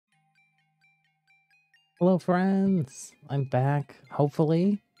Hello, friends. I'm back.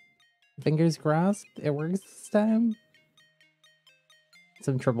 Hopefully. Fingers crossed it works this time.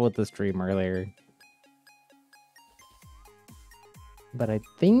 Some trouble with the stream earlier. But I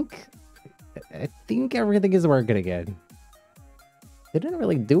think everything is working again. I didn't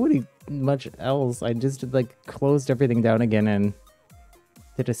really do much else. I just like closed everything down again and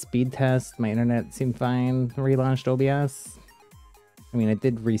did a speed test. My internet seemed fine. Relaunched OBS. I mean, I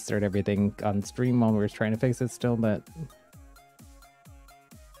did restart everything on stream while we were trying to fix it still, but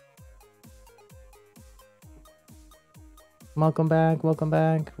welcome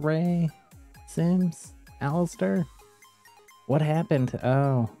back, Ray, Sims, Alistair. What happened?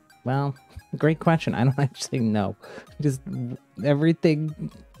 Oh, well, great question. I don't actually know. Just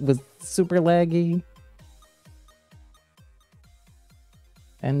everything was super laggy.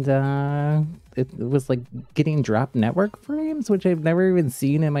 And it was like getting dropped network frames, which I've never even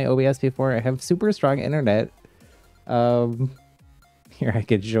seen in my OBS before. I have super strong internet. Here I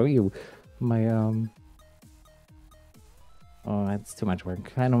could show you my oh, that's too much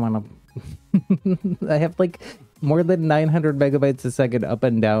work. I don't want to. I have like more than 900 megabytes a second up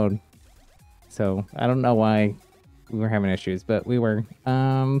and down. So I don't know why we were having issues, but we were.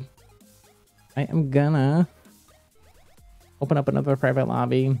 I am gonna open up another private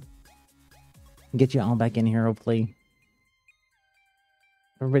lobby. Get you all back in here, hopefully.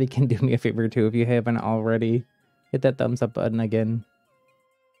 Everybody can do me a favor too if you haven't already. Hit that thumbs up button again.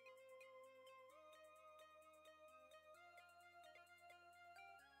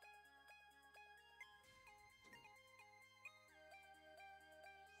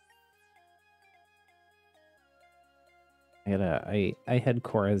 I had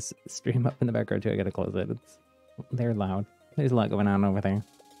Cora's stream up in the background too. I gotta close it. They're loud. There's a lot going on over there.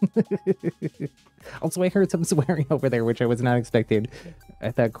 Also, I heard some swearing over there, which I was not expecting.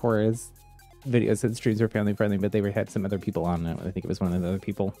 I thought Cora's videos and streams were family friendly, but they had some other people on it. I think it was one of the other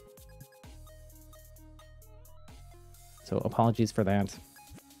people. So apologies for that.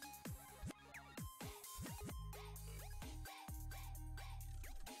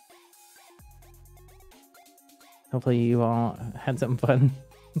 Hopefully you all had some fun.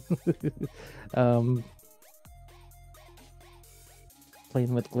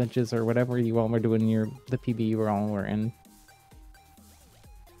 Playing with glitches or whatever you all were doing, the PB you all were in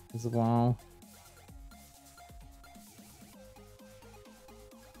as well.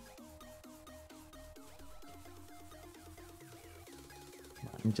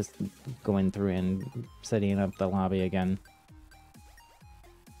 I'm just going through and setting up the lobby again.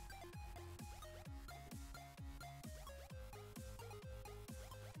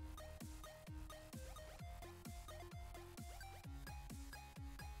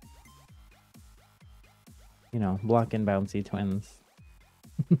 You know, block and bouncy twins.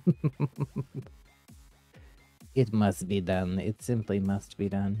 It must be done. It simply must be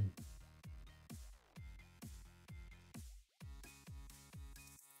done.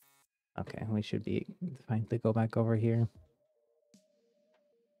 Okay, we should be fine to go back over here.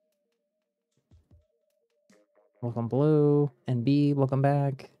 Welcome Blue and B, welcome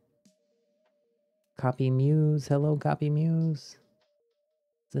back. Copy Muse, hello Copy Muse.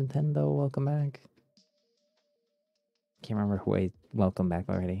 Nintendo, welcome back. Can't remember who I welcome back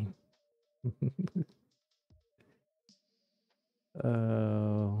already.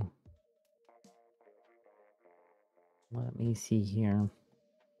 Oh. Let me see here.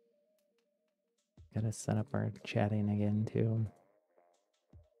 Gotta set up our chatting again too.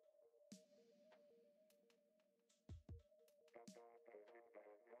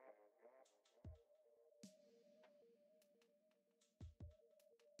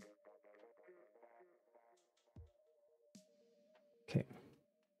 Okay.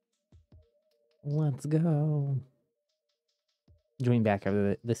 Let's go. Join back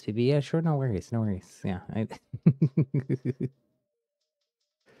after this PB. Yeah, sure. No worries. No worries. Yeah.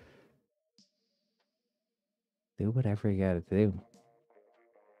 Do whatever you gotta do.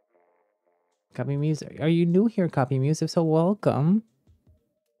 Copy Music. Are you new here, Copy Music? So welcome.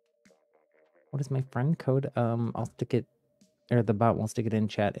 What is my friend code? I'll stick it, or the bot will stick it in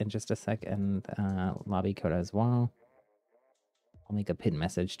chat in just a sec, and lobby code as well. I'll make a pin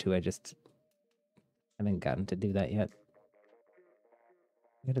message too. I just haven't gotten to do that yet.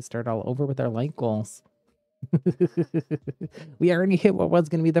 We gotta start all over with our like goals. We already hit what was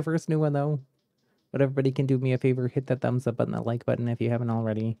gonna be the first new one though. But everybody can do me a favor, hit that thumbs up button, that like button if you haven't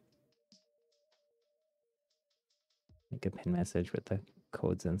already. Make a pin message with the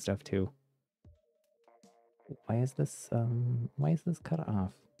codes and stuff too. Why is this cut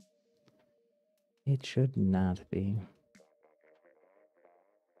off? It should not be.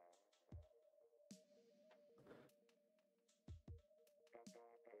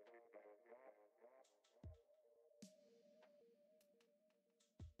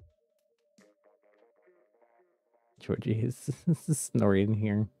 Georgie is snoring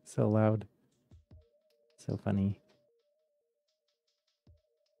here so loud. So funny.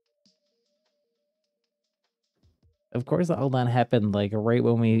 Of course, all that happened like right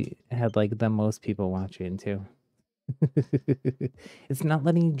when we had like the most people watching too. It's not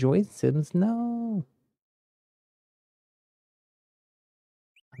letting you join Sims. No.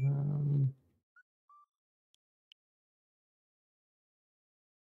 Um,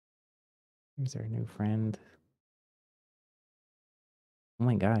 Here's our new friend. Oh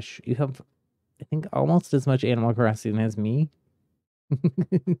my gosh, you have, I think, almost as much Animal Crossing as me.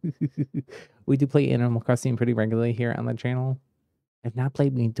 We do play Animal Crossing pretty regularly here on the channel. I've not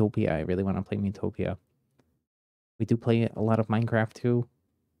played Miitopia. I really want to play Miitopia. We do play a lot of Minecraft too.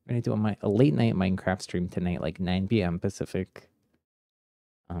 We're gonna do a late night Minecraft stream tonight, like 9 p.m. Pacific.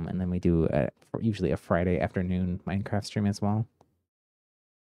 And then we do usually a Friday afternoon Minecraft stream as well.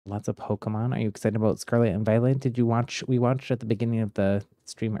 Lots of Pokemon. Are you excited about Scarlet and Violet? Did you watch? We watched at the beginning of the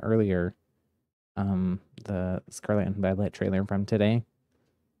stream earlier. The Scarlet and Violet trailer from today.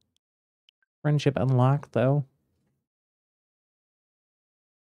 Friendship unlocked though.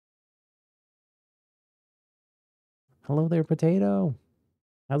 Hello there, Potato.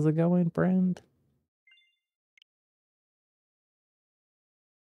 How's it going, friend?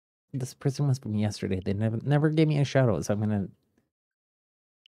 This person was from yesterday. They never gave me a shout out, so I'm gonna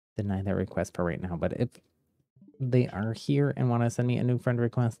deny that request for right now. But if they are here and want to send me a new friend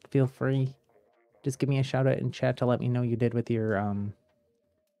request, feel free. Just give me a shout out in chat to let me know you did with your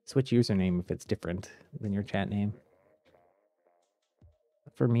Switch username if it's different than your chat name.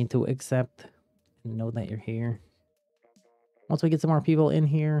 For me to accept and know that you're here. Once we get some more people in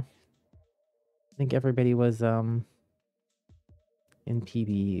here, I think everybody was in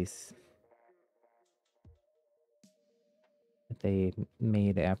PBs that they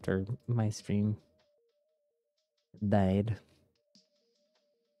made after my stream died.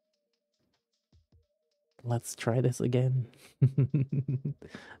 Let's try this again.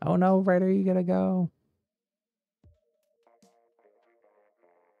 Oh no, Ryder, you gotta go.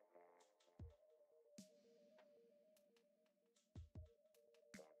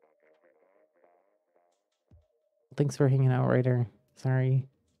 Thanks for hanging out, Ryder. Sorry.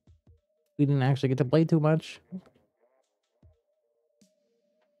 We didn't actually get to play too much.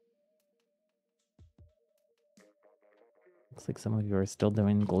 Looks like some of you are still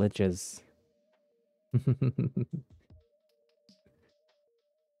doing glitches.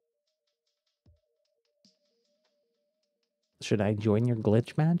 Should I join your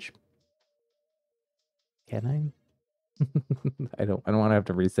glitch match? Can I? I don't want to have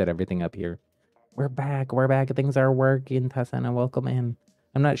to reset everything up here. We're back. We're back. Things are working. Tasana, welcome in.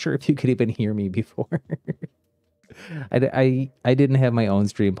 I'm not sure if you could even hear me before. I didn't have my own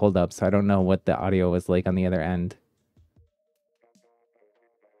stream pulled up, so I don't know what the audio was like on the other end.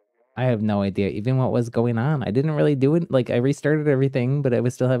 I have no idea even what was going on. I didn't really do it. Like, I restarted everything, but I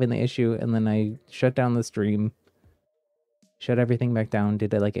was still having the issue, and then I shut down the stream, shut everything back down,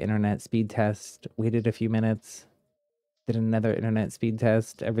 did like an internet speed test, waited a few minutes, did another internet speed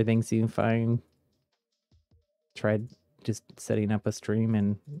test. Everything seemed fine. Tried just setting up a stream,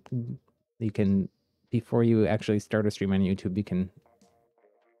 and you can, before you actually start a stream on YouTube, you can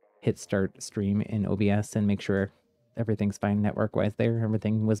hit start stream in OBS and make sure everything's fine network wise there.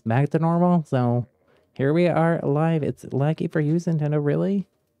 Everything was back to normal. So here we are live. It's laggy for you, Nintendo, really?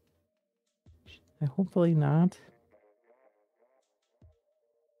 Hopefully not.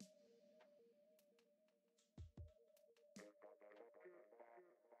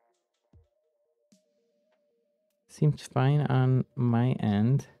 Seems fine on my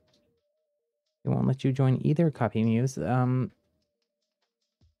end. It won't let you join either, Copy Muse.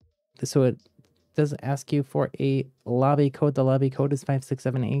 So it does ask you for a lobby code. The lobby code is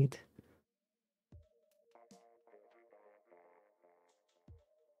 5678.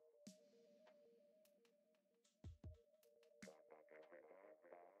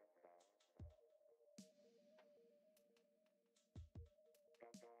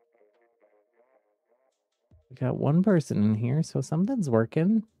 We got one person in here, so something's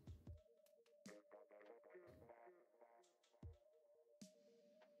working.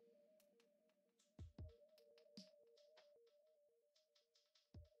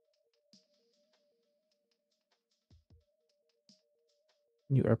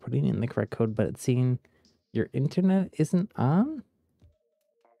 You are putting in the correct code, but it's saying your internet isn't on?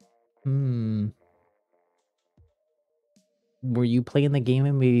 Were you playing the game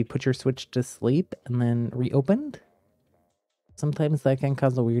and maybe put your Switch to sleep and then reopened? Sometimes that can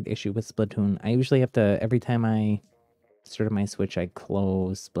cause a weird issue with Splatoon. I usually have to, every time I start my Switch, I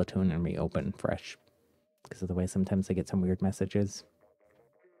close Splatoon and reopen fresh. because of the way sometimes I get some weird messages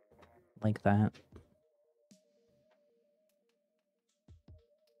like that.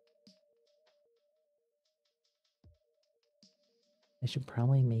 I should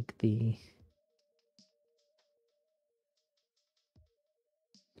probably make the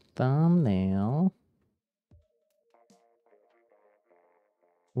thumbnail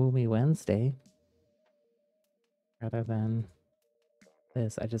will be Wednesday rather than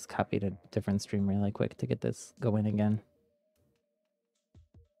this. I just copied a different stream really quick to get this going again.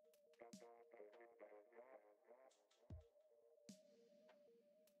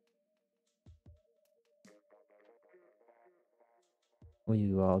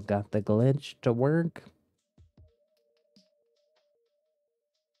 We all got the glitch to work.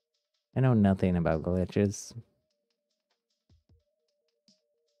 I know nothing about glitches.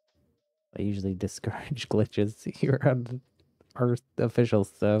 I usually discourage glitches here on our official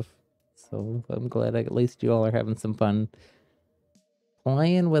stuff. So I'm glad at least you all are having some fun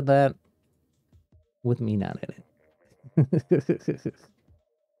playing with that with me not in it.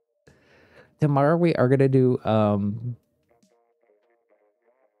 Tomorrow we are gonna do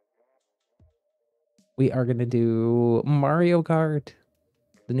Mario Kart.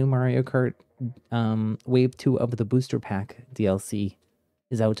 The new Mario Kart Wave 2 of the Booster Pack DLC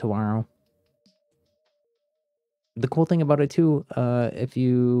is out tomorrow. The cool thing about it too, if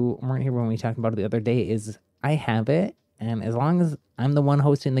you weren't here when we talked about it the other day, is I have it, and as long as I'm the one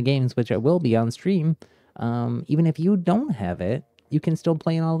hosting the games, which I will be on stream, even if you don't have it, you can still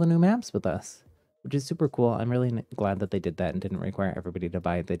play in all the new maps with us, which is super cool. I'm really glad that they did that and didn't require everybody to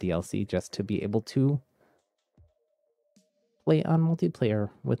buy the DLC just to be able to play on multiplayer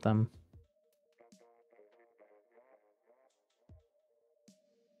with them.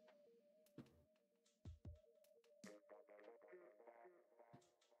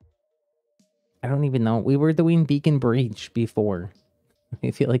 I don't even know. We were doing Beacon Breach before.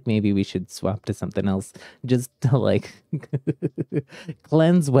 I feel like maybe we should swap to something else just to like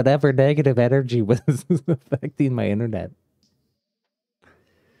cleanse whatever negative energy was affecting my internet.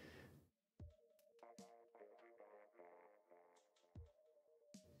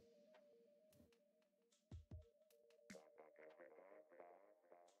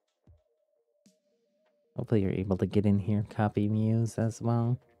 Hopefully you're able to get in here, copy Muse as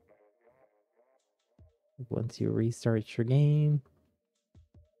well. Once you restart your game.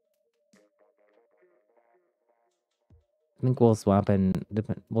 I think we'll swap and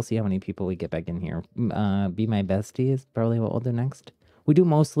we'll see how many people we get back in here. Be My Bestie is probably what we'll do next. We do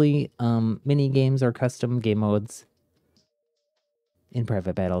mostly mini games or custom game modes in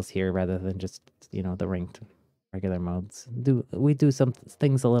private battles here rather than just, you know, the ranked regular modes. We do some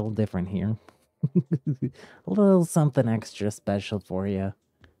things a little different here. A little something extra special for you.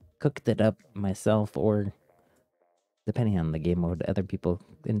 Cooked it up myself, or depending on the game mode, other people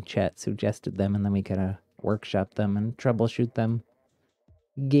in chat suggested them, and then we kind of workshop them and troubleshoot them,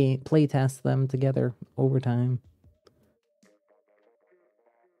 play test them together over time.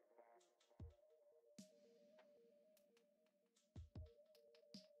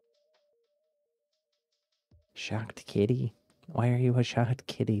 Shocked kitty? Why are you a shocked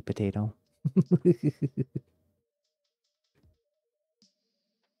kitty, Potato?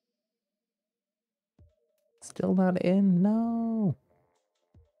 Still not in? No.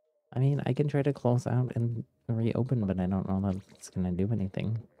 I mean, I can try to close out and reopen, but I don't know that it's gonna do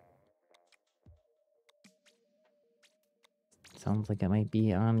anything. Sounds like it might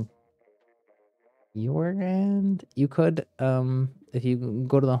be on your end. You could, if you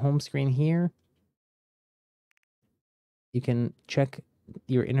go to the home screen here, you can check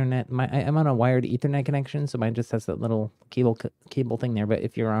your internet. I'm on a wired Ethernet connection, so mine just has that little cable thing there. But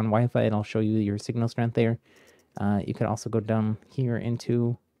if you're on Wi-Fi, it'll show you your signal strength there. You could also go down here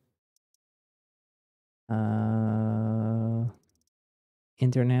into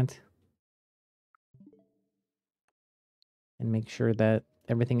internet and make sure that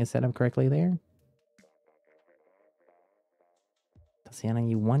everything is set up correctly there. Tatiana,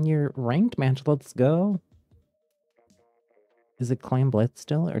 you won your ranked match. Let's go. Is it Climb Blitz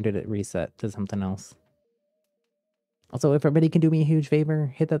still, or did it reset to something else? Also, if everybody can do me a huge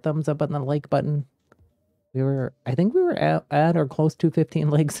favor, hit that thumbs up button, the like button. I think we were at or close to 15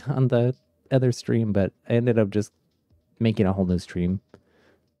 likes on the other stream, but I ended up just making a whole new stream.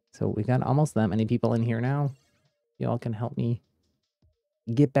 So we got almost that many people in here now. Y'all can help me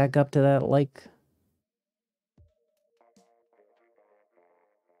get back up to that like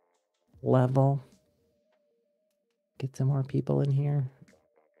level. Get some more people in here.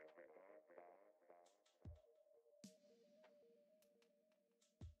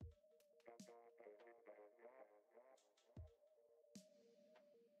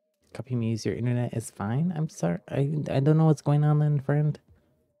 Copy me, use your internet is fine. I'm sorry. I don't know what's going on then, friend.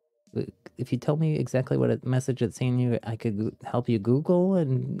 If you tell me exactly what a message it's saying you, I could help you Google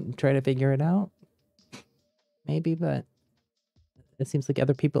and try to figure it out. Maybe, but it seems like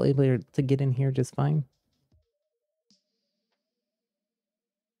other people are able to get in here just fine.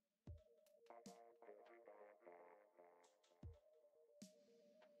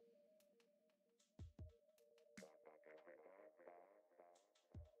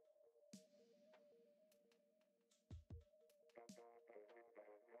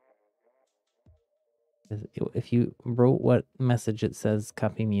 If you wrote what message it says,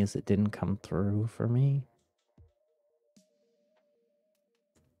 copy me as it didn't come through for me.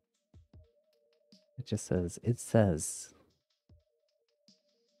 It just says, it says.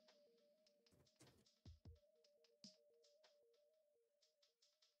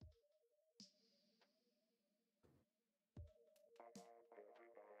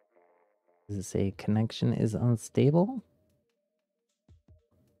 Does it say connection is unstable?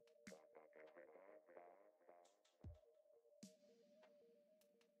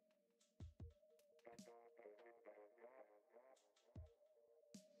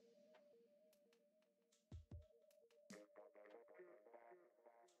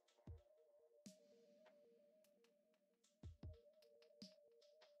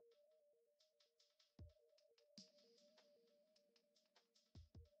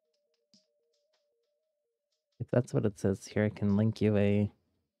 If that's what it says here, I can link you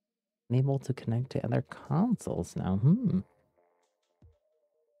enable to connect to other consoles now.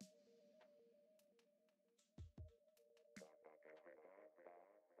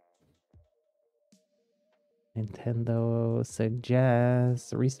 Nintendo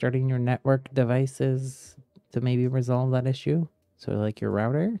suggests restarting your network devices to maybe resolve that issue. So like your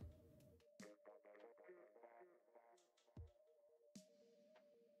router.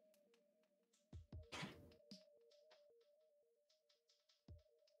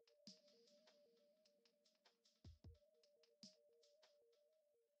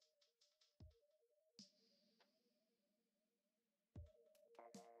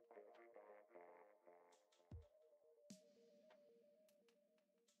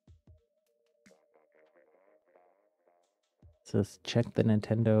 Says check the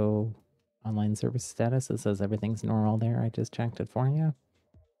Nintendo online service status. It says everything's normal there. I just checked it for you.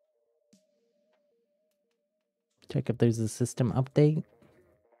 Check if there's a system update.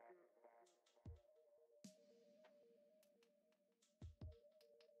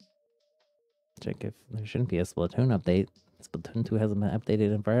 Check if there shouldn't be a Splatoon update. Splatoon 2 hasn't been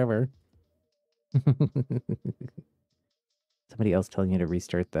updated in forever. Somebody else telling you to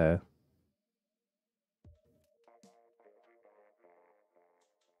restart the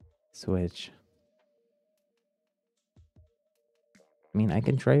Switch. I mean, I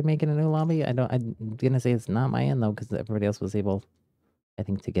can try making a new lobby. I'm gonna say it's not my end though, because everybody else was able, I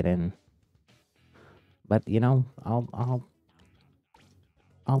think, to get in. But you know, I'll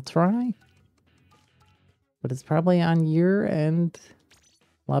try. But it's probably on your end.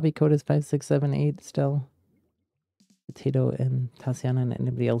 Lobby code is 5678 still. Potato and Tatiana and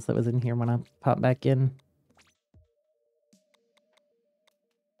anybody else that was in here wanna pop back in.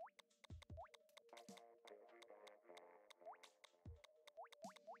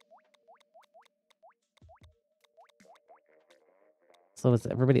 So is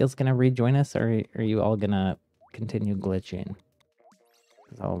everybody else gonna rejoin us, or are you all gonna continue glitching?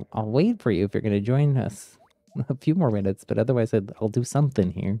 I'll wait for you if you're gonna join us a few more minutes, but otherwise I'll do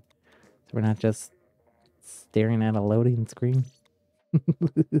something here, so we're not just staring at a loading screen.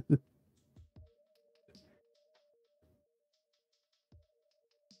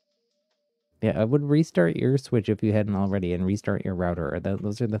 Yeah, I would restart your Switch if you hadn't already, and restart your router.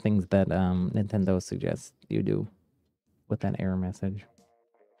 Those are the things that Nintendo suggests you do with that error message.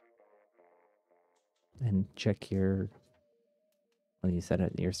 And check your, well, you said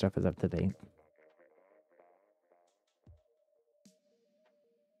it, your stuff is up to date.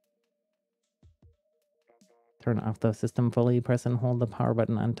 Turn off the system fully, press and hold the power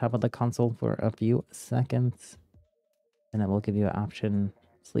button on top of the console for a few seconds. And it will give you an option,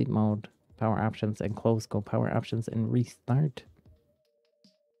 sleep mode, power options, and close. Go power options and restart.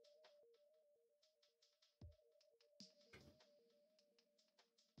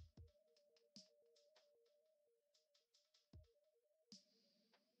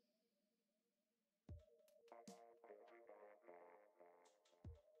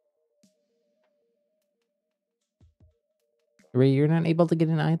 Ray, you're not able to get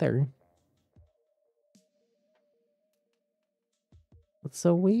in either. That's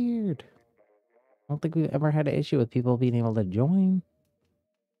so weird. I don't think we've ever had an issue with people being able to join.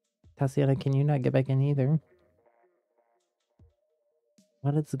 Cassiana, can you not get back in either?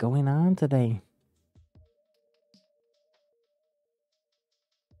 What is going on today?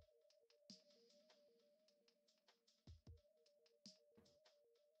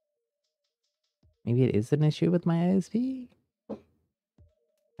 Maybe it is an issue with my ISP?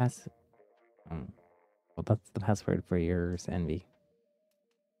 Well, that's the password for yours, Envy.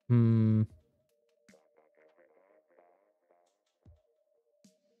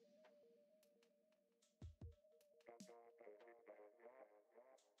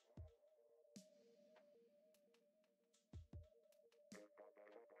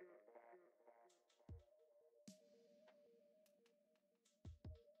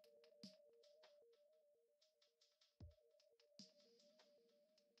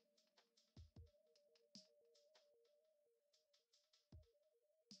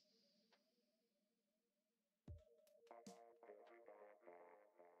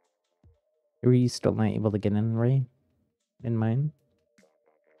 Were you still not able to get in, Ray? In mine?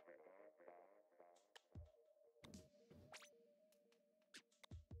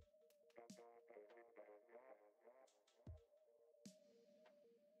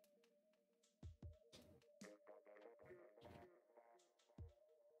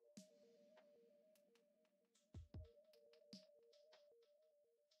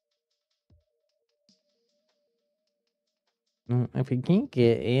 If we can't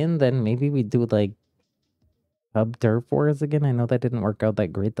get in, then maybe we do like Hub Turf Wars again. I know that didn't work out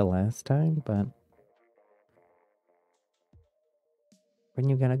that great the last time, but when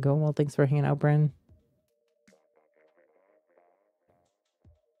you gonna go? Well, thanks for hanging out, Bren.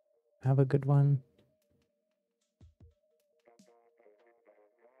 Have a good one.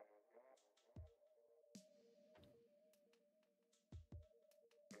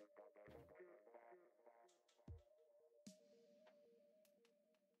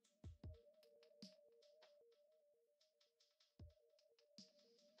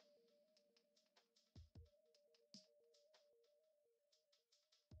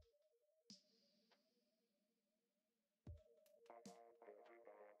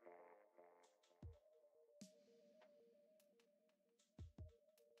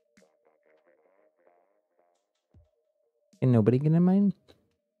 Can nobody get in mine?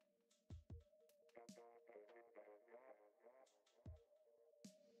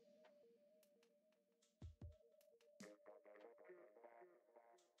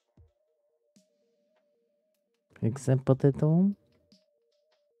 Except Potato.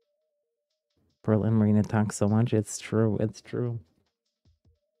 Berlin Marina talks so much. It's true. It's true.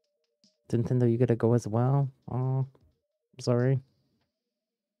 Nintendo, you gotta go as well. Oh, sorry.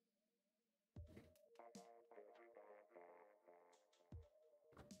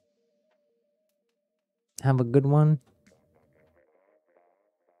 Have a good one.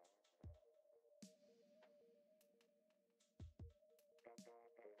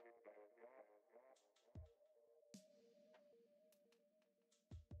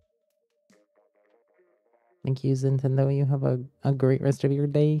 Thank you, Nintendo. You have a great rest of your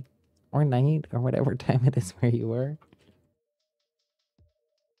day or night or whatever time it is where you are.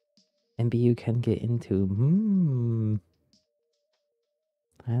 MBU can get into.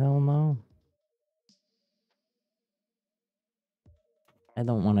 I don't know. I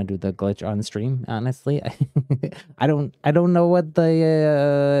don't want to do the glitch on stream, honestly. I don't know what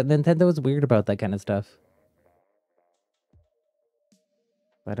the Nintendo is weird about that kind of stuff.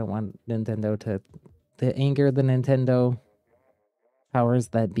 I don't want Nintendo to anger the Nintendo powers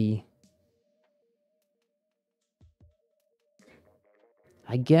that be.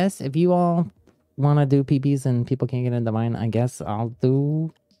 I guess if you all want to do PBs and people can't get into mine, I guess I'll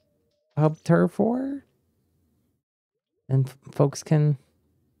do Hub Turf 4. And folks can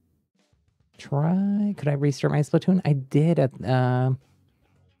try. Could I restart my Splatoon? I did I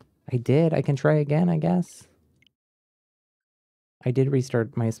did. I can try again, I guess. I did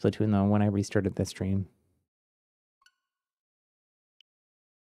restart my Splatoon though when I restarted the stream.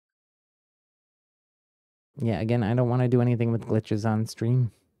 Yeah, again, I don't want to do anything with glitches on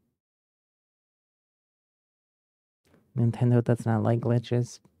stream. Nintendo does not like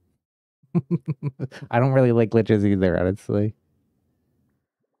glitches. I don't really like glitches either, honestly.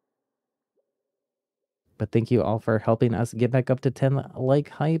 But thank you all for helping us get back up to 10 like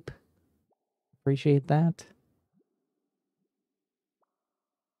hype. Appreciate that.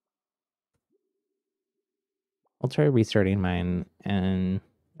 I'll try restarting mine and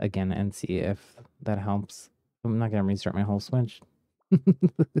again and see if that helps. I'm not gonna restart my whole Switch.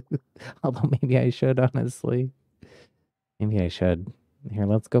 Although maybe I should, honestly. Maybe I should. Here,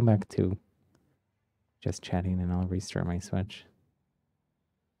 let's go back to just chatting and I'll restart my Switch.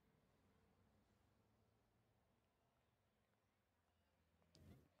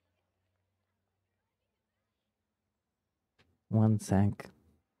 1 sec.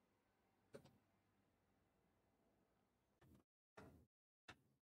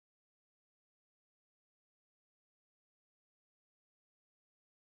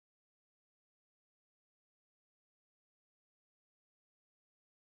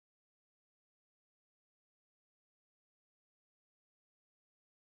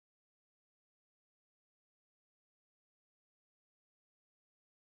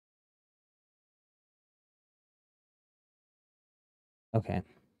 Okay.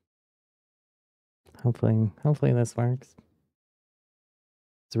 Hopefully this works.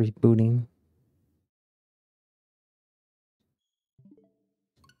 It's rebooting.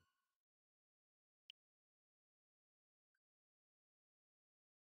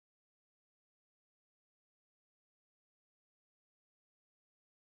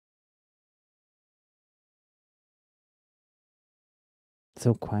 It's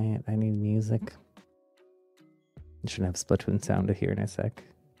so quiet. I need music. I should have Splatoon sound to hear in a sec.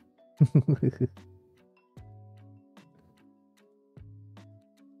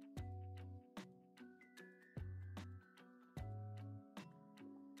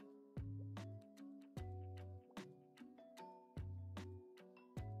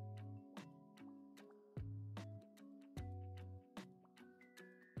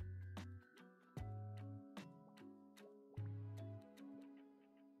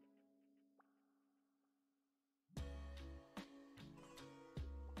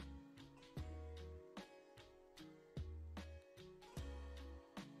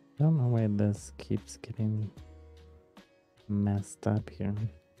 I don't know why this keeps getting messed up here.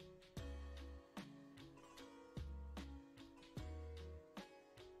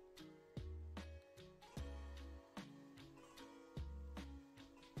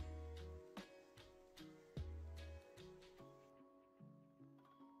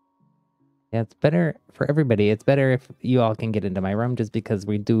 Yeah, it's better for everybody. It's better if you all can get into my room just because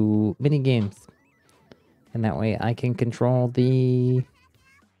we do mini games. And that way I can control the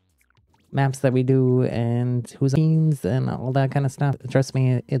maps that we do and who's teams and all that kind of stuff. Trust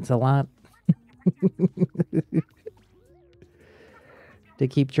me, it's a lot to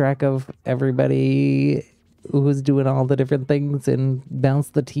keep track of everybody who's doing all the different things and bounce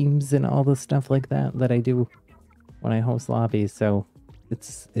the teams and all the stuff like that that I do when I host lobbies. So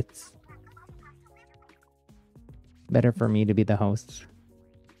it's better for me to be the host.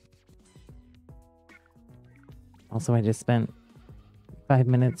 Also, I just spent 5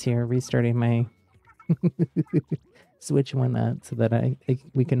 minutes here restarting my Switch and whatnot so that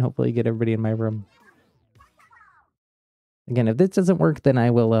we can hopefully get everybody in my room. Again, if this doesn't work, then I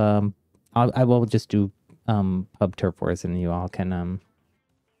will I will just do pub turf wars and you all can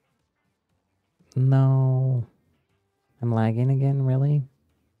No. I'm lagging again, really?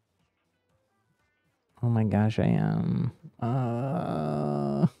 Oh my gosh, I am.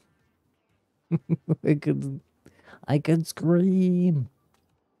 I could scream.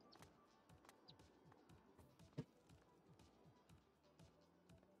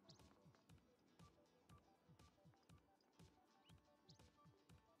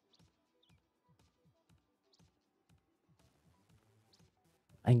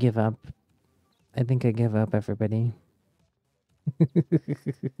 I give up. I think I give up, everybody.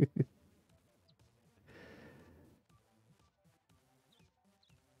 I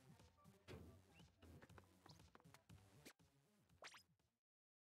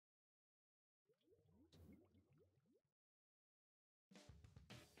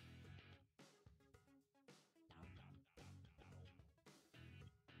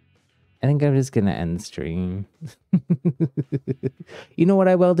think I'm just gonna end stream. You know what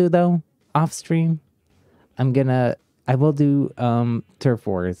I will do though? Off stream, I will do turf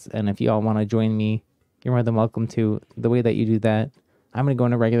wars, and if you all want to join me, you're more than welcome to. The way that you do that, I'm gonna go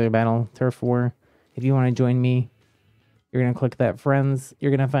into regular battle turf war. If you want to join me, you're gonna click that friends.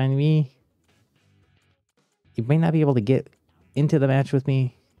 You're gonna find me. You may not be able to get into the match with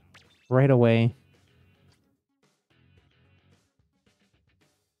me right away,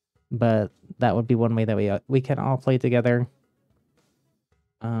 but that would be one way that we can all play together.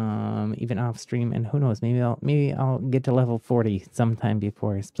 Even off stream, and who knows, maybe I'll get to level 40 sometime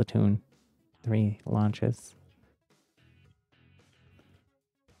before Splatoon 3 launches.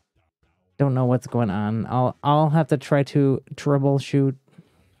 Don't know what's going on. I'll have to try to troubleshoot.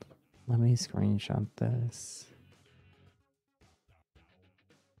 Let me screenshot this.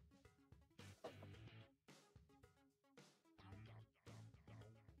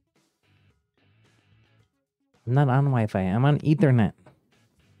 I'm not on Wi-Fi. I'm on Ethernet.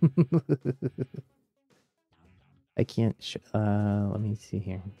 I can't. Let me see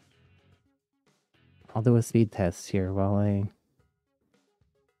here. I'll do a speed test here while I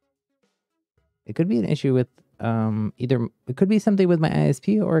It could be an issue with either it could be something with my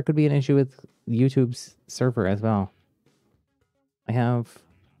ISP or it could be an issue with YouTube's server as well. I have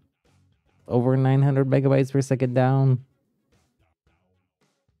over 900 megabytes per second down.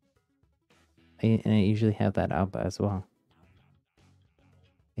 And I usually have that up as well.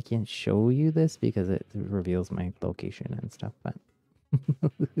 I can't show you this because it reveals my location and stuff, but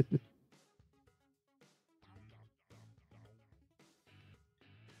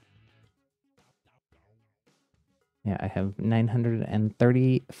yeah, I have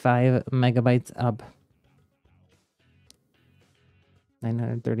 935 megabytes up.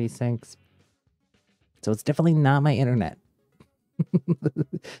 936. So it's definitely not my internet.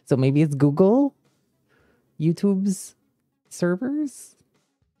 So maybe it's Google? YouTube's servers?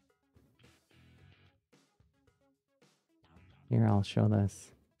 Here, I'll show this.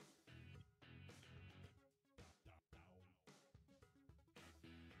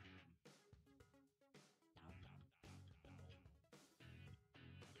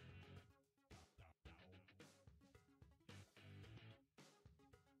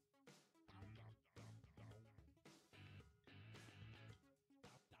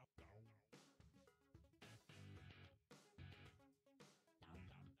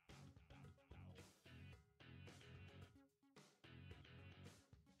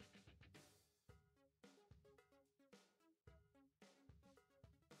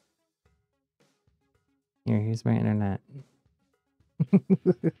 Here's my internet.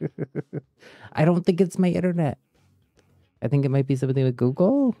 I don't think it's my internet. I think it might be something with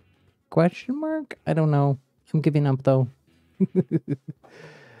Google? Question mark? I don't know. I'm giving up though.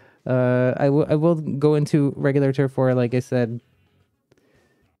 I will go into regular turf 4, like I said.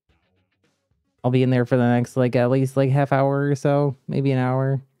 I'll be in there for the next like at least like half hour or so, maybe an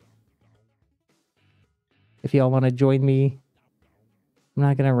hour. If y'all want to join me. I'm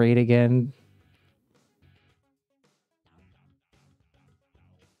not gonna raid again.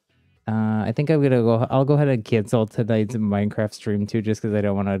 I think I'm gonna go. I'll go ahead and cancel tonight's Minecraft stream too, just because I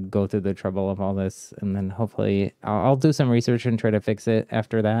don't want to go through the trouble of all this. And then hopefully, I'll do some research and try to fix it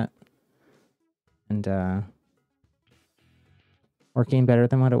after that. And working better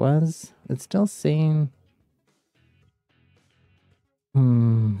than what it was. It's still saying.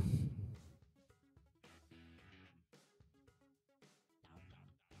 No,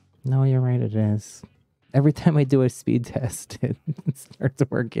 you're right. It is. Every time I do a speed test, it starts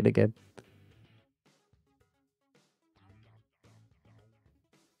working again.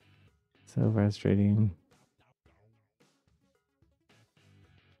 So frustrating.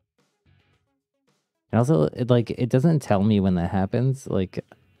 And also, it doesn't tell me when that happens. Like,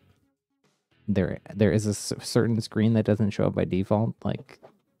 there is a certain screen that doesn't show up by default. Like,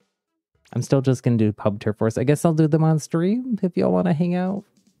 I'm still just gonna do pub turf force. I guess I'll do them on stream if y'all want to hang out.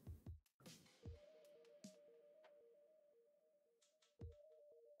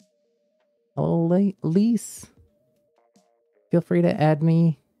 Hello, Lise. Feel free to add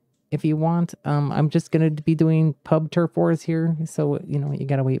me if you want. I'm just gonna be doing pub turf wars here, so you know you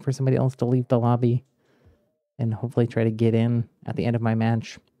gotta wait for somebody else to leave the lobby, and hopefully try to get in at the end of my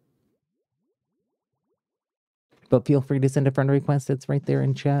match. But feel free to send a friend request. It's right there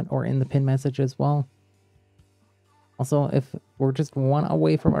in chat or in the pin message as well. Also, if we're just one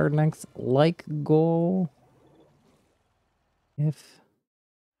away from our next like goal, if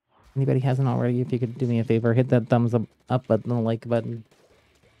anybody hasn't already, if you could do me a favor, hit that thumbs up button, the like button.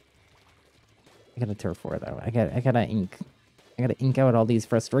 I gotta turf for though. I gotta ink. I gotta ink out all these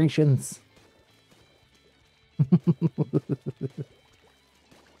frustrations.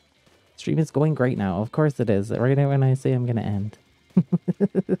 Stream is going great now. Of course it is. Right when I say I'm gonna end.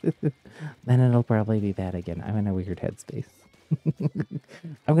 Then it'll probably be bad again. I'm in a weird headspace.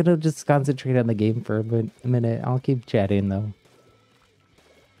 I'm gonna just concentrate on the game for a minute. I'll keep chatting though.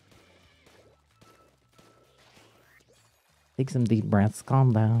 Take some deep breaths.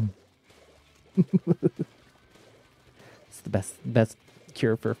 Calm down. It's the best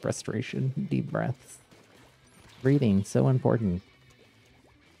cure for frustration. Deep breaths. Breathing, so important.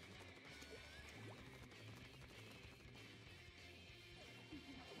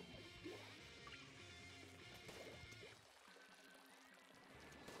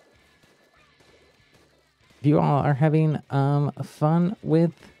 If you all are having fun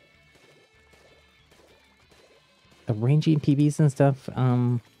with arranging PBs and stuff,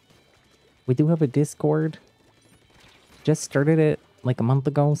 we do have a Discord. Just started it like a month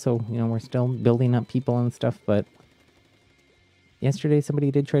ago, so you know we're still building up people and stuff, but yesterday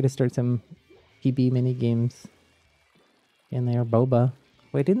somebody did try to start some PB mini games in there. Boba,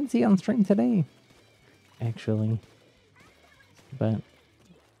 who I didn't see on stream today, actually, but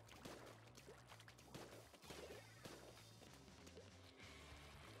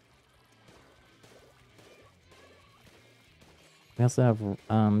We also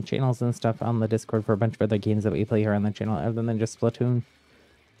have channels and stuff on the Discord for a bunch of other games that we play here on the channel, other than just Splatoon.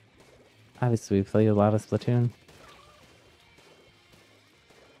 Obviously, we play a lot of Splatoon.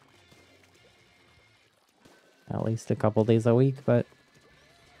 At least a couple days a week, but...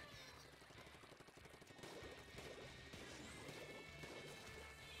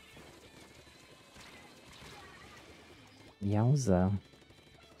 Yowza.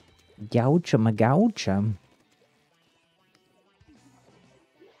 Goucha magoucha.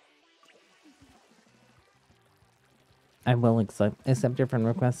 I will accept different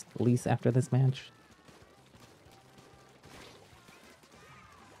requests, at least after this match.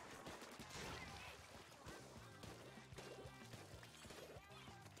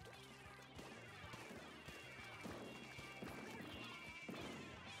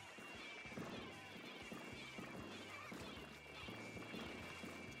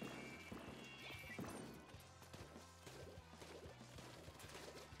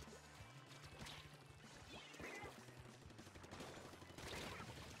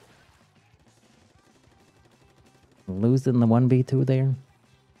 Losing the 1v2 there.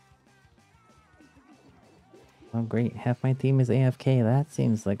 Oh great, half my team is AFK. That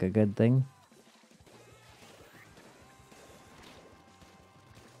seems like a good thing.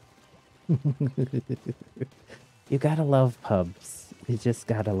 You gotta love pubs. You just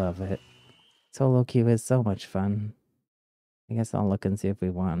gotta love it. Solo queue is so much fun. I guess I'll look and see if we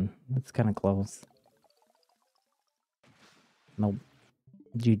won. It's kind of close. Nope.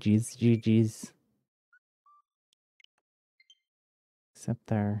 GG's, GG's.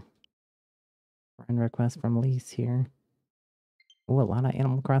 Except our friend request from Lise here. Oh, a lot of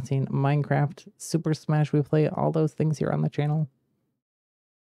Animal Crossing, Minecraft, Super Smash. We play all those things here on the channel.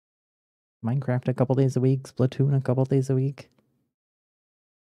 Minecraft a couple days a week, Splatoon a couple days a week.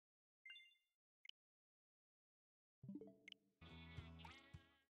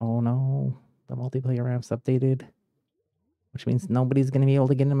 Oh no, the multiplayer app's updated, which means nobody's going to be able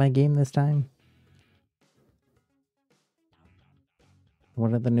to get into my game this time.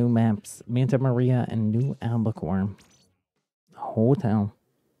 What are the new maps? Manta Maria and New Albacore. Hotel.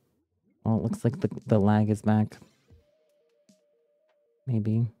 Oh, it looks like the lag is back.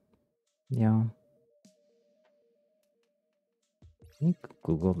 Maybe. Yeah. Let me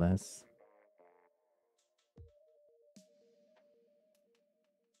Google this.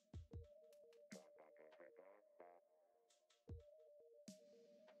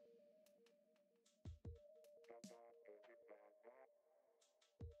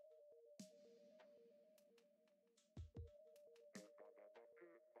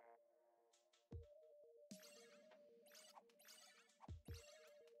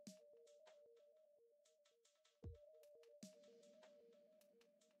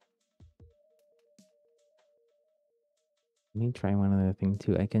 Let me try one other thing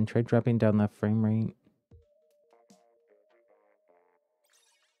too. I can try dropping down the frame rate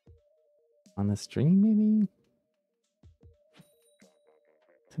on the stream, maybe?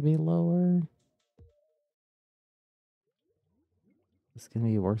 To be lower. It's gonna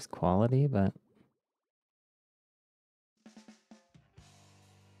be worse quality, but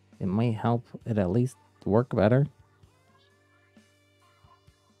it might help it at least work better.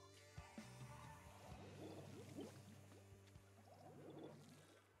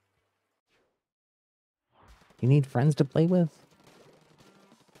 You need friends to play with?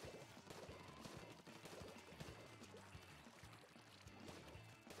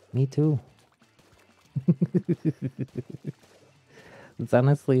 Me too. That's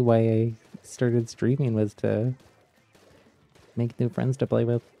honestly why I started streaming, was to make new friends to play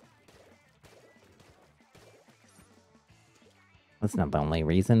with. That's not the only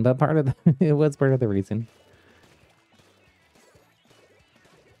reason, but part of the it was part of the reason.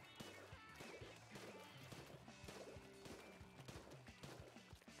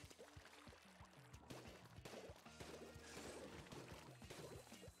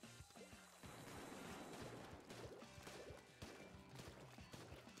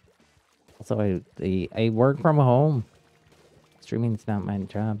 Also, I work from home. Streaming's not my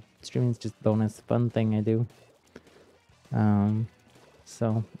job. Streaming's just a bonus fun thing I do.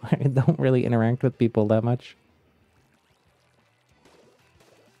 So I don't really interact with people that much.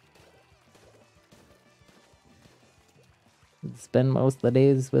 Spend most of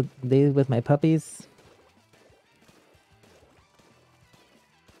the days with my puppies.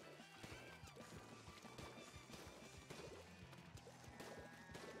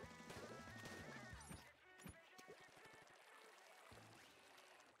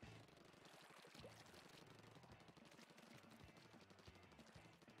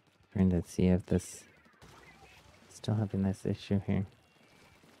 Trying to see if this Still having this issue here.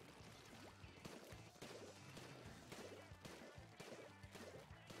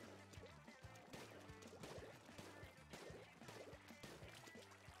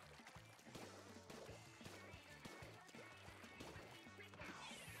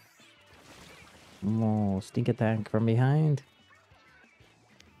 Oh, sneak attack from behind.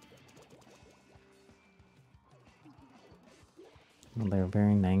 Well, they're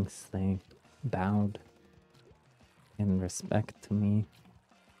very nice. They bowed in respect to me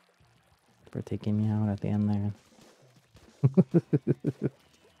for taking me out at the end there.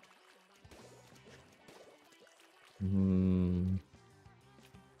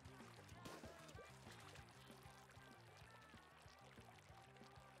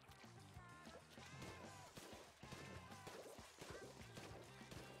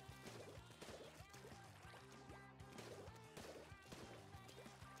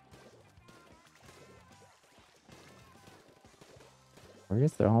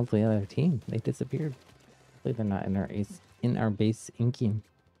 Where's all the other team? They disappeared. Hopefully they're not in our base inking.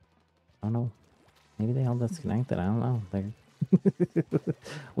 I don't know. Maybe they all disconnected. I don't know. They're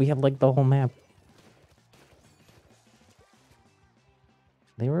we have like the whole map.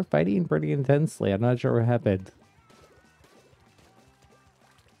 They were fighting pretty intensely. I'm not sure what happened.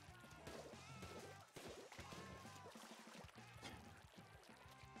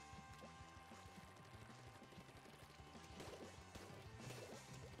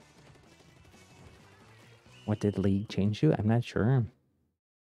 What did League change you? I'm not sure.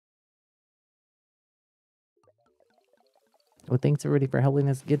 Well, thanks everybody for helping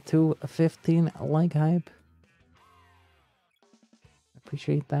us get to a 15 like hype.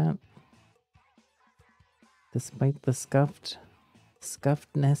 Appreciate that. Despite the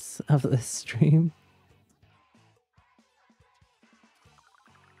scuffedness of this stream.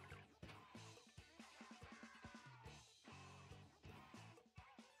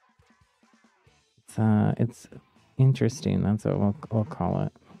 It's interesting. That's what we'll call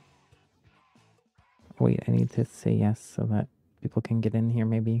it. Wait, I need to say yes so that people can get in here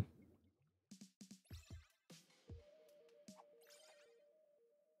maybe.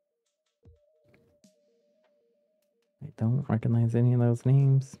 I don't recognize any of those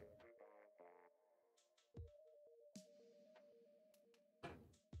names.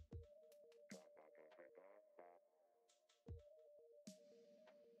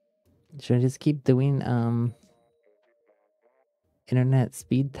 Should I just keep doing internet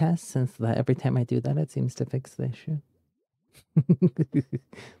speed tests since every time I do that it seems to fix the issue?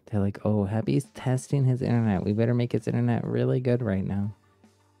 They're like, oh, Happy's testing his internet. We better make his internet really good right now.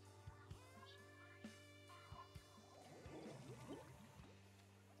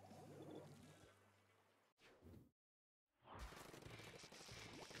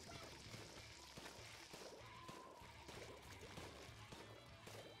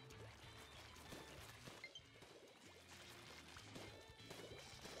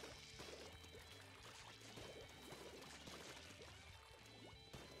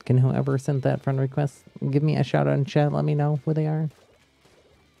 Can whoever sent that friend request give me a shout out in chat? Let me know who they are.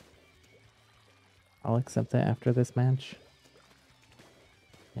 I'll accept it after this match.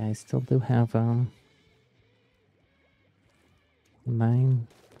 Yeah, I still do have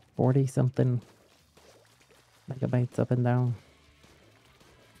 940 something megabytes up and down.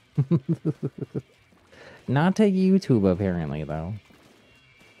 Not to YouTube apparently though.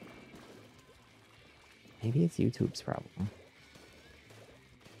 Maybe it's YouTube's problem.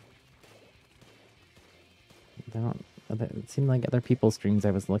 It seemed like other people's streams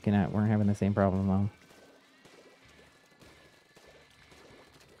I was looking at weren't having the same problem though.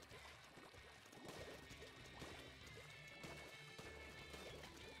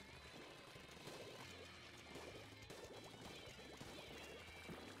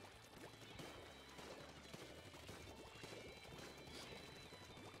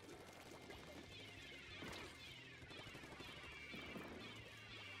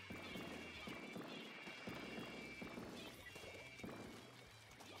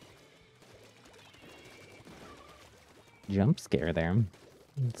 Jump scare there.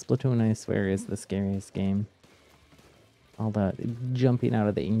 Splatoon, I swear, is the scariest game. All that jumping out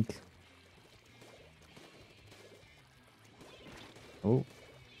of the ink. Oh.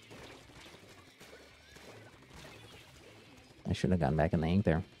 I should have gone back in the ink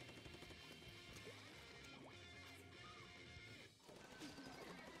there.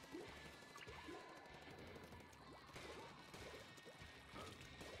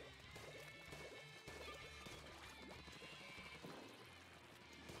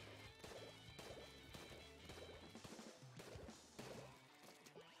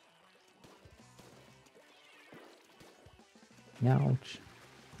 Ouch.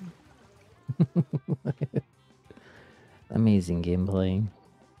 Amazing gameplay.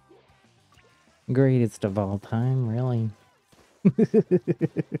 Greatest of all time, really.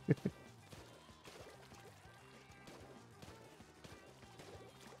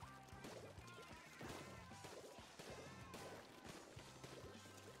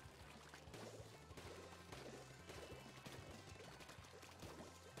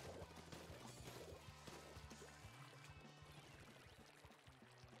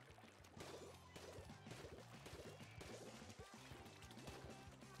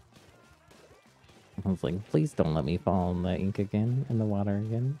 I was like, please don't let me fall in the ink again, in the water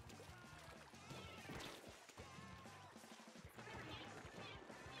again.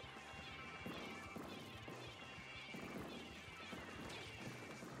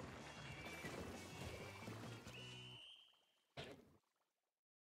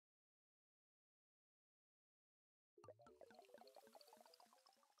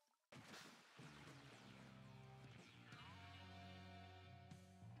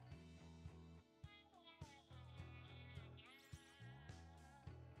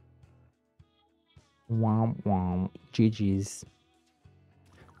 Womp womp. GG's.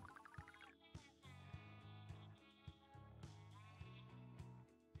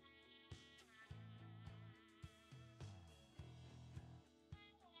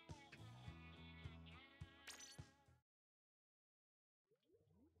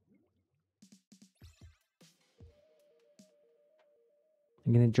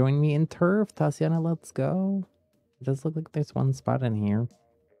 You gonna join me in turf, Tatiana? Let's go. It does look like there's one spot in here.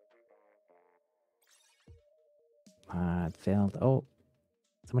 Ah, it failed. Oh,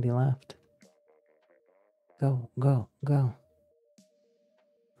 somebody left. Go, go, go.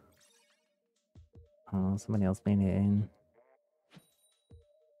 Oh, somebody else made it in.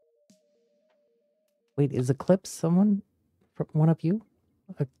 Wait, is Eclipse someone? One of you?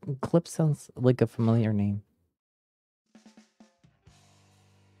 Eclipse sounds like a familiar name.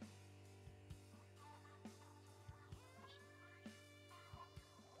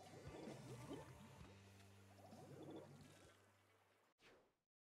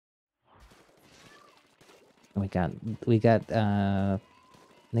 We got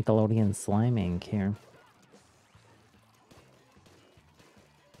Nickelodeon Slime Ink here.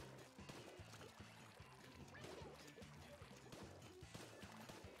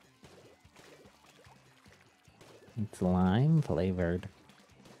 It's lime flavored.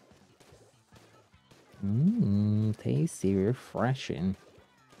 Mmm, tasty, refreshing.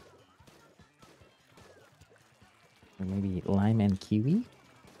 Or maybe lime and kiwi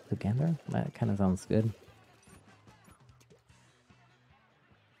together? That kind of sounds good.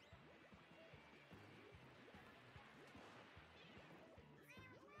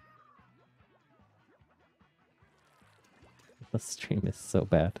 The stream is so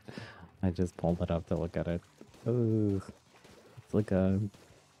bad. I just pulled it up to look at it. Ooh, it's like a...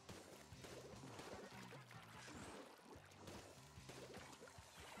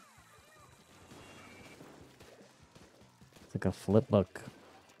 It's like a flip book.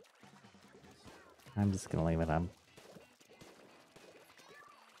 I'm just gonna leave it on.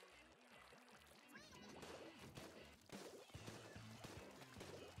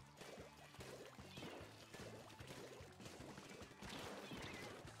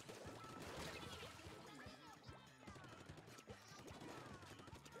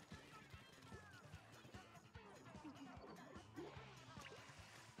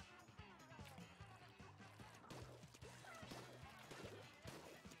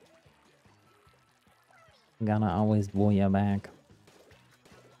 Gonna always booyah back.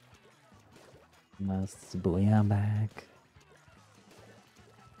 Must booyah back.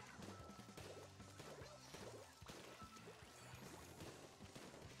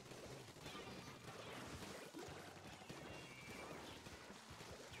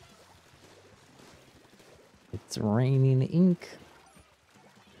 It's raining ink.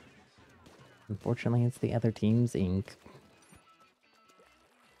 Unfortunately, it's the other team's ink.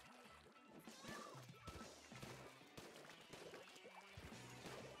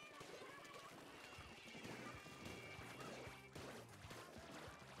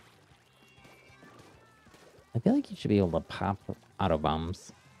 I feel like you should be able to pop auto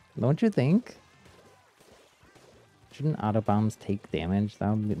bombs. Don't you think? Shouldn't auto bombs take damage?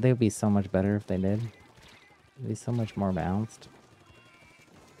 They would be so much better if they did. It'd be so much more balanced.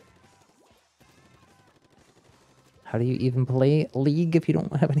 How do you even play League if you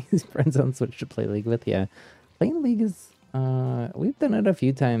don't have any friends on Switch to play League with? Yeah, playing League is we've done it a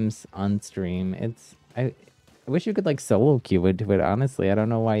few times on stream. I wish you could like solo queue into it. Honestly, I don't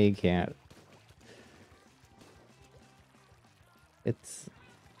know why you can't. It's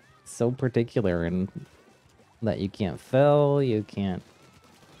so particular and that you can't fill, you can't,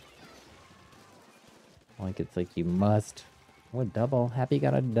 like, it's like you must. What double? Happy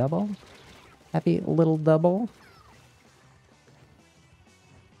got a double? Happy little double?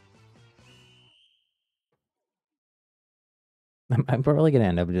 I'm probably gonna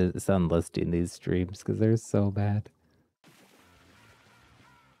end up just unlisting these streams because they're so bad.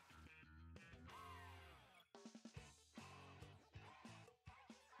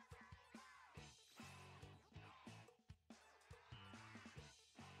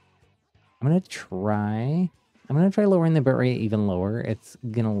 I'm gonna try lowering the bitrate even lower. It's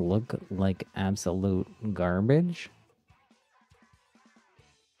gonna look like absolute garbage.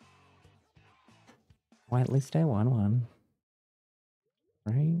 Well, at least I won one.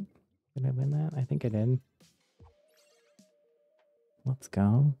 Right? Did I win that? I think I did. Let's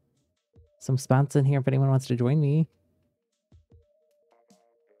go. Some spots in here if anyone wants to join me.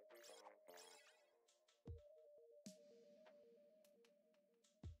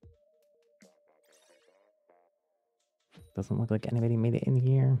 Doesn't look like anybody made it in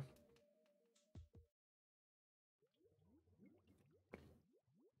here.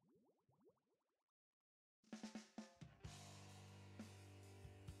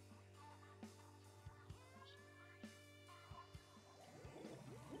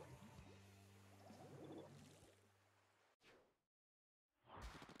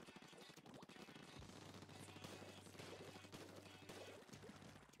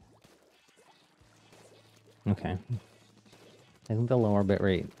 Okay. I think the lower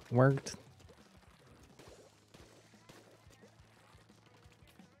bitrate worked.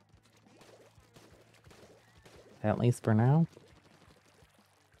 At least for now.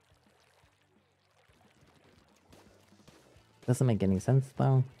 Doesn't make any sense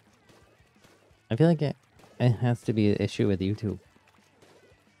though. I feel like it has to be an issue with YouTube.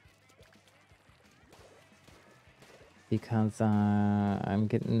 Because I'm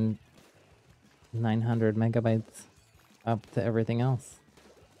getting 900 megabytes up to everything else.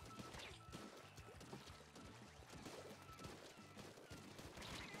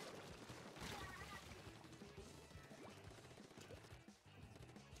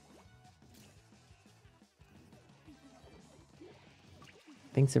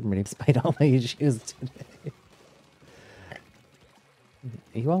 Thanks everybody despite all my issues today.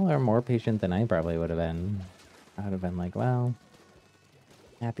 You all are more patient than I probably would have been. I would have been like, well,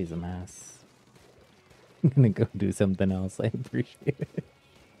 Happy's a mess. I'm gonna go do something else. I appreciate it.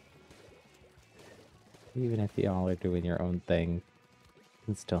 Even if you all are doing your own thing, you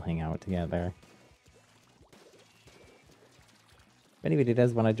can still hang out together. If anybody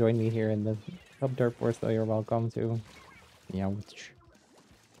does want to join me here in the Hub Dark Force, though, you're welcome to. Yeah.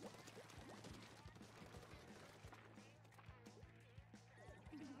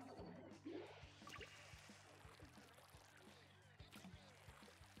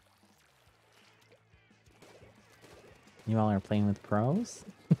 You all are playing with pros?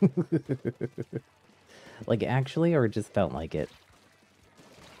 Like, actually, or it just felt like it?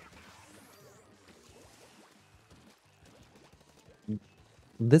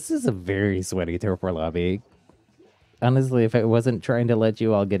 This is a very sweaty Torpor lobby. Honestly, if I wasn't trying to let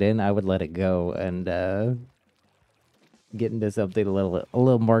you all get in, I would let it go and get into something a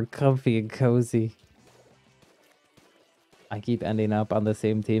little more comfy and cozy. I keep ending up on the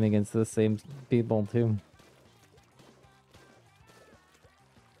same team against the same people too.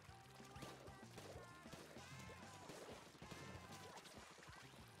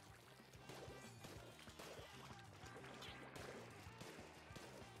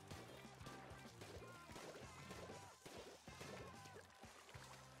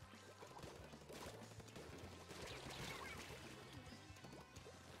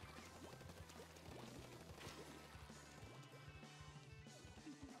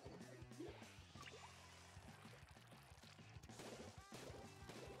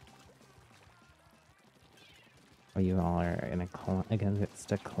 Oh, you all are in a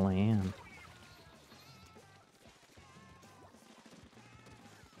against a clan.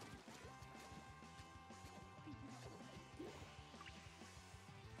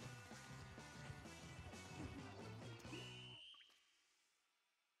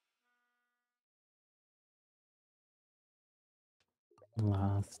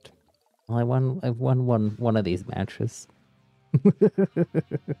 Lost. Well, I've won one of these matches.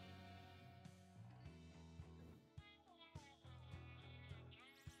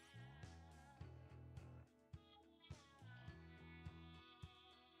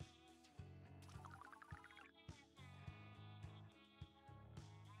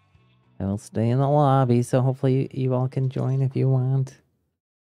 I will stay in the lobby, so hopefully you all can join if you want.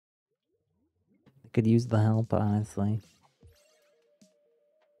 I could use the help, honestly.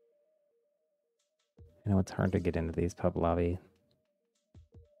 I know it's hard to get into these pub lobby.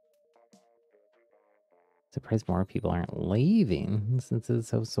 Surprised more people aren't leaving since it's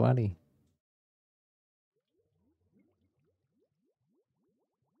so sweaty.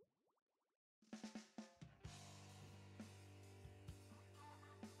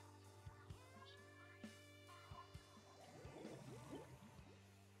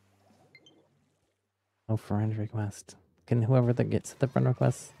 Oh, friend request. Can whoever that gets the friend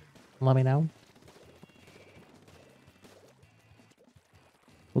request let me know?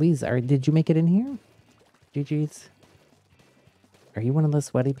 Please, did you make it in here? GG's. Are you one of the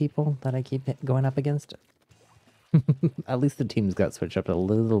sweaty people that I keep going up against? At least the teams got switched up a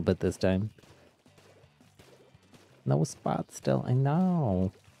little bit this time. No spot still, I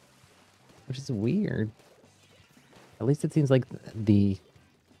know. Which is weird. At least it seems like the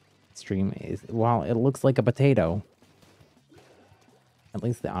stream is, wow, it looks like a potato. At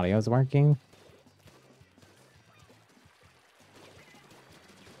least the audio is working.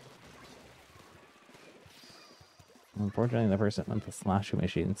 Unfortunately, the person with the slashing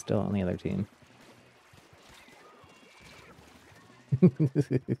machine is still on the other team.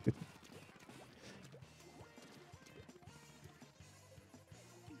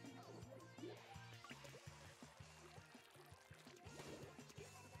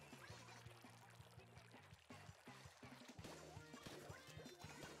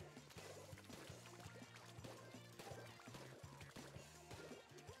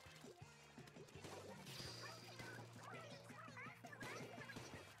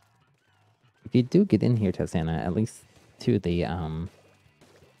 If you do get in here, Tessana, at least to the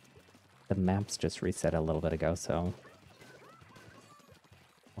maps just reset a little bit ago, so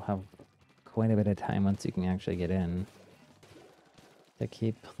we'll have quite a bit of time once you can actually get in to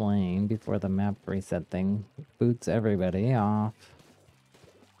keep playing before the map reset thing boots everybody off.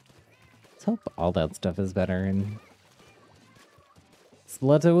 Let's hope all that stuff is better in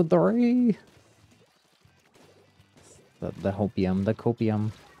Splatoon 3. The hopium, the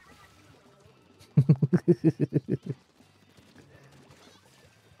copium.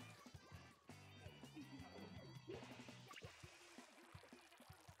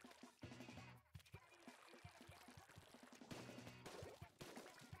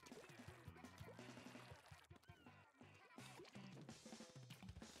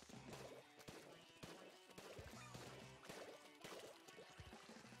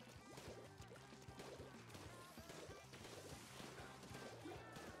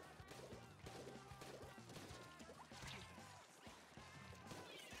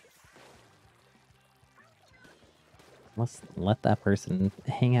 Let's let that person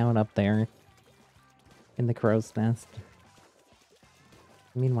hang out up there in the crow's nest.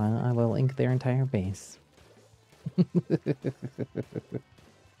 Meanwhile, I will ink their entire base.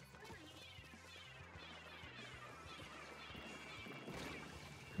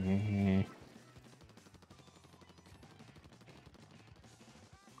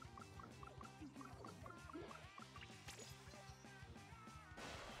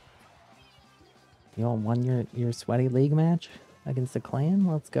 You all won your sweaty league match against the clan?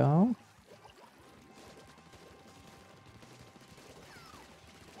 Let's go.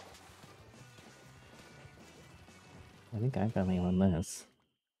 I think I finally won this.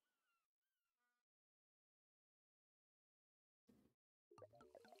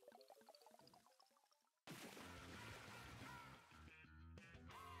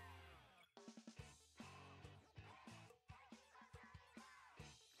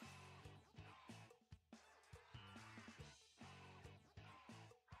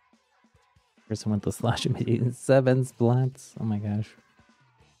 Person with the slash immediate 7 splats. Oh my gosh.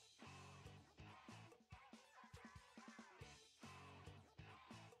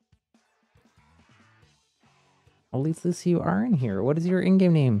 At least you are in here. What is your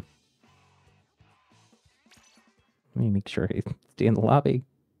in-game name? Let me make sure I stay in the lobby.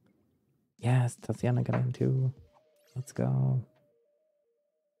 Yes, Tatiana got in too. Let's go.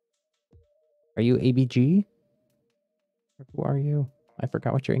 Are you ABG? Who are you? I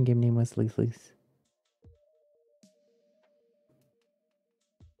forgot what your in-game name was, Lease.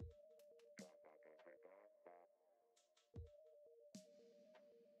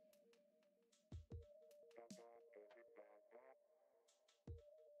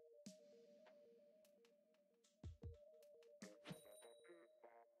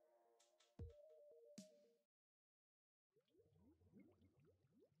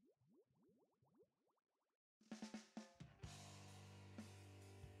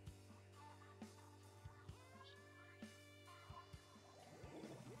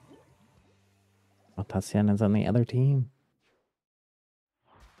 Tatiana's on the other team.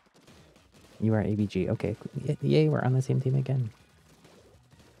 You are ABG. Okay. Yay, we're on the same team again.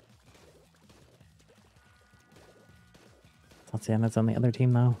 Tatiana's on the other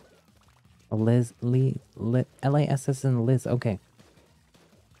team now. Liz, LASS and Liz. Okay.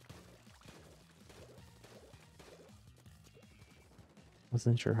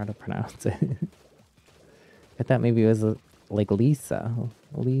 Wasn't sure how to pronounce it. I thought maybe it was like Lisa.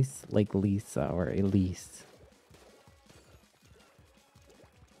 Like Lisa or Elise.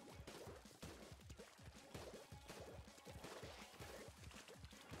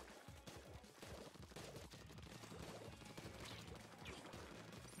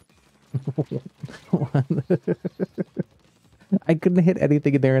 I couldn't hit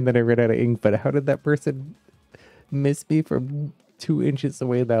anything in there and then I ran out of ink, but how did that person miss me from 2 inches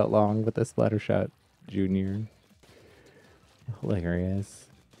away that long with a splatter shot, Junior? Hilarious.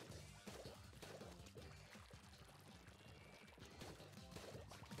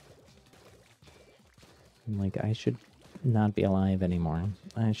 I'm like, I should not be alive anymore.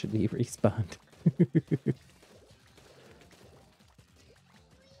 I should be respawned.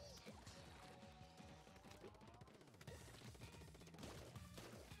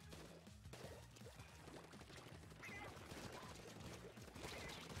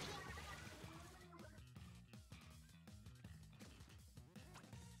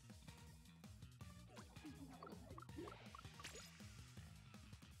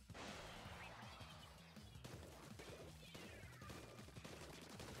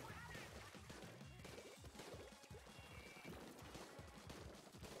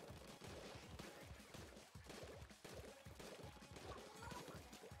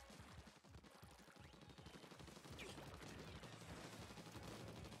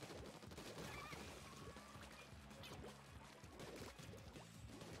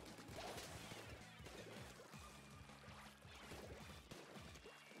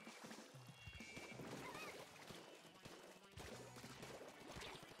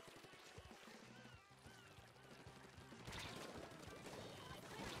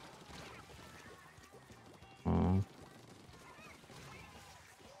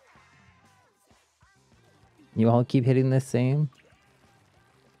 You all keep hitting the same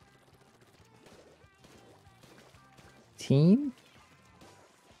team?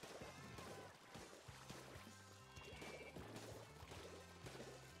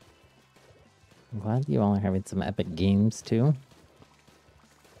 I'm glad you all are having some epic games too.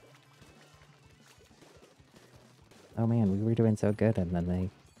 Oh man, we were doing so good and then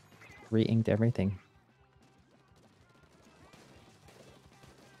they re-inked everything.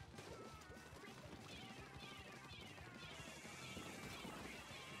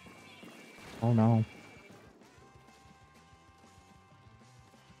 Oh no.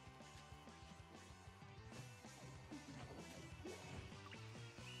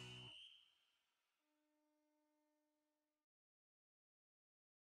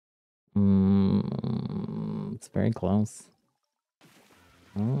 It's very close.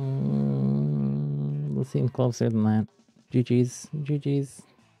 This seems closer than that. GG's. GG's.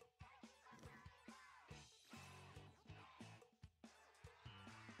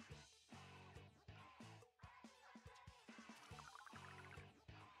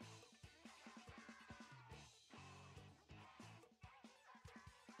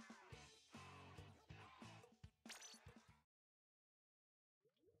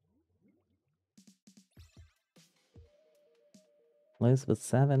 Liz with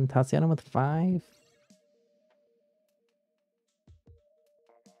 7. Tatiana with 5.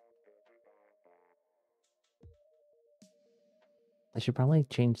 I should probably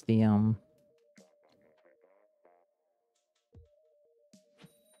change the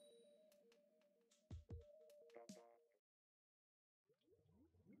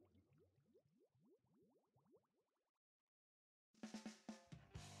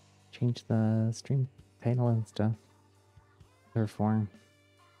change the stream title and stuff. Therefore.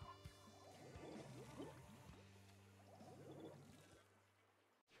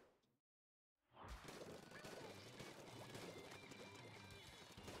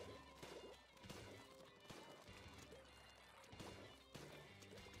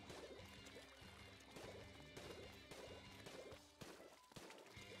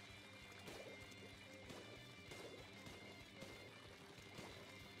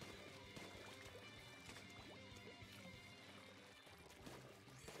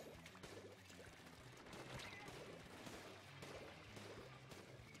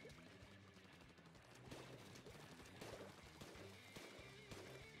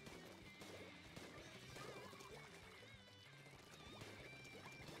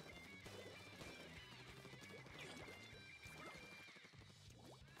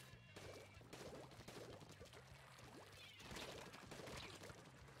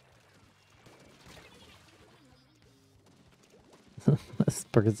 This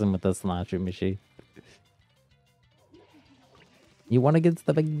person with the slashing machine. You want against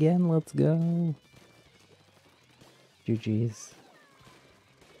them again? Let's go. GG's.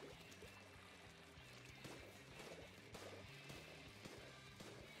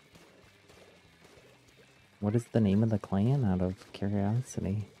 What is the name of the clan, out of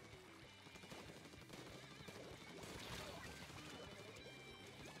curiosity?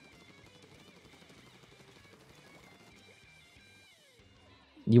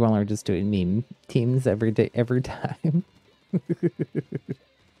 You all are just doing meme teams every day, every time.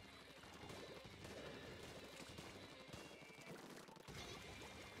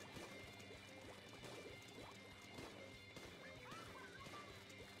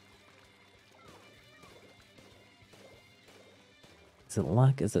 Is it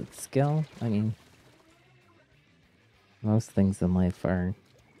luck? Is it skill? I mean, most things in life are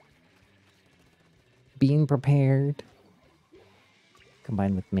being prepared,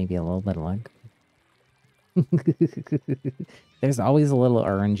 combined with maybe a little bit of luck. There's always a little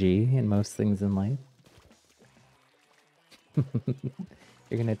RNG in most things in life.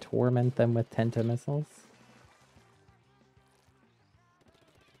 You're gonna torment them with Tenta missiles?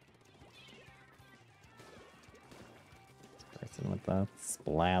 This person with the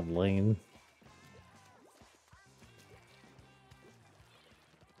splad lane.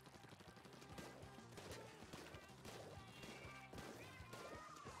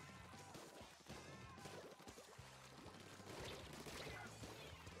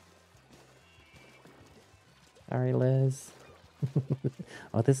 Sorry, Liz.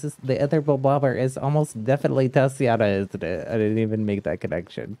 Oh, this is the other bobber is almost definitely Tatiana, isn't it? I didn't even make that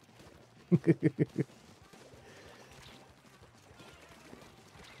connection.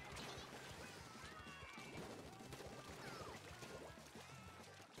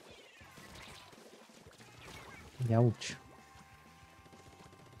 Ouch.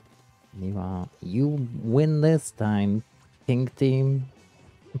 You win this time, pink team.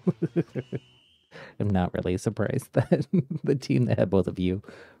 I'm not really surprised that the team that had both of you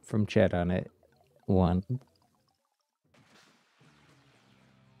from chat on it won.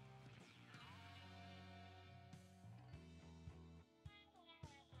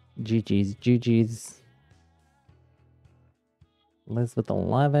 GG's, GG's. Liz with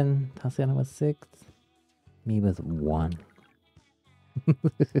 11, Tatiana with 6, me with 1.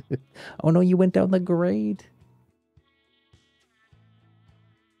 Oh no, you went down the grade.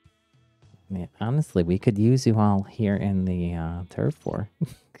 Yeah, honestly, we could use you all here in the turf war.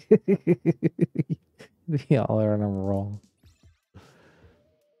 We all are on a roll.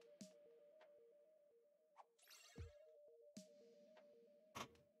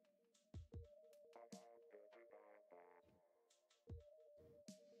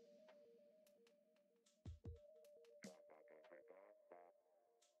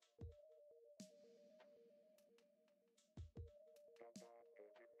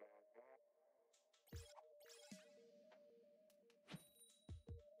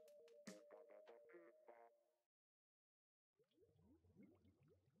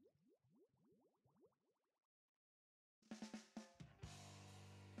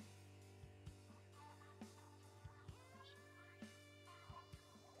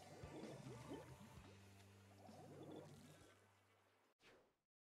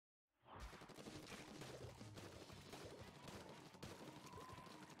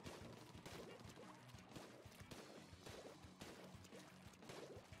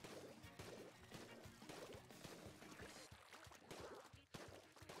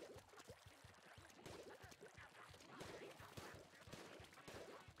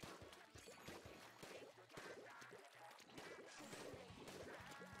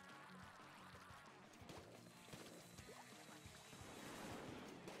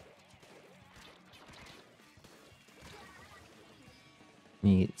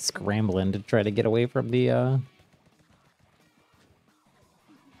 Me scrambling to try to get away from the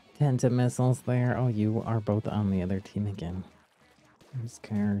Tenta missiles there. Oh, you are both on the other team again. I'm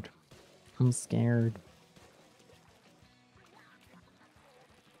scared. I'm scared.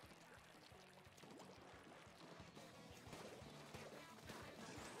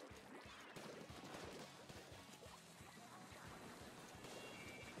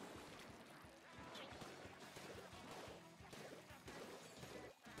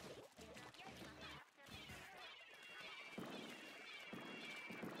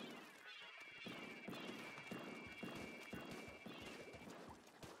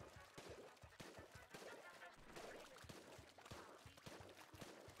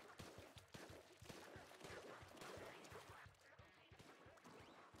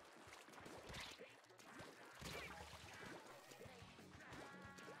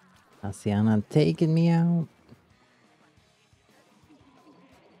 Asiana taking me out.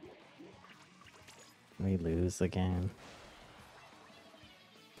 We lose again.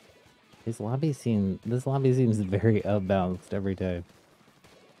 This lobby seems very unbalanced every time.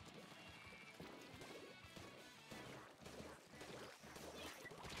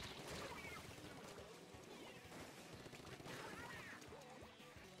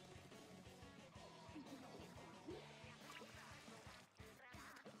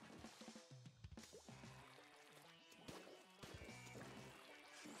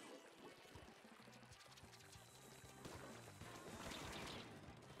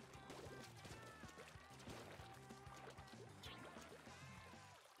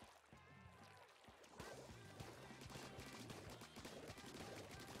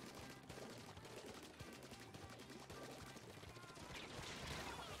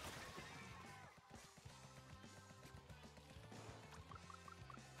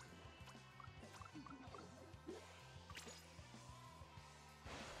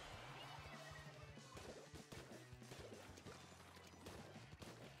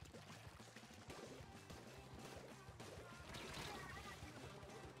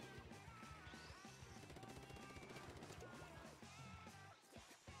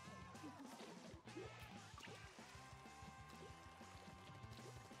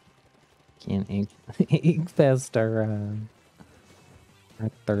 Can't ink, ink past our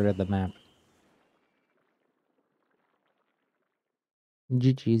third of the map.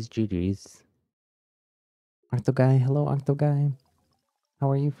 GG's, GG's. Octo guy, hello Octo guy.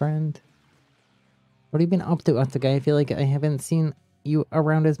 How are you, friend? What have you been up to, Octo guy? I feel like I haven't seen you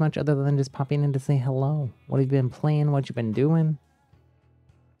around as much other than just popping in to say hello. What have you been playing? What you been doing?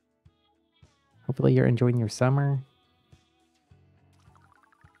 Hopefully you're enjoying your summer.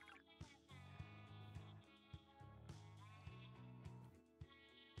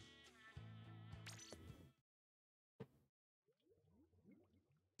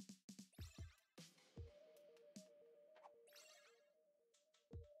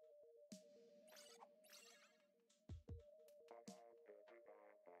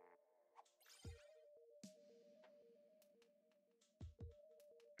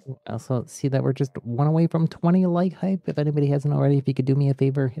 I also see that we're just one away from 20 like hype. If anybody hasn't already, if you could do me a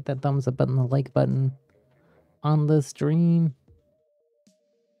favor, hit that thumbs up button, the like button on the stream.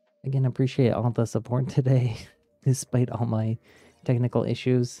 Again, appreciate all the support today, despite all my technical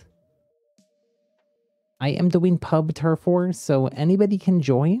issues. I am doing pub turf wars, so anybody can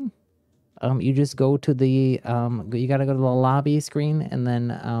join. You just go to the you gotta go to the lobby screen and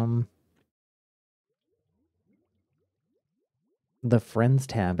then the friends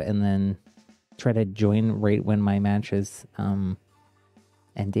tab, and then try to join right when my match is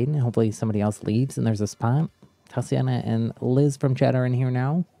ending. Hopefully somebody else leaves and there's a spot. Tatiana and Liz from chat are in here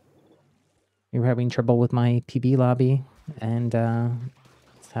now. You're having trouble with my PB lobby, and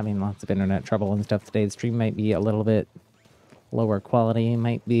it's having lots of internet trouble and stuff today. The stream might be a little bit lower quality,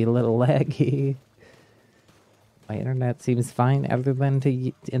 might be a little laggy. My internet seems fine, other than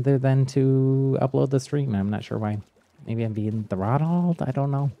to upload the stream. I'm not sure why. Maybe I'm being throttled. I don't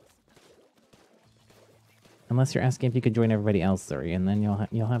know. Unless you're asking if you could join everybody else, sorry, and then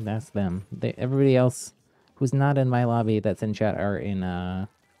you'll have to ask them. Everybody else who's not in my lobby that's in chat are in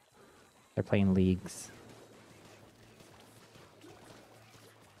they're playing leagues.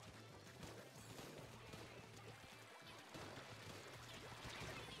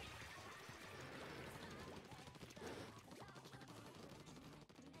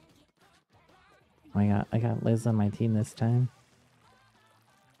 I got Liz on my team this time.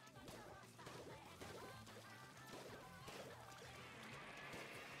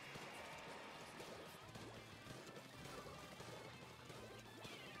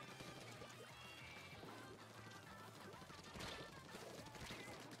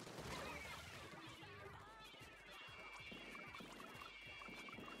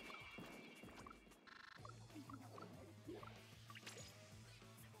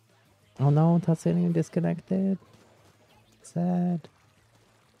 Oh no, Tatsuni disconnected. Sad.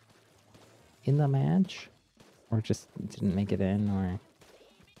 In the match? Or just didn't make it in, or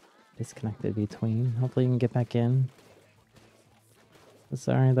disconnected between. Hopefully you can get back in.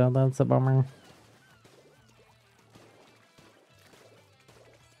 Sorry though, that's a bummer.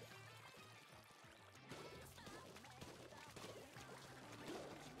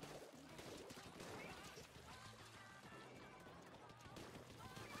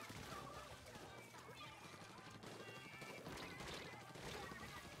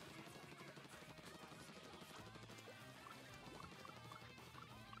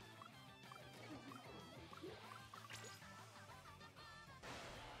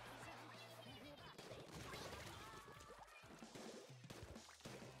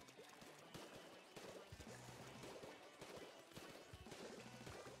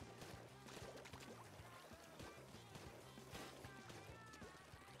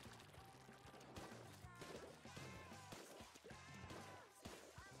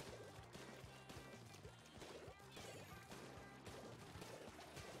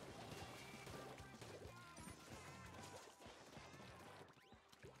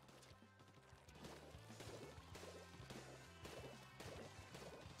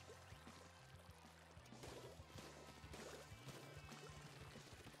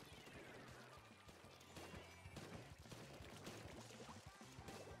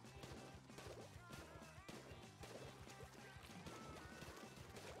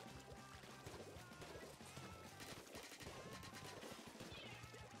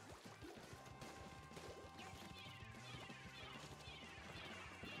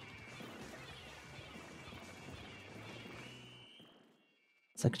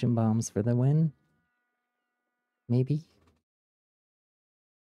 Suction bombs for the win. Maybe.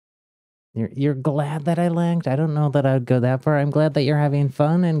 You're glad that I lagged? I don't know that I would go that far. I'm glad that you're having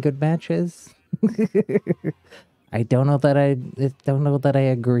fun and good matches. I don't know that I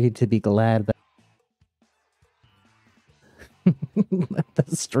agreed to be glad that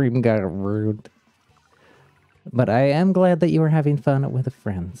the stream got rude. But I am glad that you were having fun with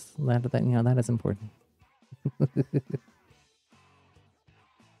friends. That you know, that is important.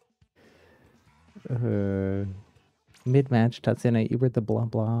 Mid-match, Tatsuna, you were the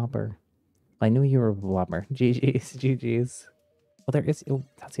blobber. I knew you were a blobber. GG's, GG's. Oh, there is... Oh,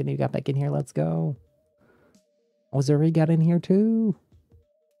 Tatsuna, you got back in here. Let's go. Oh, Zuri got in here too.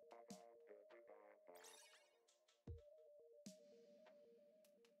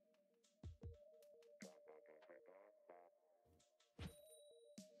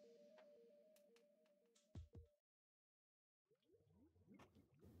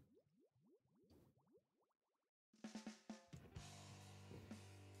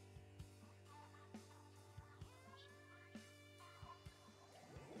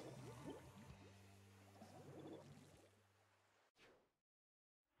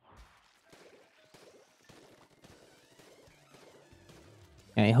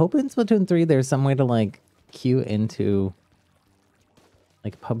 And I hope in Splatoon 3 there's some way to, like, queue into,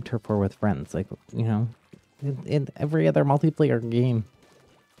 like, Pub Turf War with friends. Like, you know, in every other multiplayer game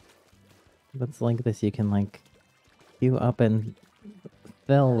that's like this, you can, like, queue up and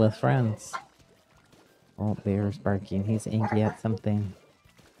fill with friends. Oh, Bear's barking. He's angry at something.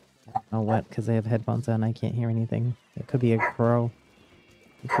 I don't know what, because I have headphones on. I can't hear anything. It could be a crow.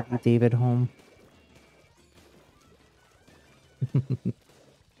 It could be David home.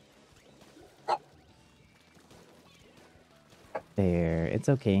 There. It's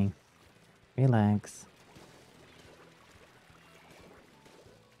okay. Relax.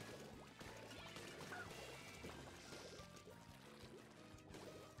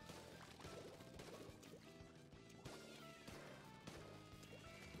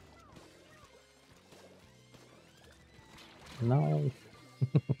 No.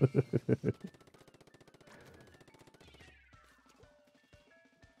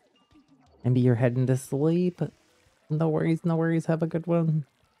 Maybe you're heading to sleep. No worries, no worries. Have a good one.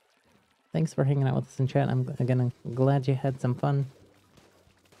 Thanks for hanging out with us in chat. I'm again glad you had some fun.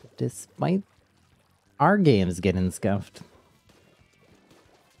 Despite our games getting scuffed.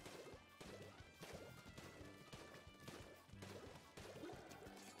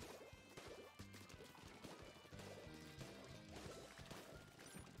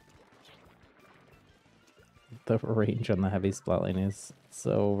 The range on the heavy splatling is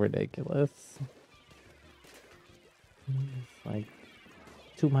so ridiculous. It's like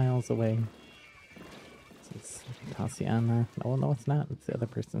 2 miles away. This is Tatiana. Oh, no, it's not. It's the other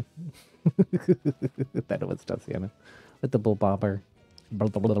person. That it was Tatiana. With the bull bobber.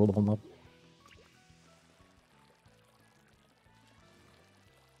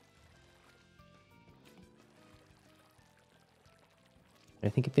 I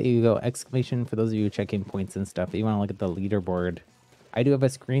think if you go exclamation, for those of you checking points and stuff, you want to look at the leaderboard. I do have a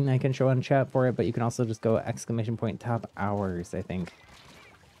screen I can show on chat for it, but you can also just go exclamation point top hours, I think.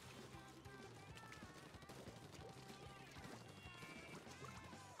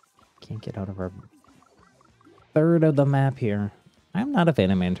 Can't get out of our third of the map here. I'm not a fan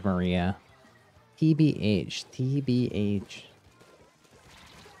of Manta Maria. TBH. TBH.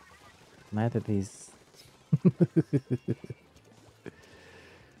 Mad at these.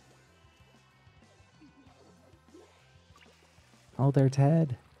 Oh, there,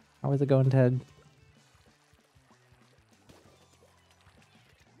 Ted. How is it going, Ted?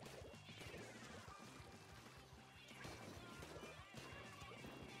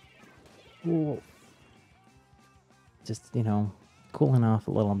 Ooh. Just, you know, cooling off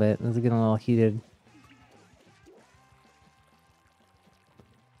a little bit. This is getting a little heated.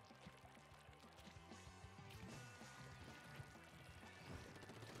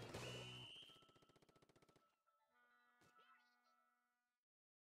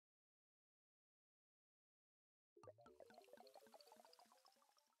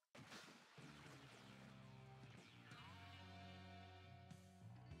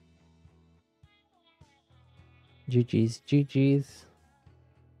 GG's, GG's.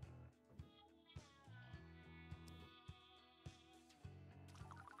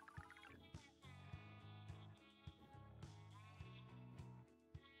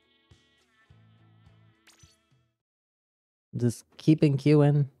 Just keeping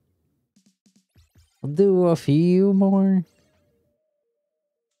queuing. We'll do a few more.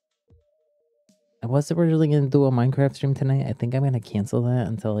 I was originally gonna do a Minecraft stream tonight. I think I'm gonna cancel that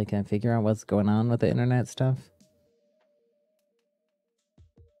until I can figure out what's going on with the internet stuff.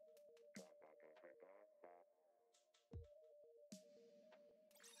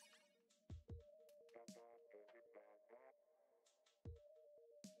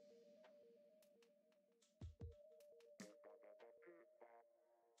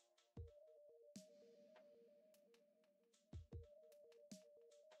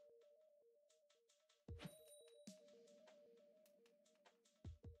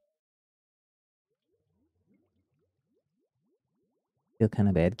 Feel kind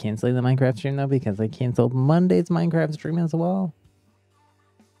of bad canceling the Minecraft stream though because I canceled Monday's Minecraft stream as well.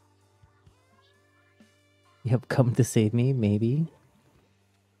 You have come to save me, maybe.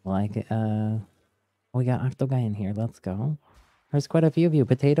 Like, we got Octoguy in here. Let's go. There's quite a few of you.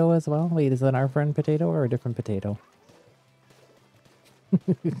 Potato as well. Wait, is that our friend Potato or a different potato?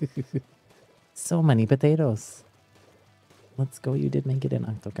 So many potatoes. Let's go. You did make it in,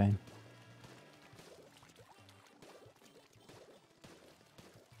 Octoguy.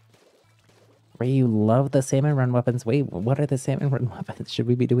 Ray, you love the salmon run weapons. Wait, what are the salmon run weapons? Should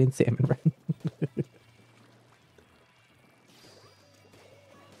we be doing salmon run?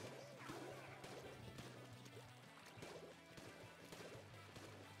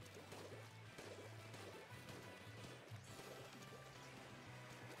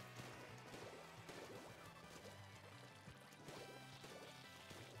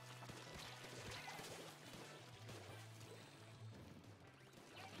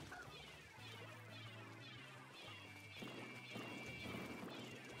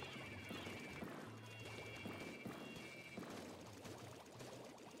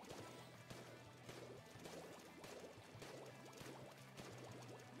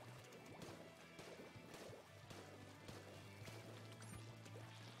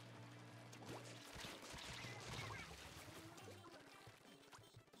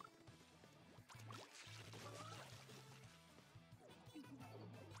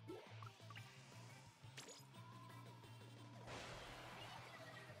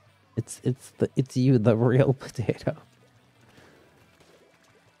 It's you, the real potato.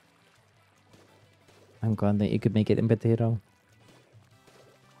 I'm glad that you could make it in potato.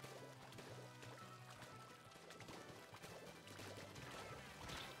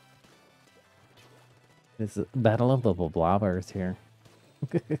 This is battle of the blobbers here.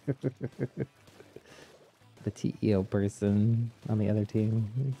 The TEO person on the other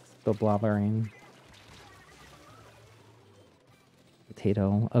team is the blobbering.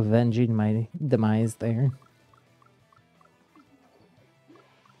 Potato avenging my demise there.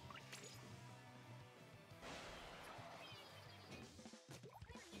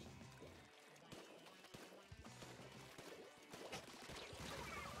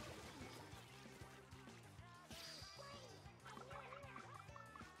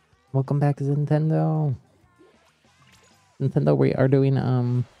 Welcome back to Nintendo. Nintendo, we are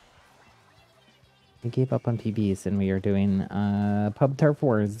doing we gave up on PBs and we are doing Pub Turf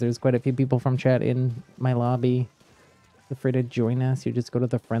Wars. There's quite a few people from chat in my lobby. Feel free to join us. You just go to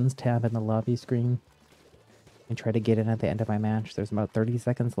the Friends tab in the lobby screen and try to get in at the end of my match. There's about 30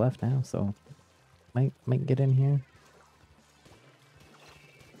 seconds left now, so might get in here.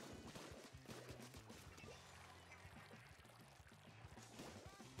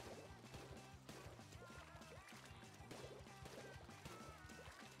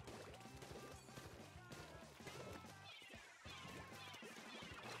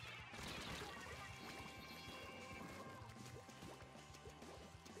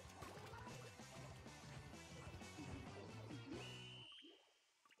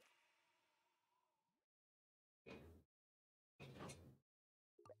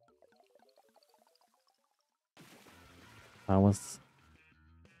 I was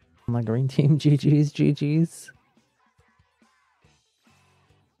on the green team. GG's, GG's.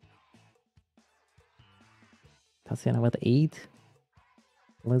 Tatiana with 8.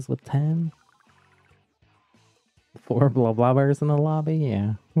 Liz with 10. 4 blah blah bars in the lobby,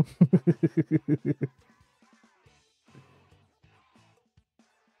 yeah.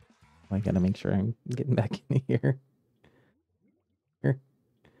 I gotta make sure I'm getting back in here. Here.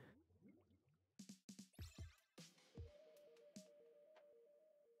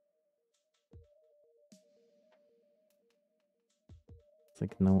 It's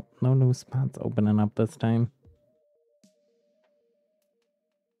like no new spots opening up this time.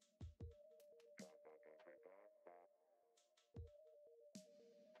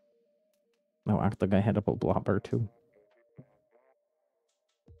 No, Octoguy had a blobber too.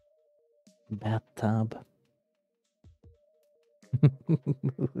 Bathtub.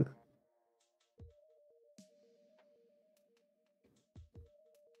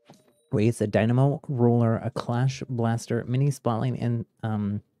 Wait, it's a dynamo roller, a clash blaster, mini splatling,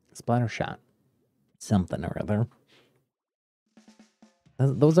 and splatter shot. Something or other.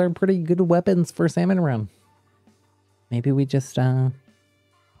 Those are pretty good weapons for Salmon Run. Maybe we just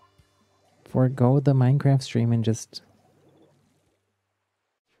forego the Minecraft stream and just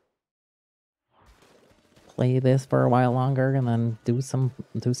play this for a while longer and then do some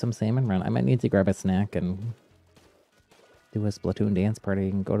Salmon Run. I might need to grab a snack and do a Splatoon dance party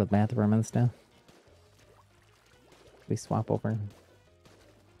and go to the bathroom and stuff. We swap over.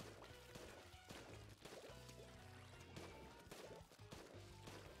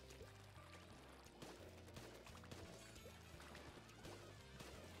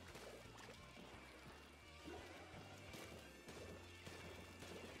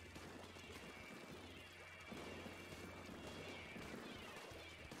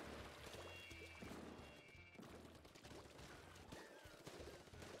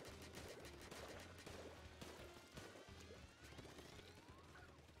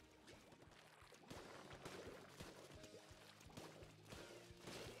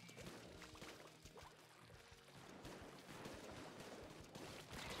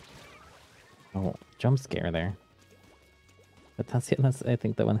 Oh, jump scare there. But that's I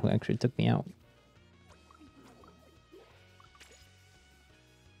think the one who actually took me out.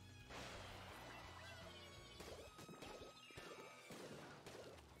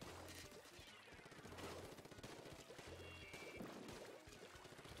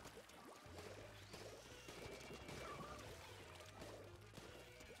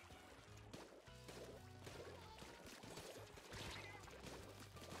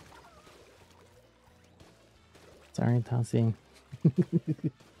 Sorry, Tassie.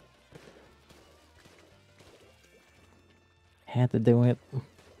 Had to do it.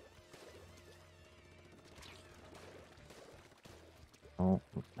 Oh,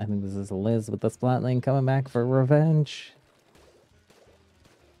 I think this is Liz with the Splatling coming back for revenge.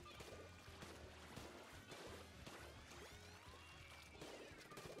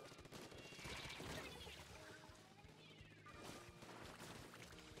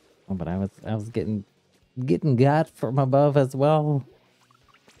 Oh, but I was getting got from above as well.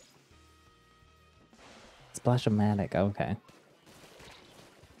 Splash-o-matic, okay.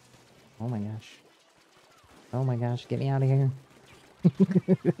 Oh my gosh. Oh my gosh, get me out of here.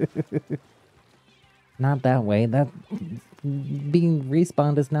 Not that way. That being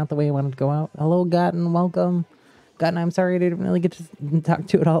respawned is not the way I wanted to go out. Hello, Gotten, welcome. Gotten, I'm sorry I didn't really get to talk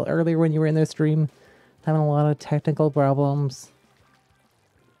to it all earlier when you were in the stream. Having a lot of technical problems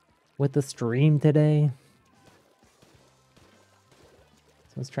with the stream today.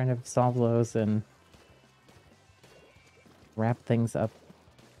 So I was trying to solve those and wrap things up.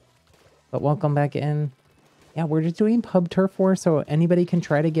 But welcome back in. Yeah, we're just doing pub turf war, so anybody can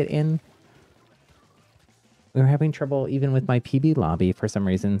try to get in. We were having trouble even with my PB lobby for some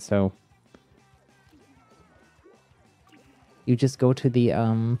reason, so you just go to the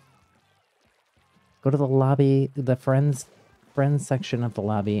lobby, the friends section of the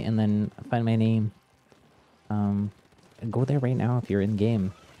lobby, and then find my name. Go there right now if you're in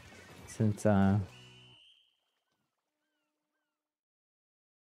game, since oh,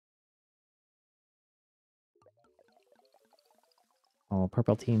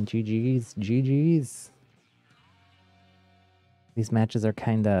 purple team, GG's, GG's. These matches are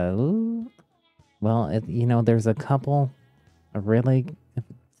kind of, well, you know, there's a couple of really,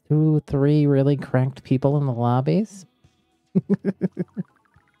 2, 3 really cracked people in the lobbies.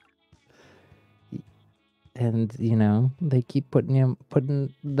 And, you know, they keep putting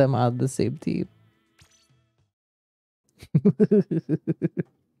them on the same team.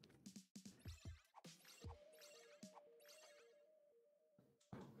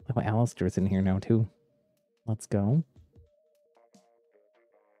 Oh, Alistair's in here now, too. Let's go.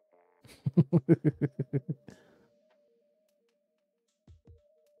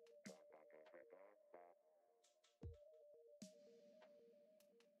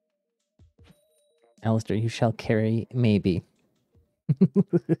 Alistair, you shall carry, maybe.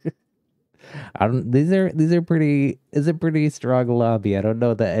 I don't. These are pretty. Is a pretty strong lobby. I don't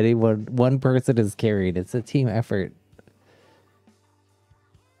know that one person is carried. It's a team effort.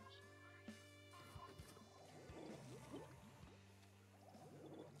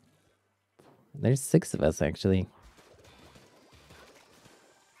 There's 6 of us actually.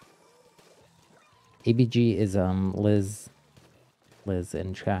 ABG is Liz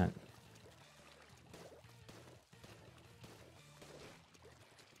in chat.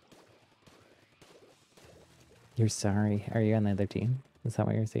 You're sorry. Are you on the other team? Is that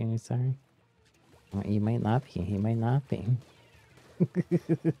what you're saying? You're sorry? Well, you might not be. He might not be.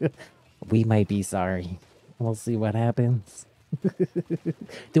 We might be sorry. We'll see what happens.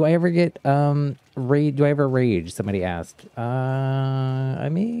 Do I ever get rage? Do I ever rage? Somebody asked. I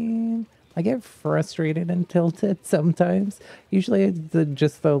mean, I get frustrated and tilted sometimes. Usually, it's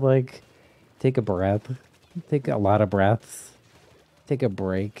just the like, take a breath, take a lot of breaths, take a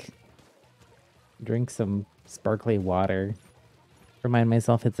break, drink some sparkly water. Remind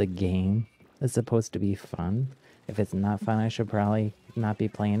myself it's a game. It's supposed to be fun. If it's not fun, I should probably not be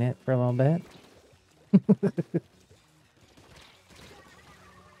playing it for a little bit.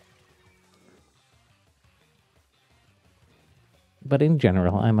 But in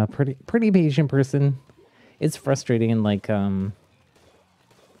general, I'm a pretty patient person. It's frustrating, like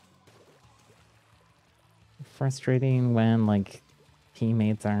frustrating when like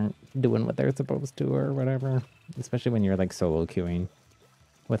teammates aren't doing what they're supposed to or whatever, especially when you're like solo queuing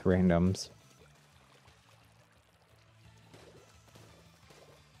with randoms.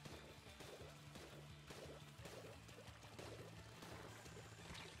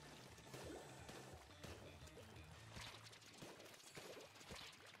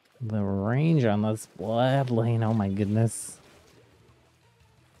 The range on this blood lane, oh my goodness.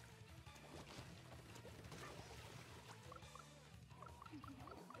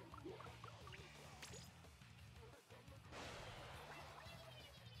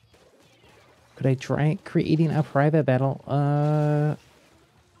 Could I try creating a private battle?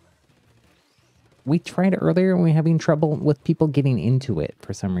 We tried earlier and we're having trouble with people getting into it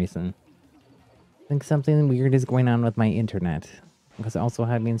for some reason. I think something weird is going on with my internet. I was also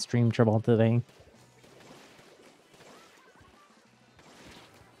having stream trouble today.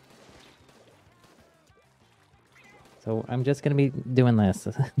 So I'm just going to be doing this.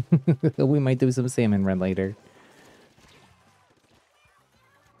 We might do some salmon run later.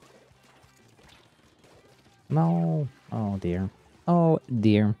 No. Oh, dear. Oh,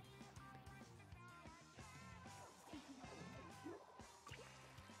 dear.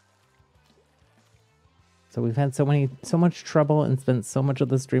 So we've had so much trouble and spent so much of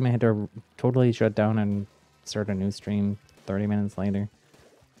the stream. I had to totally shut down and start a new stream 30 minutes later.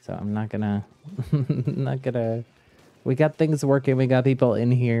 So I'm not gonna, not gonna, we got things working. We got people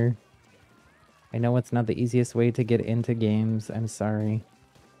in here. I know it's not the easiest way to get into games. I'm sorry.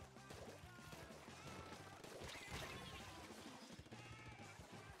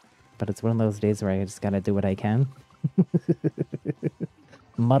 But it's one of those days where I just gotta do what I can.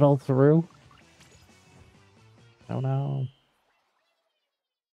 Muddle through. Oh no.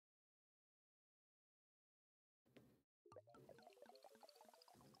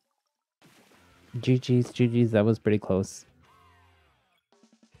 GG's, that was pretty close.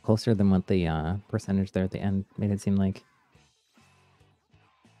 Closer than what the percentage there at the end made it seem like.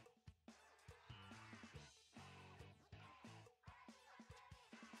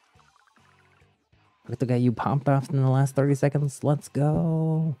 Look at the guy you popped off in the last 30 seconds. Let's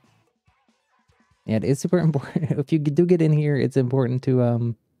go. Yeah, it is super important. If you do get in here, it's important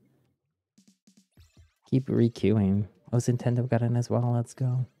to keep re-queuing. Oh, Nintendo got in as well. Let's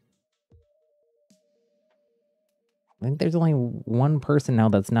go. I think there's only one person now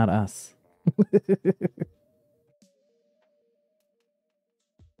that's not us.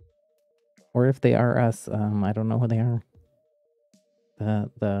 Or if they are us, I don't know who they are.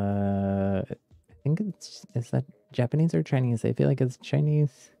 I think is that Japanese or Chinese? I feel like it's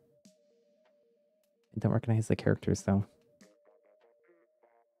Chinese. I don't recognize the characters though.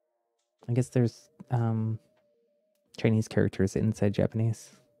 I guess there's Chinese characters inside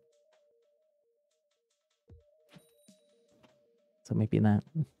Japanese. So maybe that.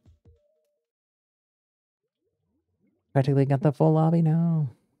 Practically got the full lobby now.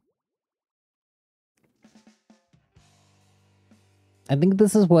 I think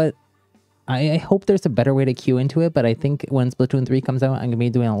this is what... I hope there's a better way to queue into it, but I think when Splatoon 3 comes out, I'm going to be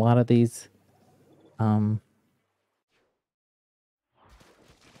doing a lot of these... a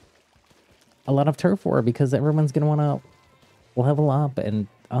lot of turf war, because everyone's going to want to level up and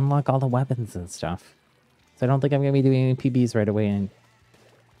unlock all the weapons and stuff. So I don't think I'm going to be doing any PBs right away, and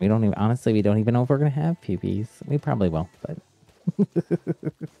we don't even... Honestly, we don't even know if we're going to have PBs. We probably will, but...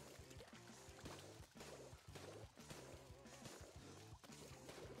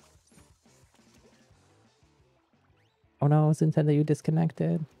 Oh no, Nintendo, you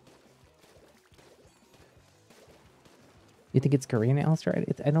disconnected. You think it's Korean, Alistair?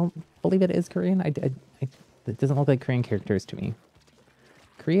 I don't believe it is Korean. It doesn't look like Korean characters to me.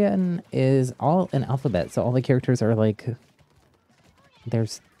 Korean is all an alphabet, so all the characters are like...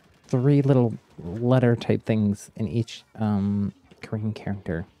 There's 3 little letter type things in each Korean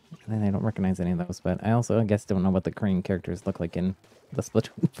character. And I don't recognize any of those, but I also, I guess, don't know what the Korean characters look like in the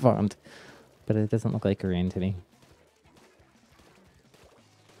Splatoon font. But it doesn't look like Korean to me.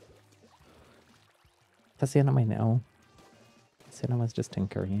 Tatiana might know. Tatiana was just in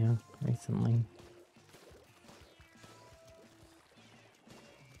Korea recently.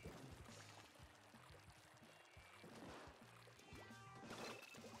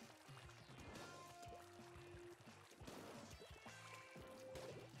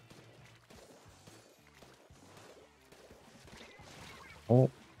 Oh,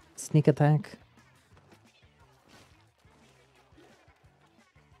 sneak attack.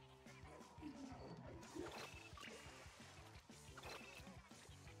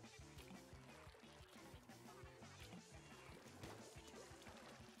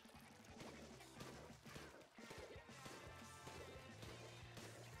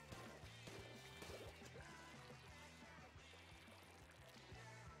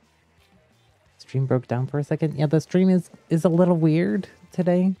 Stream broke down for a second. Yeah, the stream is a little weird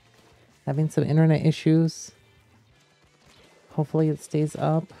today. Having some internet issues. Hopefully it stays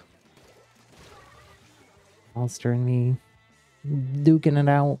up. Alistair and me duking it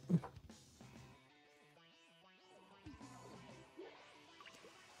out.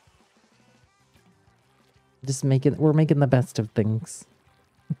 Just we're making the best of things.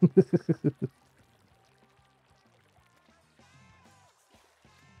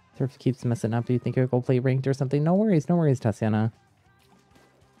 Turf keeps messing up. Do you think you'll go play ranked or something? No worries, Tatiana.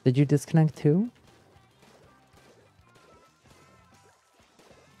 Did you disconnect too?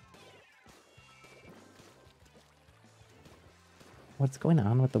 What's going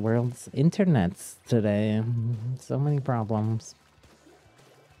on with the world's internets today? So many problems.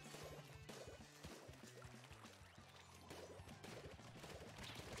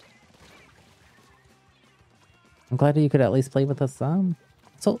 I'm glad you could at least play with us some.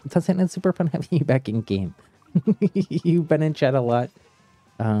 So, Tatiana, it's super fun having you back in game. You've been in chat a lot.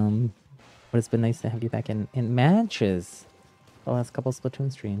 But it's been nice to have you back in matches the last couple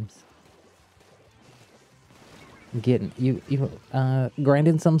Splatoon streams. Getting you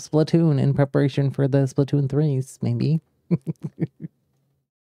grinding some Splatoon in preparation for the Splatoon 3s, maybe.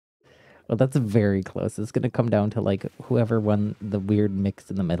 Well, that's very close. It's gonna come down to like whoever won the weird mix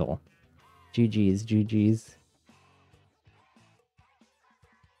in the middle. GG's.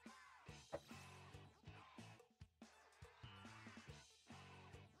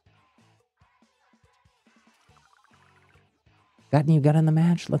 Got in the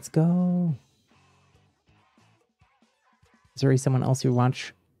match. Let's go. Is there someone else who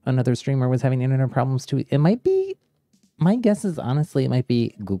watched another streamer was having internet problems too? It might be. My guess is honestly it might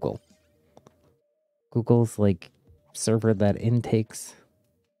be Google. Google's like server that intakes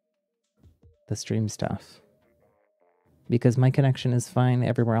the stream stuff. Because my connection is fine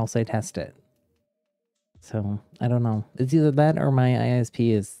everywhere else I test it. So I don't know. It's either that or my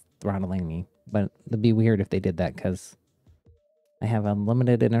ISP is throttling me. But it'd be weird if they did that because I have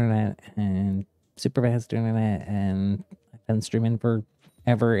unlimited internet and super fast internet and I've been streaming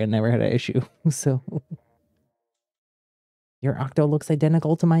forever and never had an issue. So your Octo looks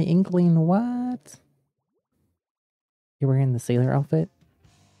identical to my Inkling. What? You're wearing the sailor outfit?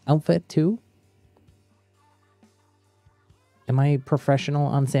 Outfit too? Am I professional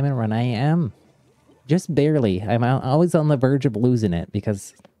on Salmon Run? I am. Just barely. I'm always on the verge of losing it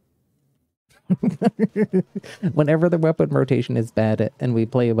because whenever the weapon rotation is bad and we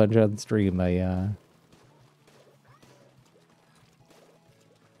play a bunch on stream,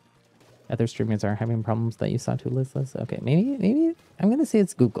 other streamers are having problems that you saw too, Liz. Okay, maybe I'm gonna say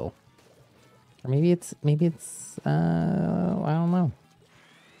it's Google. Or maybe it's I don't know.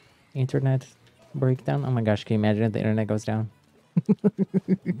 Internet breakdown. Oh my gosh, can you imagine if the internet goes down?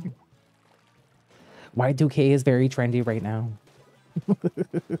 Y2K is very trendy right now.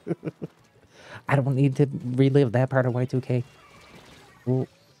 I don't need to relive that part of Y2K. Ooh.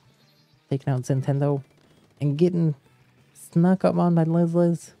 Taking out Nintendo and getting snuck up on by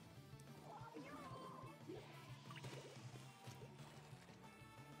Liz.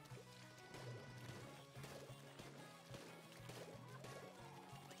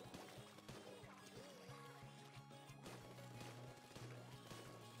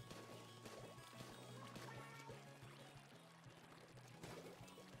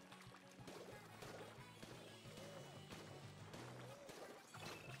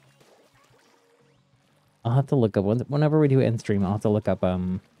 I'll have to look up whenever we do end stream. I'll have to look up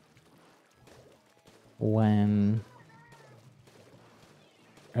when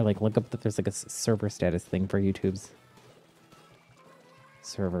or like look up that there's like a server status thing for YouTube's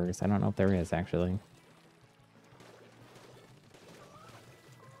servers. I don't know if there is actually.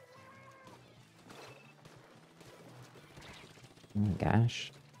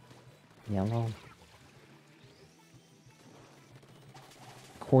 gosh. Yellow.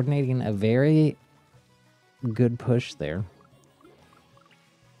 Coordinating a very good push there.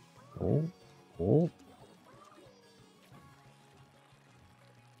 Oh, oh.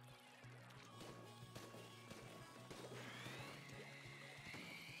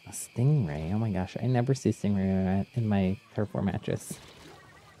 A stingray. Oh my gosh, I never see stingray in my turf war matches.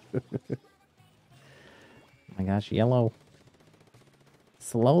 Oh my gosh, yellow.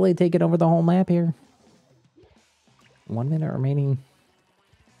 Slowly taking over the whole map here. 1 minute remaining.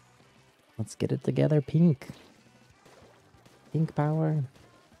 Let's get it together, pink. Pink power.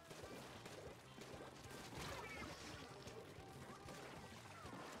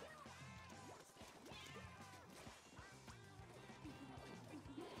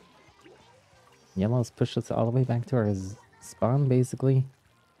 Yellow's pushed us all the way back to our spawn, basically.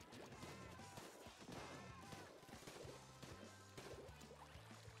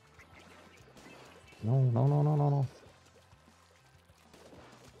 No, no, no, no, no, no.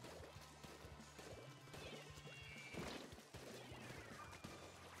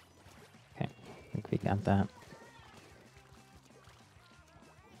 Okay, I think we got that.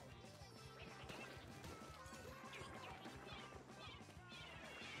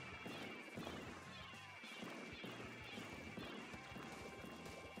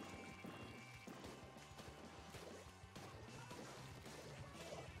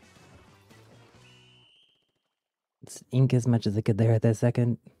 Let's ink as much as I could there at that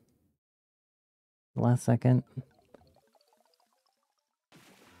second. Last second.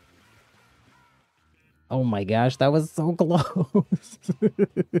 Oh my gosh, that was so close.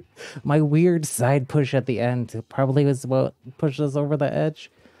 My weird side push at the end probably was what pushed us over the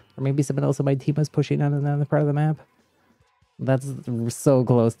edge. Or maybe someone else on my team was pushing on another part of the map. That's so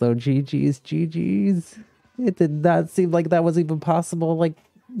close though. GG's, GG's. It did not seem like that was even possible like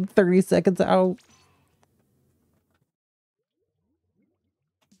 30 seconds out.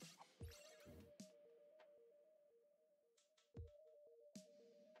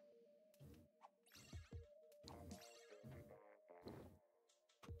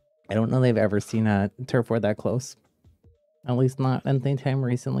 I don't know they've ever seen a turf war that close. At least not anything time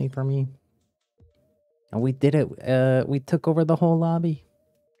recently for me. And we did it. We took over the whole lobby.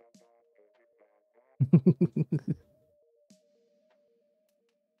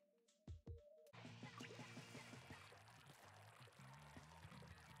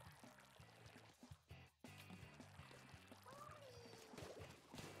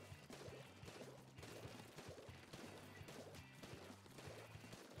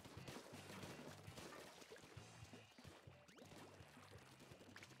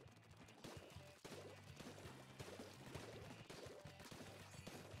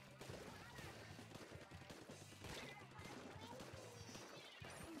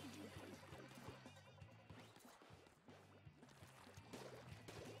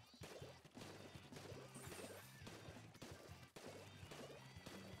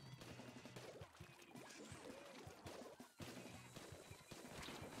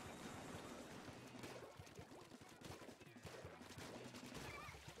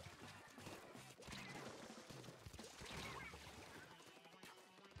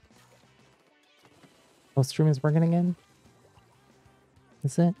 Oh, stream is working again?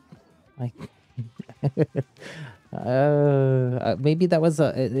 Is it? Like, maybe that was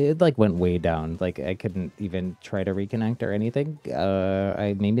it like went way down. Like I couldn't even try to reconnect or anything.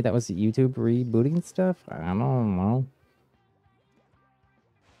 Maybe that was YouTube rebooting stuff. I don't know.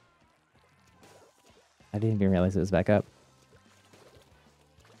 I didn't even realize it was back up.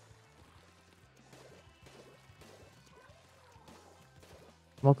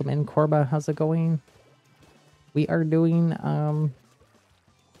 Welcome in, Corba. How's it going? We are doing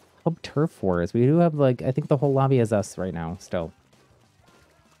Hub Turf Wars. We do have like I think the whole lobby is us right now still.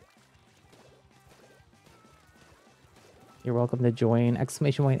 You're welcome to join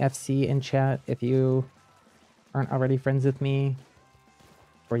 !FC in chat if you aren't already friends with me.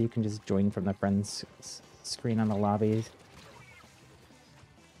 Or you can just join from the friends screen on the lobby.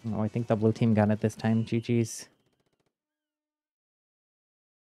 Oh, I think the blue team got it this time. GG's.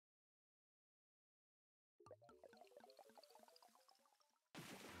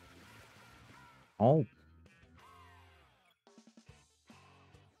 Oh.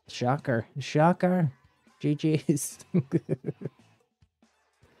 Shocker. Shocker. GG's.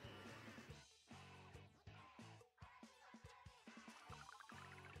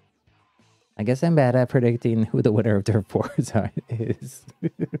 I guess I'm bad at predicting who the winner of Turf Wars is.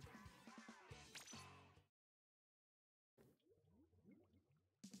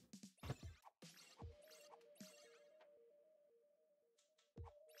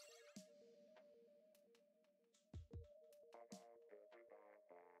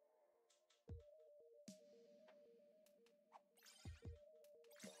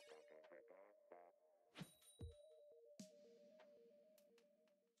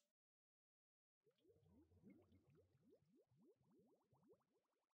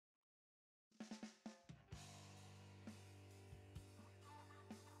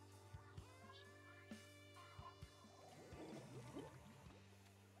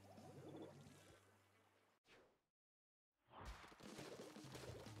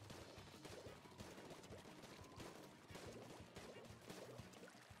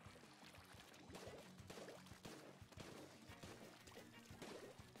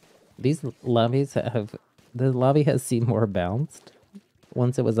 These lobbies have... The lobby has seemed more balanced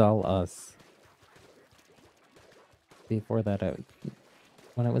once it was all us. Before that,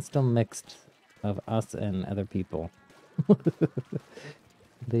 when it was still mixed of us and other people,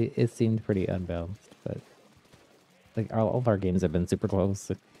 it seemed pretty unbalanced. But like all of our games have been super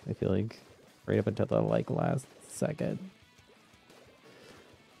close. I feel like right up until the like last second.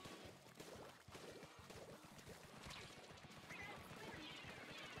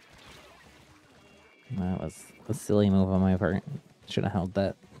 That was a silly move on my part. Should have held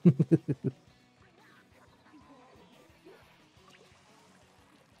that.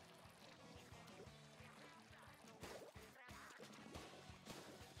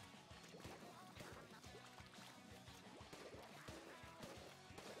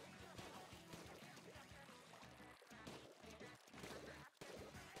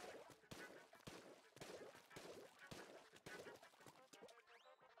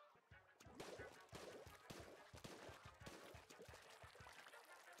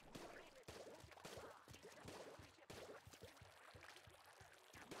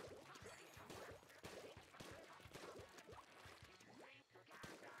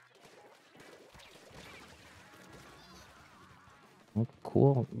 Oh,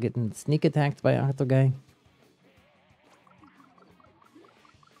 cool. Getting sneak attacked by Octo Guy.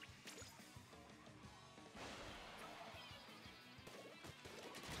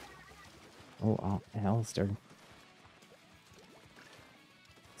 Oh, Alistair.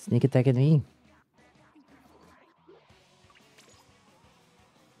 Sneak attacking me.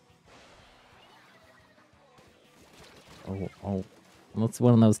 Oh. Well, it's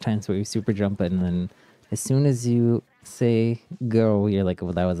one of those times where you super jump and then as soon as you say go, you're like,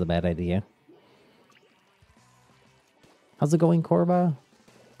 well, that was a bad idea. How's it going, Korba?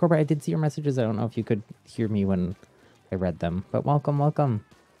 Korba, I did see your messages. I don't know if you could hear me when I read them, but welcome.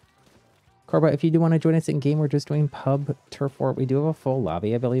 Korba, if you do want to join us in game, we're just doing pub turf war. We do have a full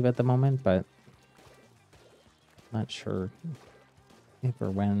lobby, I believe, at the moment, but not sure if or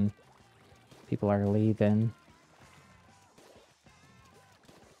when people are leaving.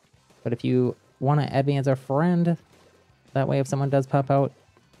 But if you want to add me as a friend, that way if someone does pop out,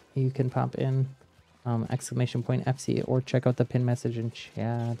 you can pop in !FC or check out the pin message in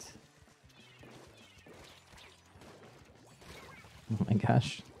chat. Oh my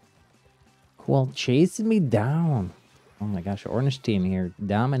gosh. Cool, chasing me down. Oh my gosh, orange team here,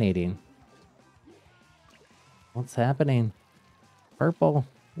 dominating. What's happening? Purple,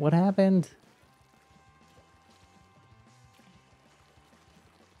 what happened?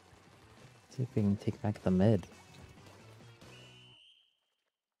 See if we can take back the mid.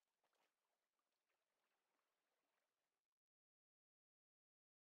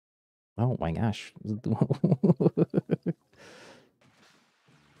 Oh my gosh. That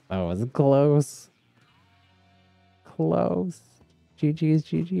was close. Close.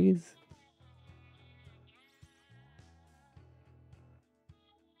 GG's.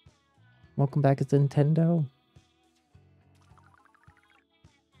 Welcome back, it's Nintendo.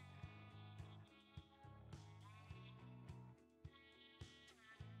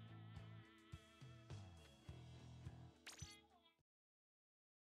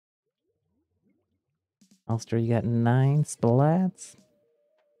 Alster, you got 9 splats.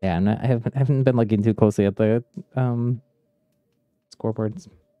 Yeah, I haven't been looking too closely at the scoreboards.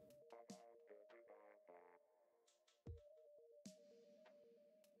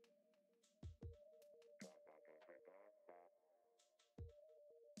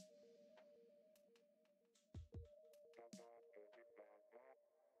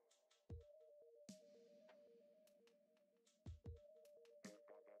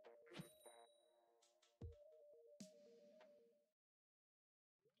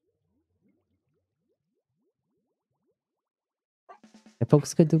 If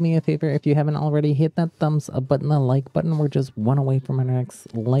folks could do me a favor, if you haven't already, hit that thumbs up button, the like button. We're just one away from our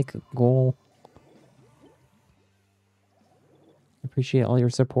next like goal. Appreciate all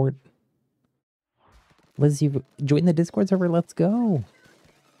your support. Liz, you've joined the Discord server. Let's go.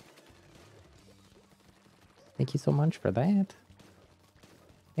 Thank you so much for that.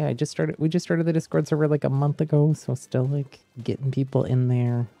 Yeah, we just started the Discord server like a month ago, so still like getting people in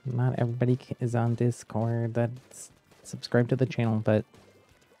there. Not everybody is on Discord that's subscribed to the channel, but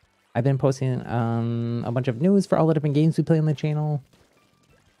I've been posting a bunch of news for all the different games we play on the channel.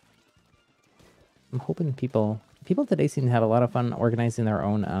 I'm hoping people today seem to have a lot of fun organizing their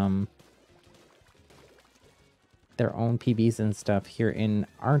own PBs and stuff here in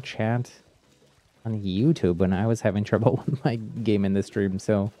our chat on YouTube when I was having trouble with my game in the stream,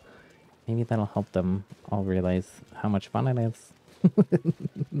 so maybe that'll help them all realize how much fun it is.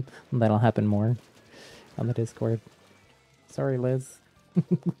 That'll happen more on the Discord. Sorry, Liz.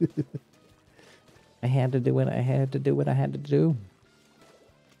 I had to do it. I had to do what I had to do.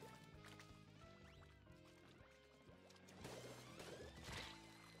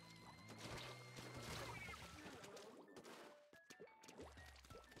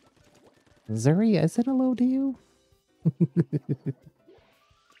 Zuri, I said hello to you.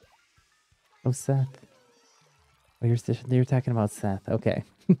 Oh, Seth. Oh, you're talking about Seth. Okay.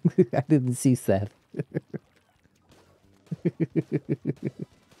 I didn't see Seth.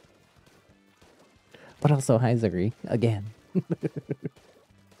 But also, hi, Zuri. Again.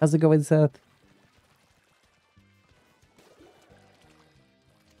 How's it going, Seth?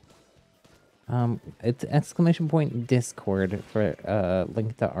 It's ! Discord for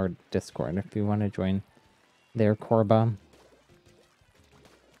link to our Discord if you want to join there, Korba.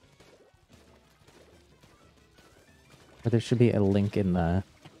 Or there should be a link in the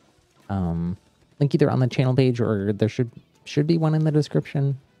link either on the channel page or there should be one in the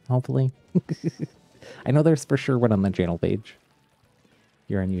description, hopefully. I know there's for sure one on the channel page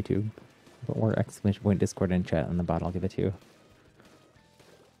here on YouTube. Or ! Discord and chat in the bot, I'll give it to you.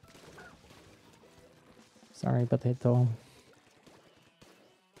 Sorry, potato.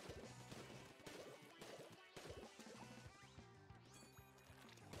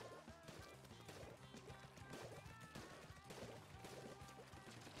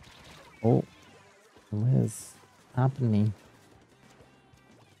 Oh, Liz, stopping me.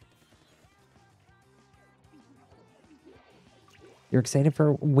 You're excited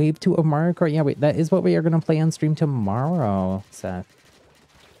for Wave 2 of Mario Kart? Yeah, wait, that is what we are going to play on stream tomorrow, Seth.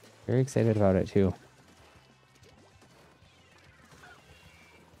 Very excited about it, too.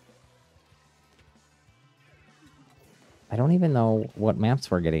 I don't even know what maps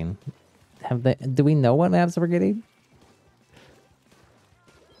we're getting. Do we know what maps we're getting?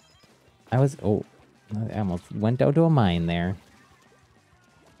 I almost went down to a mine there.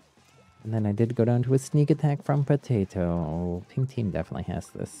 And then I did go down to a sneak attack from Potato. Pink team definitely has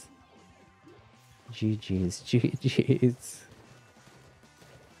this. GG's, GG's.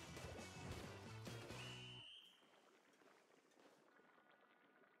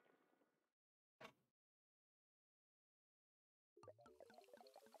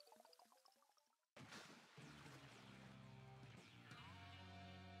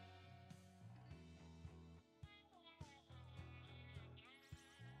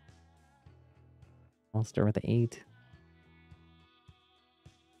 I'll start with the 8.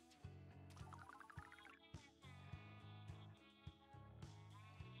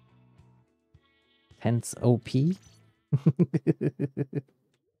 Hence OP?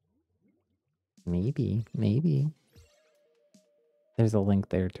 Maybe. There's a link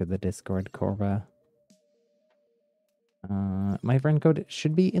there to the Discord, Korva. My friend code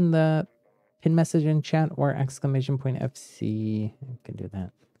should be in the pin message in chat or ! FC. I can do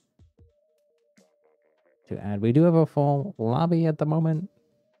that. To add. We do have a full lobby at the moment.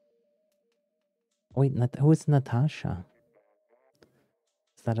 Wait, who is Natasha?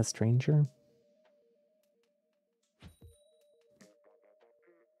 Is that a stranger?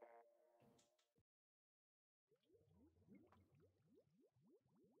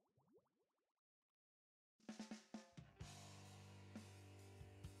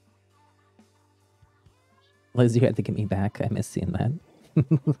 Liz, you had to get me back. I miss seeing that.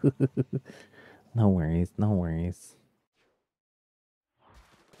 No worries, no worries.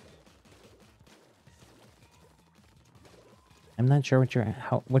 I'm not sure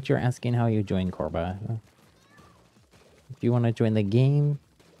what you're asking how you join, Korba. If you want to join the game,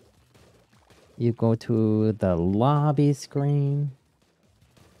 you go to the lobby screen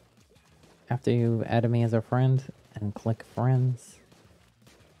after you've added me as a friend and click friends.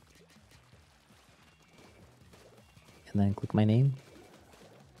 And then click my name.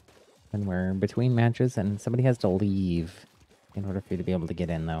 And we're between matches and somebody has to leave in order for you to be able to get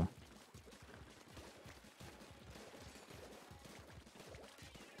in though.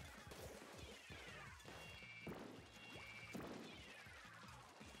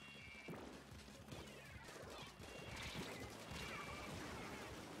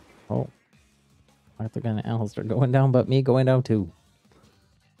 Oh. Arthur and Alistair going down, but me going down too.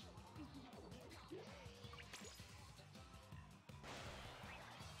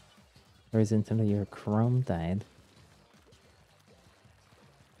 Reason to know your Chrome died.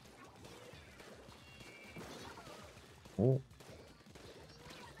 Oh.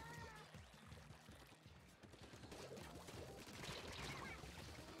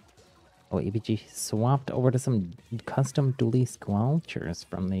 Oh, EBG swapped over to some custom dually squelchers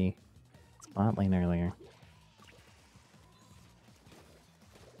from the spot lane earlier.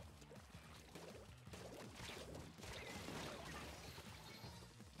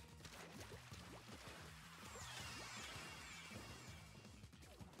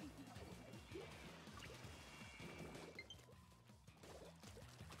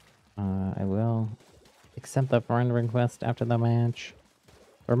 accept the friend request after the match.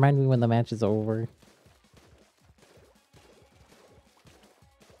 Remind me when the match is over.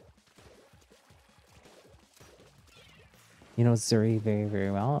 You know Zuri very,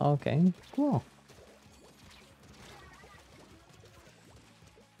 very well. Okay, cool.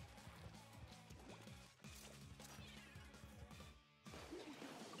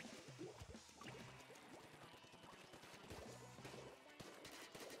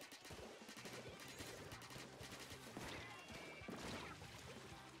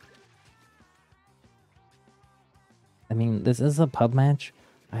 I mean, this is a pub match.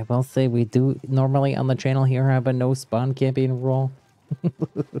 I will say we do normally on the channel here have a no spawn campaign rule.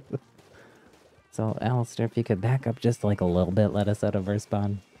 So, Alistair, if you could back up just like a little bit, let us out of our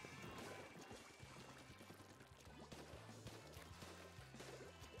spawn.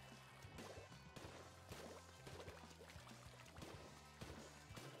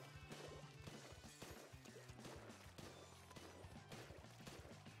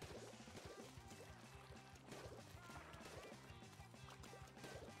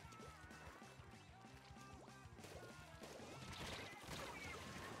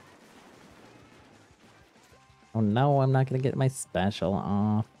 Oh no, I'm not gonna get my special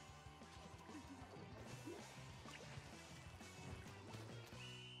off.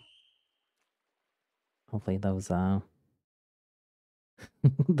 Hopefully those,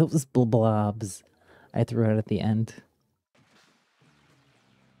 those blobs I threw out at the end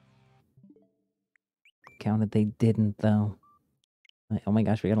counted. They didn't, though. Oh my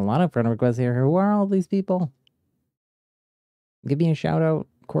gosh, we got a lot of friend requests here. Who are all these people? Give me a shout out,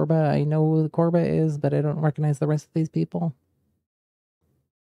 Corba. I know who Corba is, but I don't recognize the rest of these people.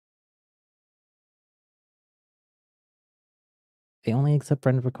 I only accept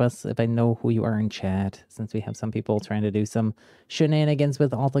friend requests if I know who you are in chat, since we have some people trying to do some shenanigans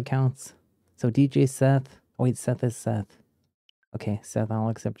with alt accounts. So DJ Seth. Oh, wait, Seth is Seth. Okay, Seth, I'll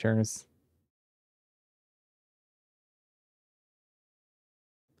accept yours.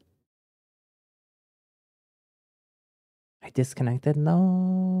 I disconnected?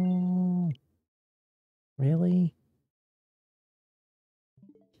 No. Really?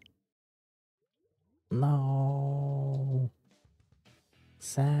 No.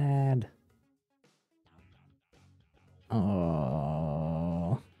 Sad.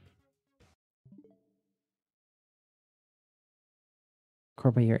 Oh.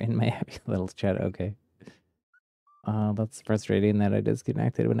 Corby, you're in my happy little chat. Okay. That's frustrating that I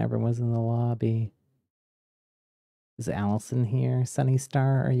disconnected when everyone was in the lobby. Is Allison here? Sunny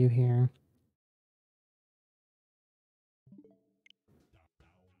Star, are you here?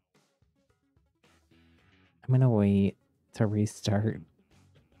 I'm gonna wait to restart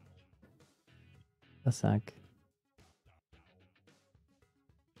a sec.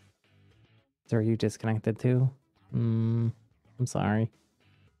 So are you disconnected too? I'm sorry.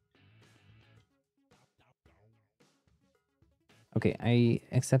 Okay, I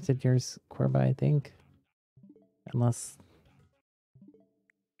accepted yours, Corba, I think. Unless...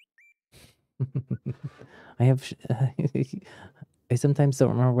 I have... I sometimes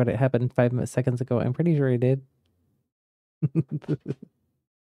don't remember what happened 5 seconds ago. I'm pretty sure I did.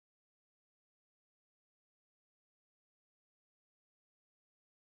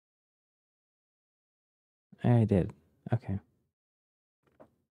 I did. Okay.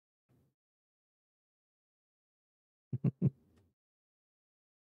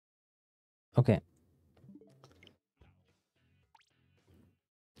 Okay.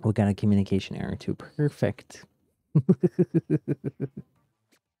 We got a communication error too. Perfect.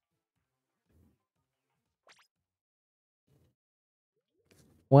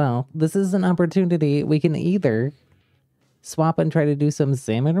 Well, this is an opportunity. We can either swap and try to do some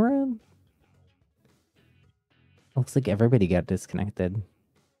salmon run. Looks like everybody got disconnected.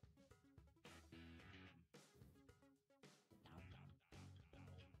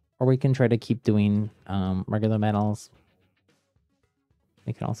 Or we can try to keep doing regular battles.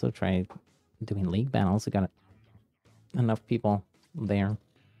 We can also try doing league battles. We got enough people there.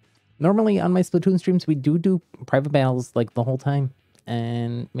 Normally on my Splatoon streams, we do private battles like the whole time.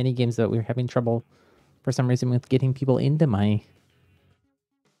 And mini games, but we were having trouble for some reason with getting people into my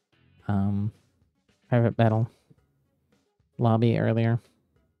private battle lobby earlier.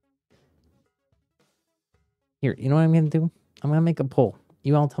 Here, you know what I'm going to do? I'm going to make a poll.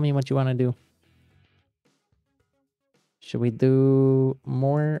 You all tell me what you want to do. Should we do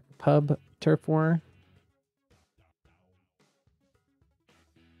more pub turf war?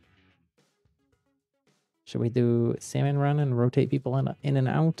 Should we do salmon run and rotate people in and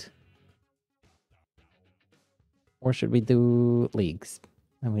out? Or should we do leagues?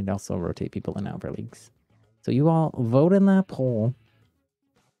 And we'd also rotate people in and out for leagues. So you all vote in that poll.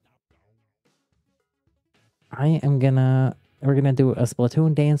 We're gonna do a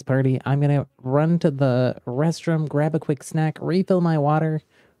Splatoon dance party. I'm gonna run to the restroom, grab a quick snack, refill my water.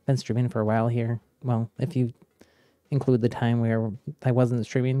 Been streaming for a while here. Well, if you include the time where I wasn't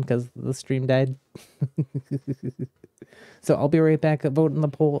streaming because the stream died. So I'll be right back. Vote in the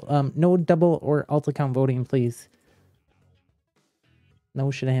poll. No double or alt account voting, please.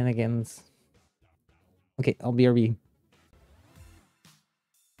 No shenanigans. Okay, I'll be RB.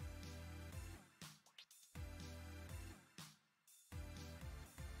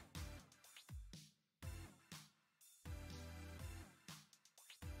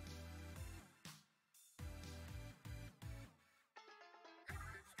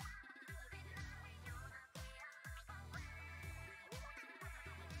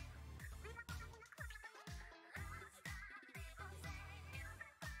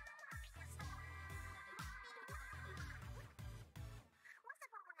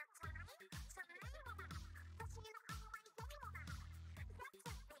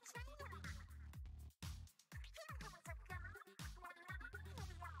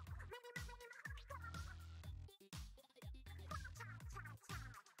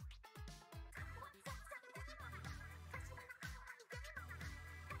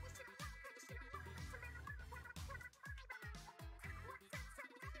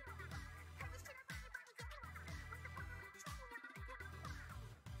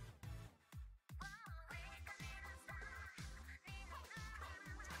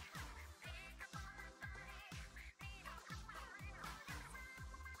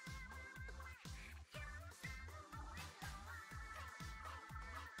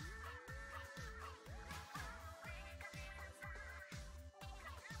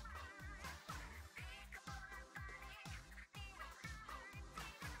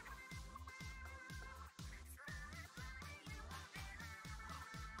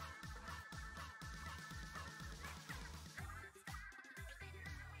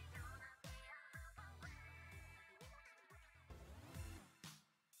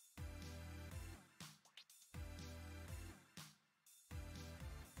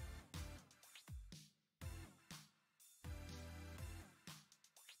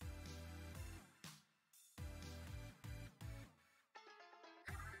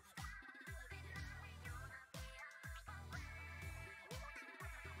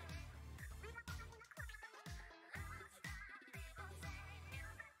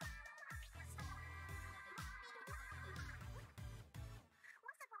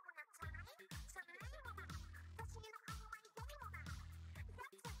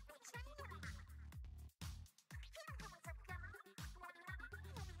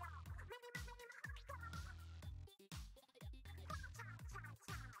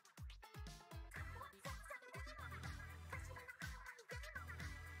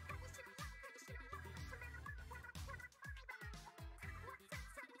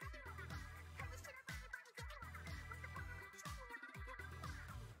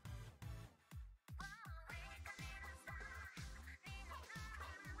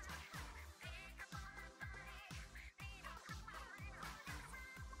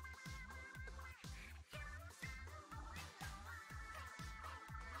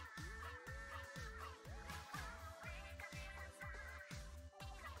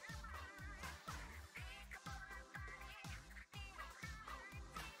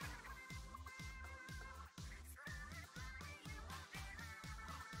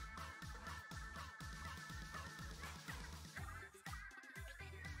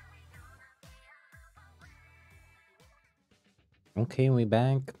 Okay, we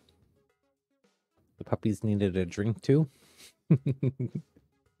back. The puppies needed a drink too.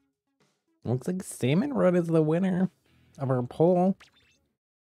 Looks like Salmon Run is the winner of our poll.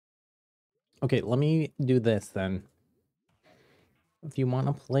 Okay, let me do this then. If you want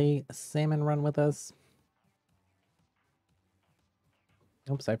to play Salmon Run with us.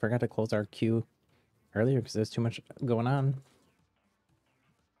 Oops, I forgot to close our queue earlier because there's too much going on.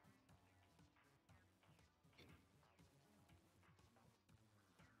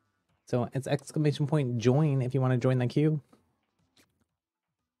 So it's !join if you want to join the queue.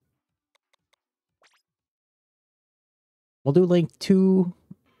 We'll do like 2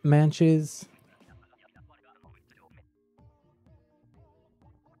 matches.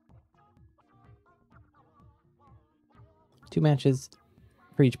 Two matches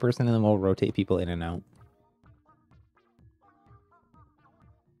for each person, and then we'll rotate people in and out.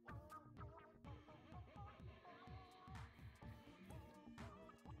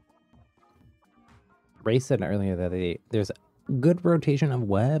 Ray said earlier that there's a good rotation of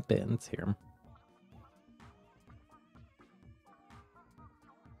weapons here.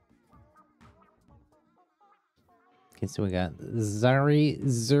 Okay, so we got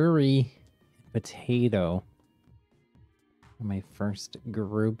Zuri, Potato. My first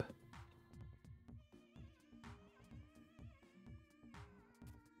group.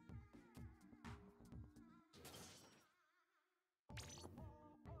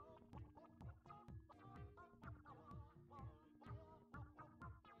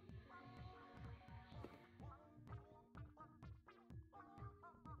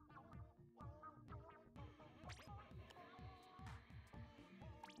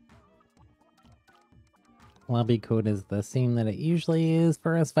 Lobby code is the same that it usually is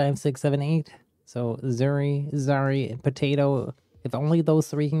for S5678. So Zari, and Potato. If only those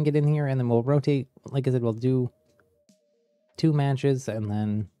three can get in here, and then we'll rotate. Like I said, we'll do 2 matches and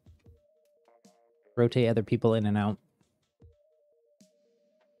then rotate other people in and out.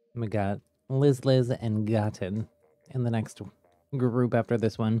 We got Liz and Gotten in the next group after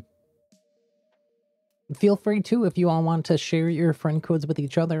this one. Feel free to, if you all want to share your friend codes with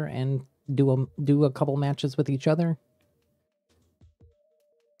each other and do a couple matches with each other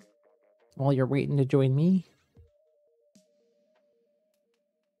while you're waiting to join me.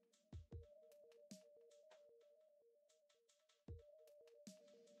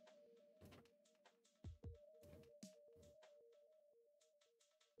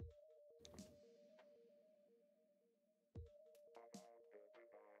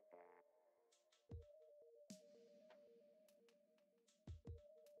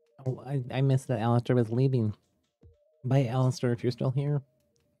 Oh, I missed that Alistair was leaving. Bye, Alistair, if you're still here.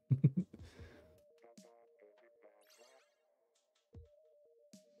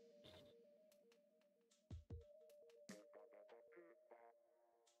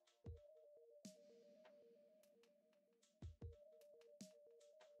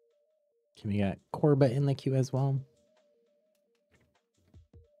 We got Corba in the queue as well.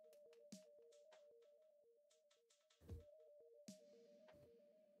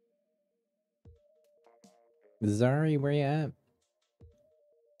 Zari, where you at?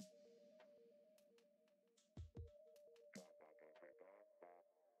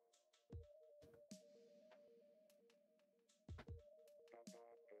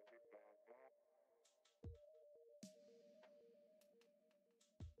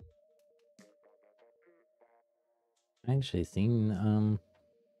 I actually seen,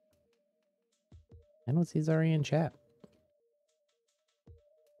 I don't see Zari in chat.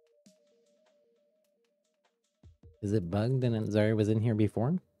 Is it bugged and Zari was in here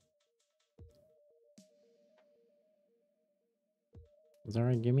before?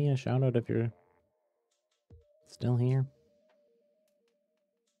 Zari, give me a shout out if you're still here.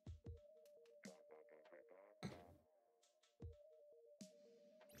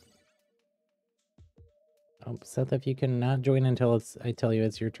 Oh, Seth, if you can not join until I tell you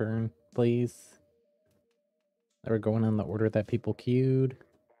it's your turn, please. We're going in the order that people queued.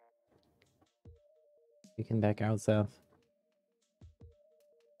 You can back out, Seth.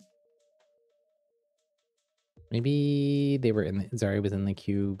 Maybe they were in the, Zari was in the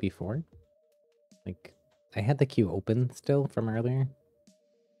queue before. Like, I had the queue open still from earlier.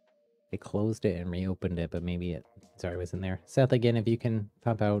 I closed it and reopened it, but maybe Zari was in there. Seth, again, if you can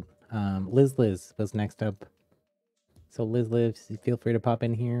pop out. Liz was next up. So Liz, feel free to pop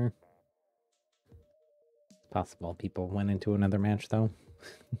in here. It's possible people went into another match, though.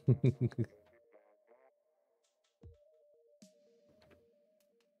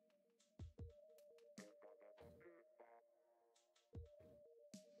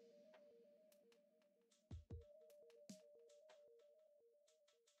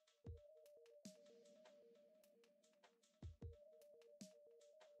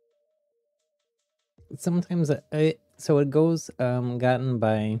 Sometimes so it goes gotten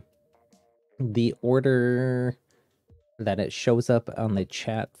by the order that it shows up on the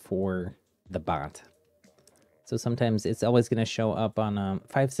chat for the bot. So sometimes it's always going to show up on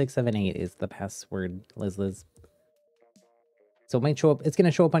 5678 is the password, Liz. So it might show up, it's going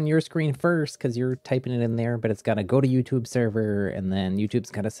to show up on your screen first because you're typing it in there, but it's got to go to YouTube server and then YouTube's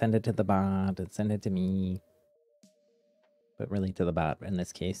got to send it to the bot and send it to me. But really to the bot in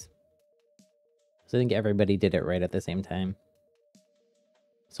this case. So I think everybody did it right at the same time.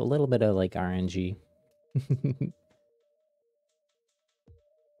 So a little bit of like RNG.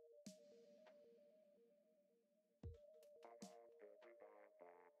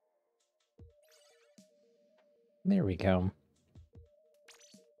 There we go.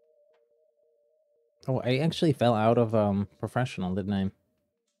 Oh, I actually fell out of professional, didn't I? I'm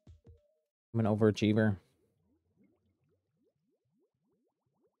an overachiever.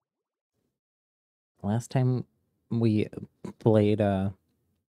 Last time we played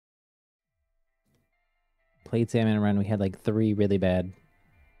played Salmon Run, we had like 3 really bad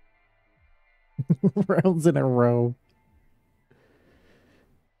rounds in a row.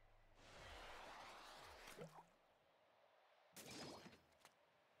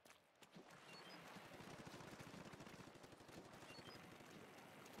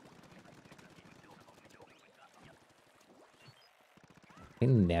 I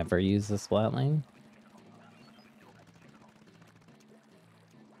never use the splat lane.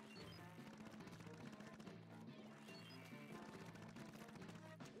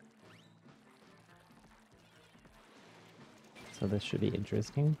 So this should be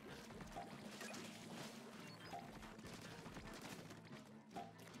interesting.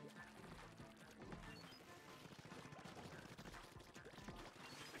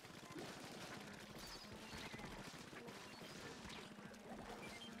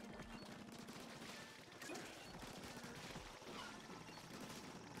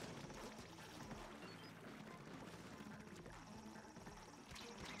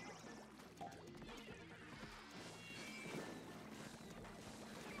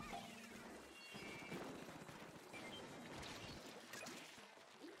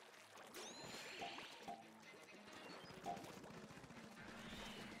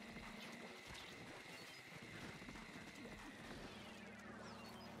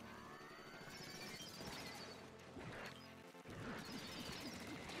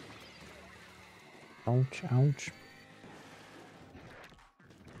 Ouch, ouch.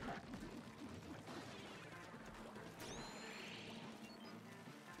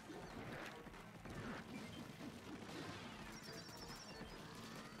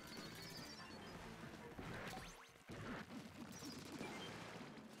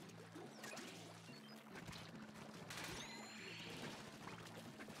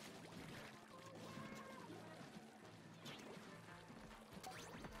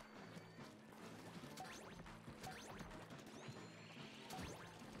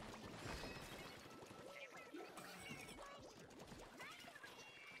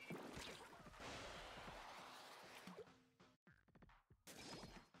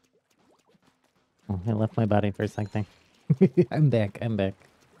 Oh, I left my body for a second. I'm back, I'm back.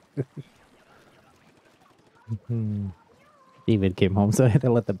 David came home, so I had to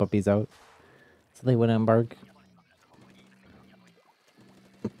let the puppies out. So they wouldn't bark.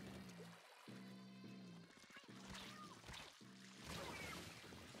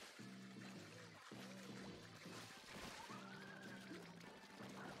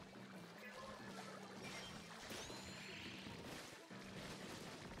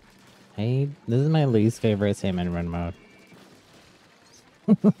 This is my least favorite Salmon Run mode.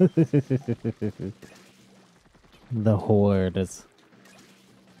 The hordes.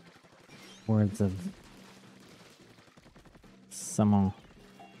 Hordes of Salmon.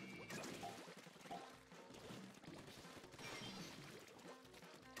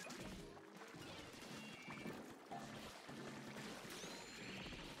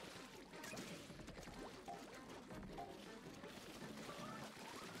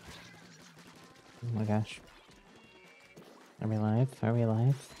 Oh my gosh. Are we live? Are we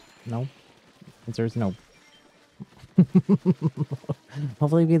live? Nope. Answer is nope.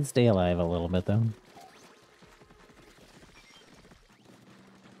 Hopefully we can stay alive a little bit though.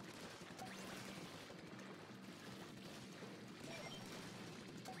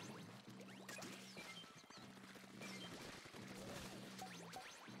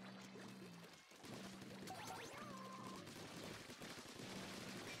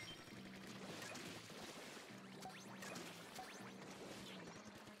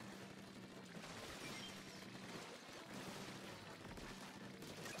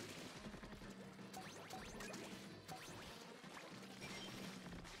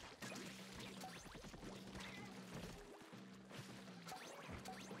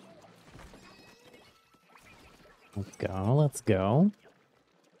 Let's go, let's go.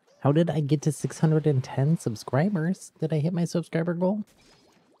 How did I get to 610 subscribers? Did I hit my subscriber goal?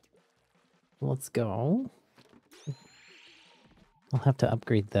 Let's go. I'll have to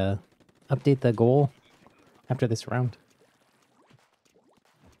update the goal after this round.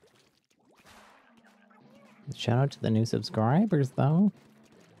 Shout out to the new subscribers though.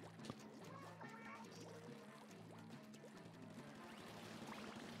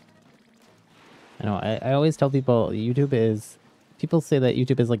 I know, I always tell people people say that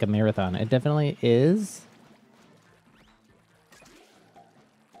YouTube is like a marathon. It definitely is.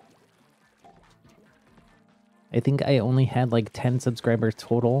 I think I only had like 10 subscribers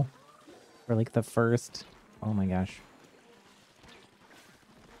total for like the first, oh my gosh.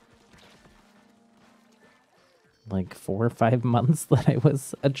 Like 4 or 5 months that I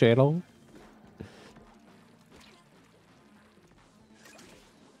was a channel.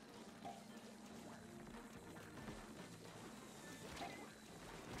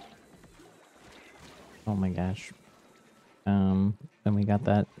 Oh my gosh. And we got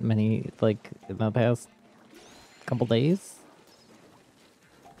that many, like, in the past couple days?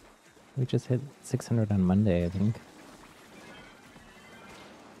 We just hit 600 on Monday, I think.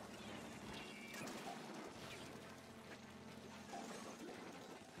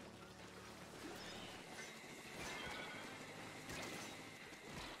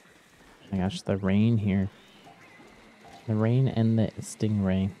 Oh my gosh, the rain here. The rain and the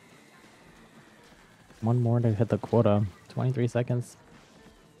stingray. One more to hit the quota. 23 seconds.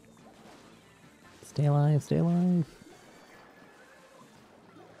 Stay alive, stay alive.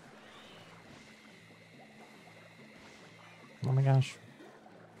 Oh my gosh.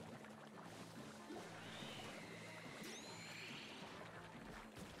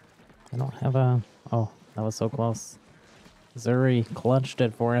 I don't have a... Oh, that was so close. Zuri clutched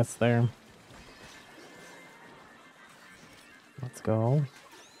it for us there. Let's go.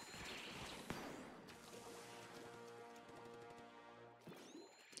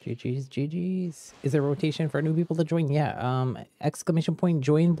 GG's, GG's. Is there rotation for new people to join? Yeah, exclamation point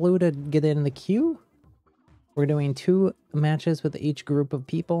join blue to get in the queue. We're doing 2 matches with each group of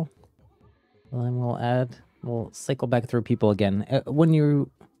people. And then we'll cycle back through people again. When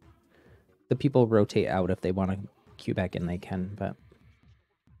the people rotate out, if they want to queue back in, they can, but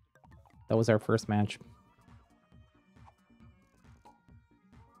that was our first match.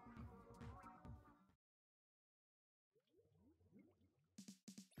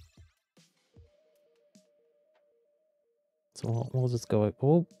 So we'll just go.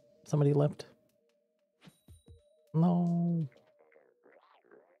 Oh, somebody left. No.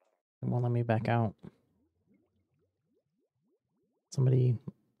 It won't let me back out. Somebody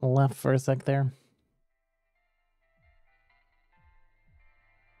left for a sec there.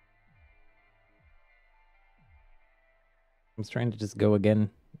 I was trying to just go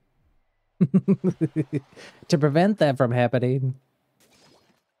again. To prevent that from happening.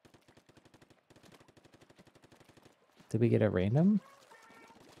 Did we get a random?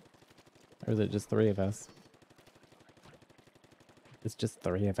 Or is it just 3 of us? It's just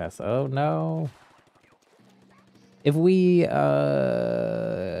 3 of us. Oh no. If we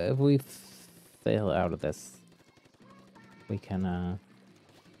fail out of this, we can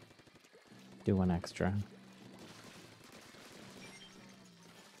do 1 extra.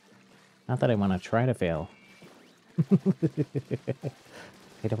 Not that I want to try to fail.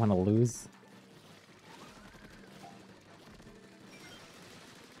 I don't want to lose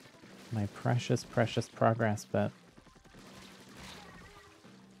my precious, precious progress, but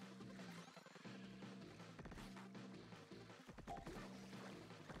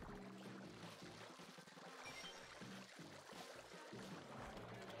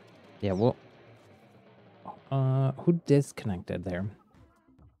yeah, well, who disconnected there?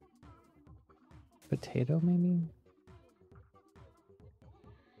 Potato, maybe?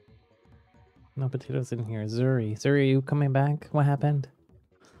 No potatoes in here. Zuri. Zuri, you coming back? What happened?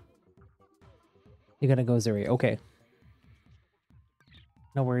 You gotta go, Zuri. Okay.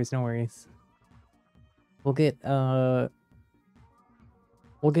 No worries, no worries. We'll get Gotten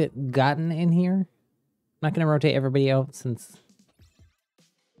in here. I'm not gonna rotate everybody out since...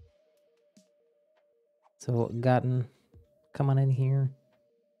 So, Gotten, come on in here.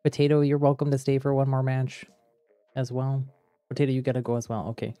 Potato, you're welcome to stay for 1 more match as well. Potato, you gotta go as well.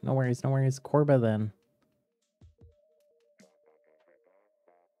 Okay, no worries, no worries. Korba then.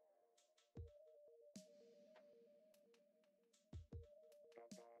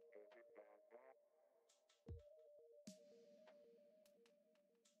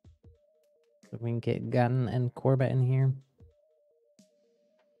 So we can get Gotten and Korba in here.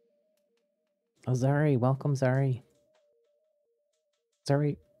 Oh, Zari, welcome, Zari.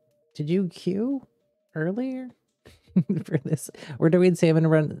 Zari, did you queue earlier for this? We're doing Salmon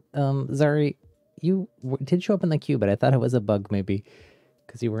run. Zari, you did show up in the queue, but I thought it was a bug maybe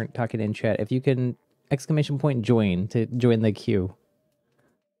because you weren't talking in chat. If you can exclamation point join to join the queue.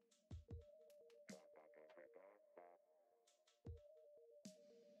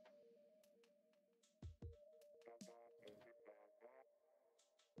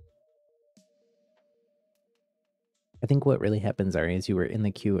 I think what really happened, Zari, is you were in the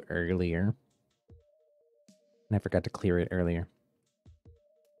queue earlier. And I forgot to clear it earlier.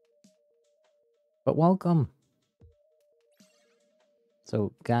 But welcome.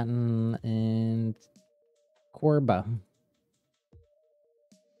 So, Gotten and Korba.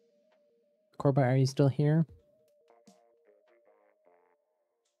 Korba, are you still here?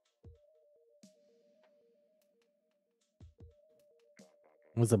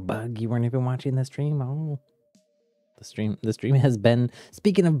 It was a bug. You weren't even watching the stream? Oh. The stream has been,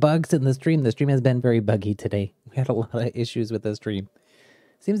 speaking of bugs in the stream has been very buggy today. We had a lot of issues with the stream.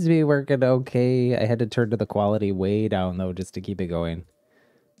 Seems to be working okay. I had to turn to the quality way down though just to keep it going.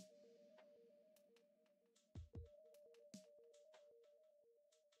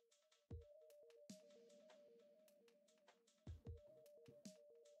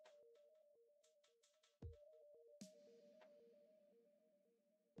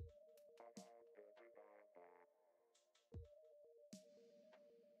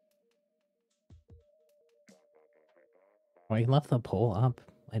 Oh, he left the poll up.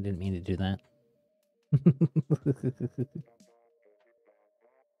 I didn't mean to do that.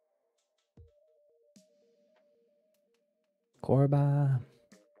 Corba,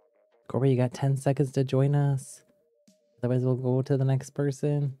 you got 10 seconds to join us. Otherwise, we'll go to the next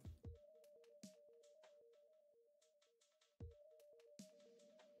person.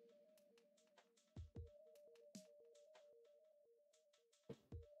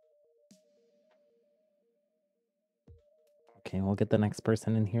 Okay, we'll get the next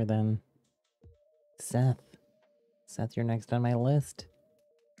person in here then. Seth. Seth, you're next on my list.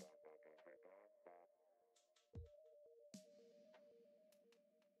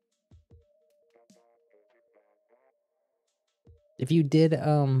 If you did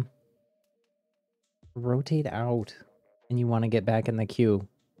rotate out and you want to get back in the queue,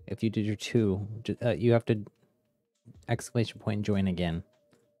 if you did your 2, you have to exclamation point join again.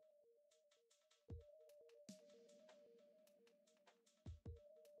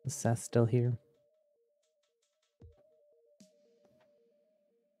 Is Seth still here?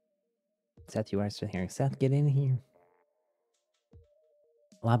 Seth, you are still here. Seth, get in here.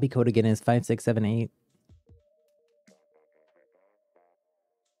 Lobby code again is 5678.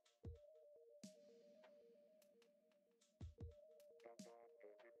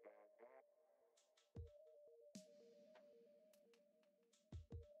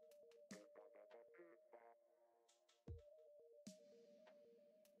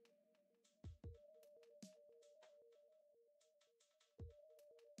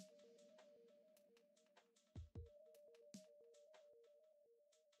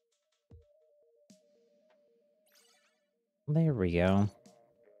 There we go.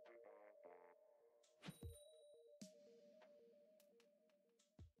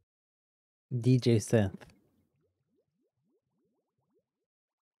 DJ Seth.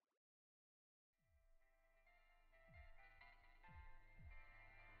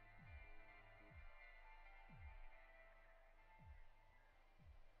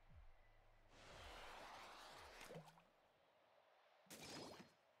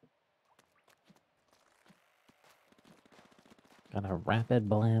 Got a rapid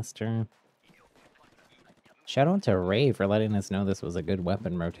blaster. Shout out to Ray for letting us know this was a good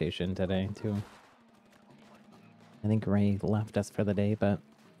weapon rotation today, too. I think Ray left us for the day, but...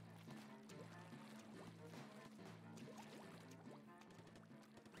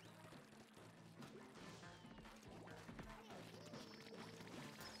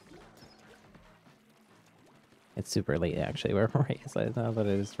 It's super late, actually, where Ray is. I know that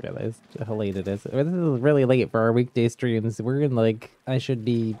I just realized how late it is. This is really late for our weekday streams. We're in, like, I should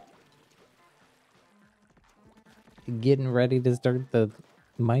be getting ready to start the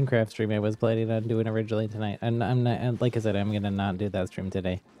Minecraft stream I was planning on doing originally tonight. And I'm not, like I said, I'm gonna not do that stream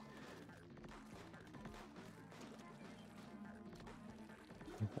today.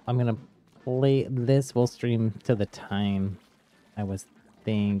 I'm gonna play this. We'll stream to the time I was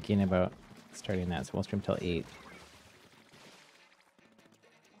thinking about starting that, so we'll stream till 8.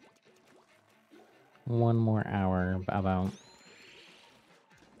 One more hour, about.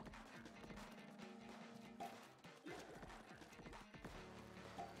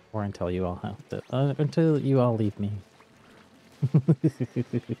 Or until you all have to, until you all leave me.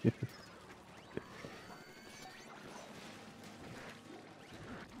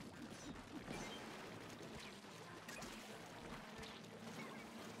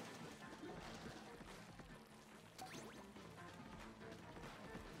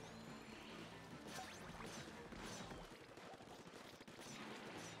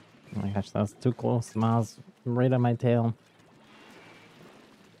 Oh my gosh, that was too close. Miles right on my tail.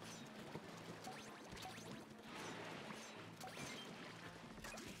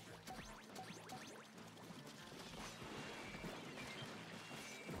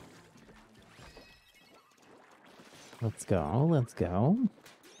 Let's go, let's go.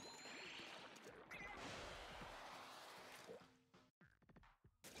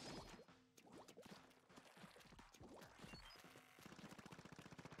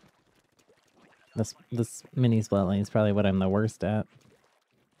 This mini splat lane is probably what I'm the worst at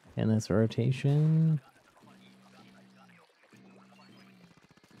in this rotation.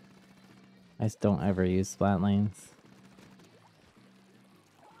 I just don't ever use splat lanes.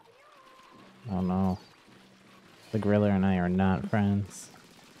 Oh no. The Griller and I are not friends.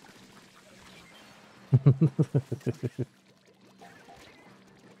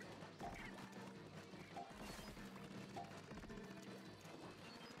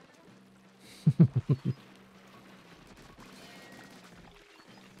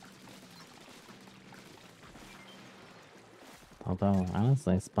 Although,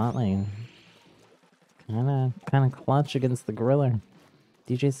 honestly, spot lane kinda clutch against the Griller.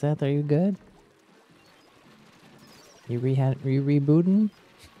 DJ Seth, are you good? You rebooting?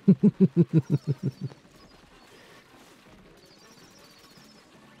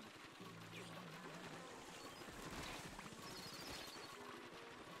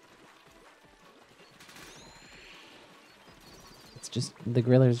 It's just the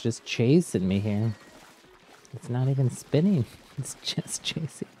Griller's just chasing me here. It's not even spinning. It's just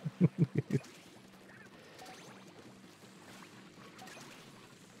chasing.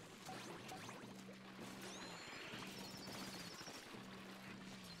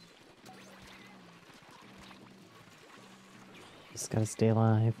 Just gotta stay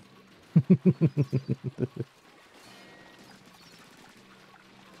alive.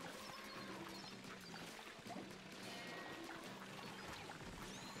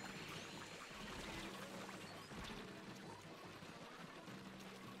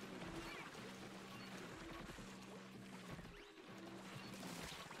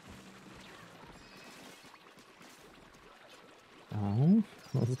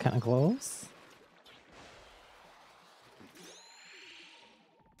 Oh, this is kind of close.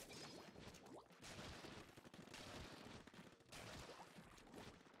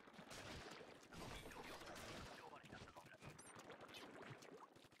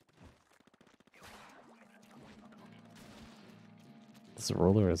 This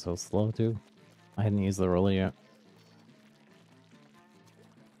roller is so slow too. I hadn't used the roller yet.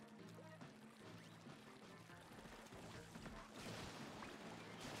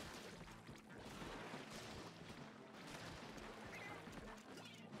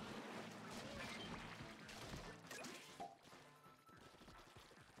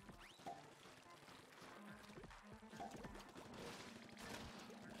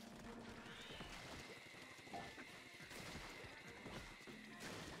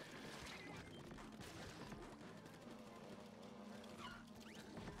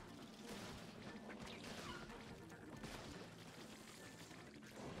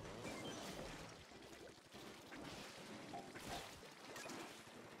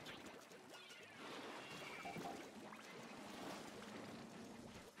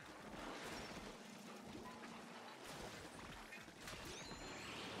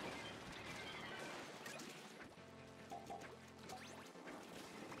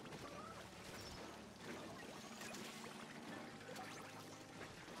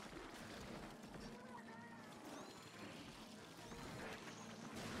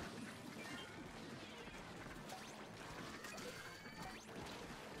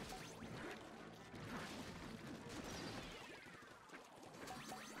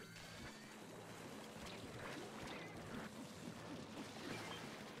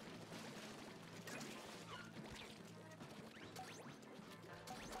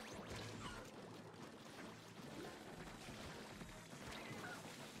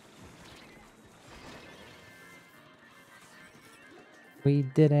 We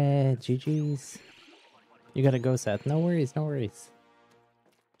did it. GG's. You gotta go, Seth. No worries, no worries.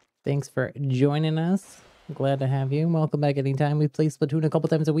 Thanks for joining us. Glad to have you. Welcome back anytime. We play Splatoon a couple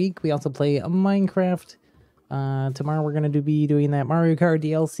times a week. We also play Minecraft. Tomorrow we're gonna be doing that Mario Kart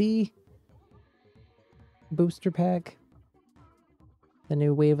DLC booster pack. The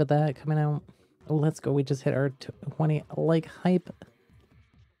new wave of that coming out. Oh, let's go. We just hit our 20 like hype.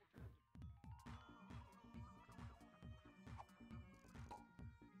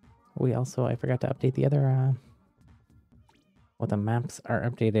 We also, I forgot to update the other, well, the maps are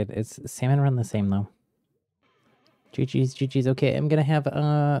updated. It's Salmon run the same, though. GG's. Okay, I'm gonna have,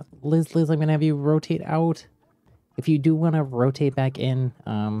 Liz, I'm gonna have you rotate out. If you do want to rotate back in,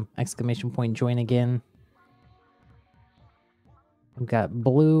 exclamation point, join again. We've got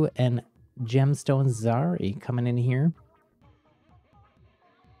Blue and Gemstone Zari coming in here.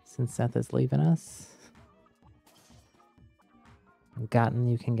 Since Seth is leaving us. Gotten,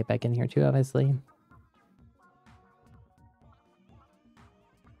 you can get back in here too, obviously.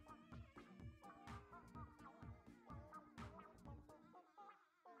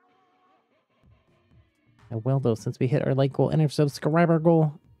 I will, though, since we hit our like goal and our subscriber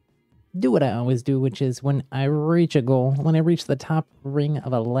goal, do what I always do, which is when I reach a goal, when I reach the top ring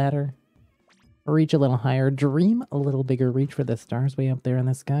of a ladder, Reach a little higher, dream a little bigger, reach for the stars way up there in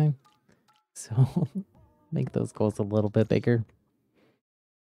the sky. So make those goals a little bit bigger.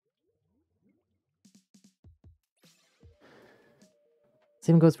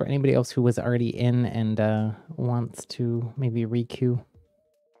 Same goes for anybody else who was already in and wants to maybe re-queue.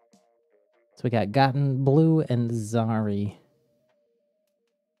 So we got Gotten, Blue, and Zari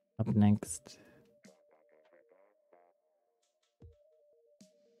up next.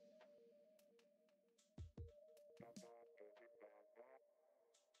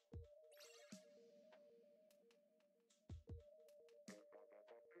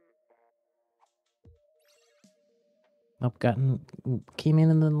 Oh, Gotten came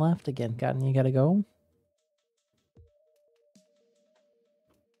in and then left again. Gotten, you gotta go.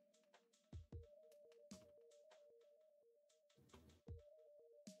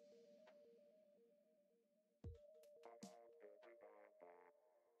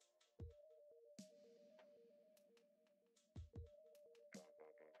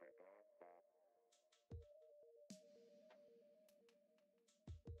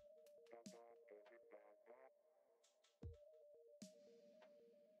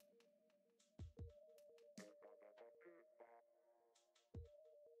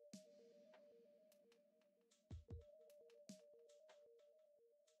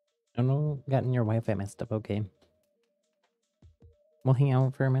 Oh no, Gotten, your Wi-Fi messed up. Okay. We'll hang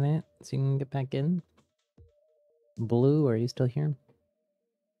out for a minute so you can get back in. Blue, are you still here?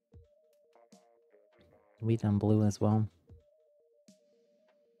 We done Blue as well.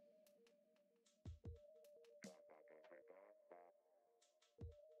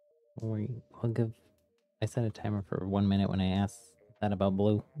 We'll give... I set a timer for 1 minute when I asked that about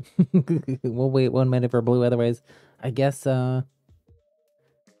Blue. We'll wait 1 minute for Blue, otherwise I guess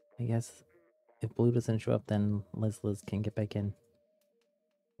if Blue doesn't show up, then Liz can get back in.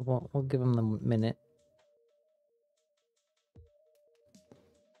 We'll give him the minute.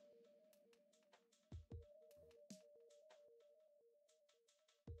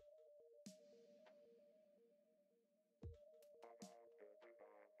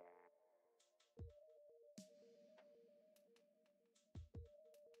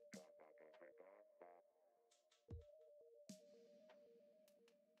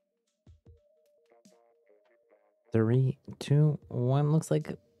 Three, two, one. Looks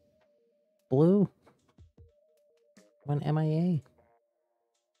like Blue went MIA.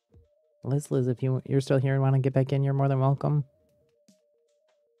 Liz, if you're still here and want to get back in, you're more than welcome.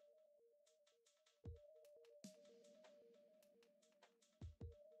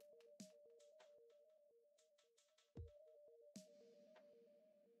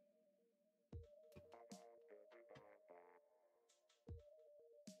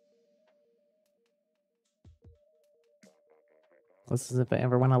 This is if I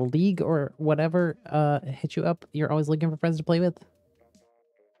ever want a league or whatever, hit you up. You're always looking for friends to play with.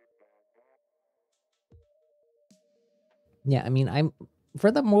 Yeah, I mean, I'm for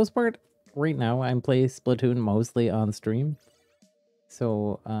the most part right now I'm playing Splatoon mostly on stream.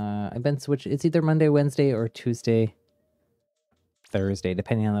 So I've been switched. It's either Monday, Wednesday, or Tuesday, Thursday,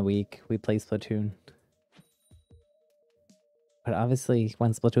 depending on the week. We play Splatoon. But obviously,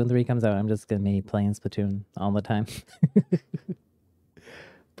 when Splatoon 3 comes out, I'm just gonna be playing Splatoon all the time.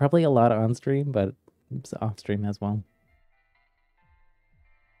 Probably a lot on stream, but it's off stream as well.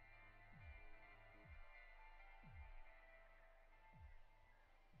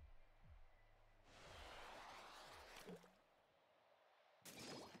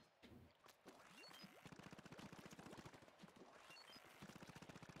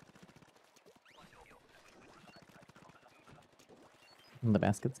 And the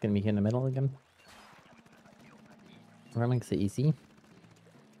basket's gonna be here in the middle again. What makes it easy?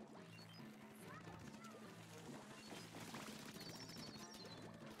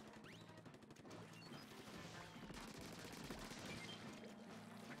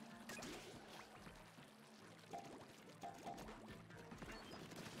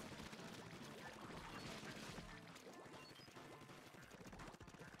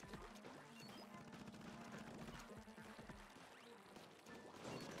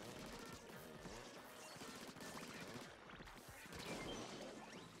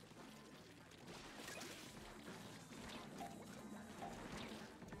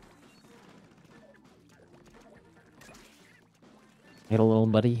 I got a little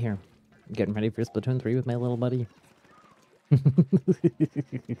buddy here. Getting ready for Splatoon 3 with my little buddy.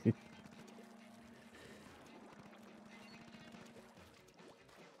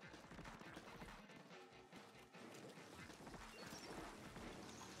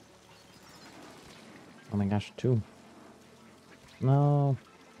 Oh my gosh, two. No.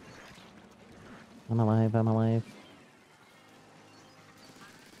 I'm alive, I'm alive.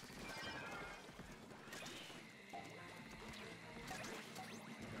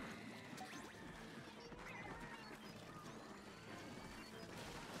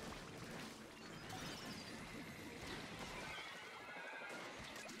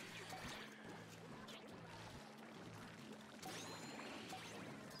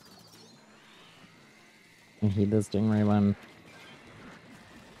 I hate this stingray one.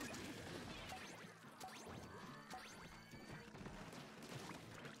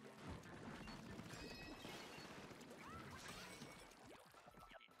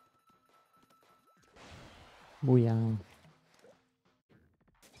 Booyah.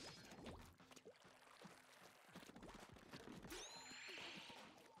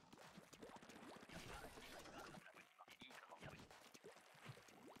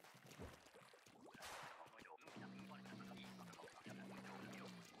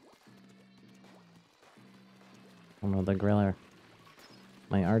 Oh no, the griller.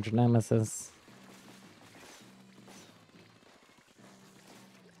 My arch nemesis.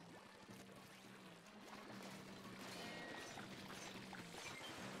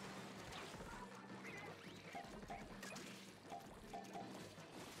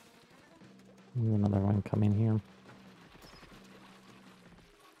 There's another one coming here.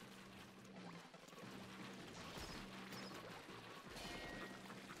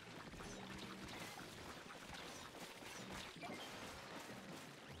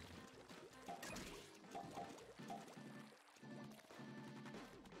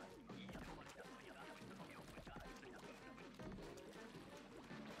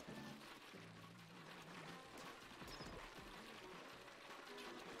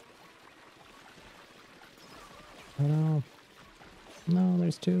 Oh no. No,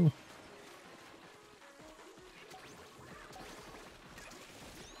 there's two.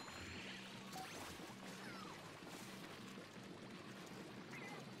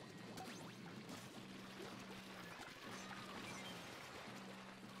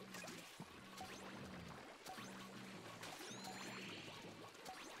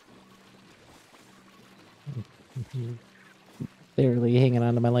 Barely hanging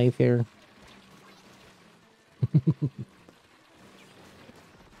on to my life here.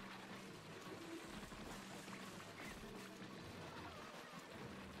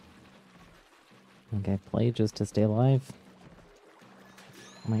 Okay, play just to stay alive.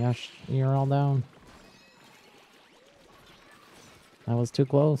 Oh my gosh, you're all down. That was too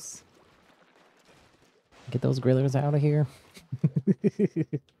close. Get those grillers out of here.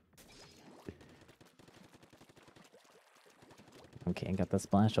 Okay, I got the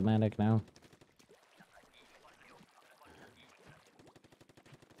splash-o-matic now.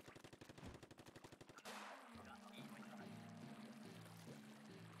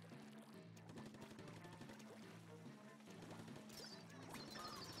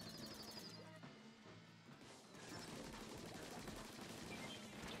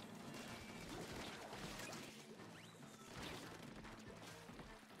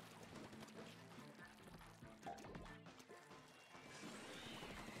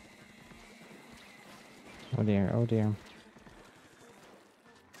 Oh dear, oh dear.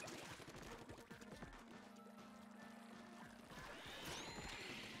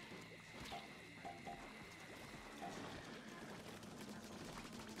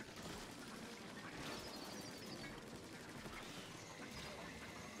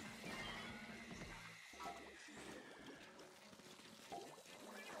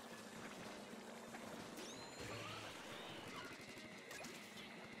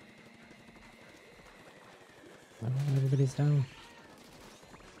 Oh, everybody's down.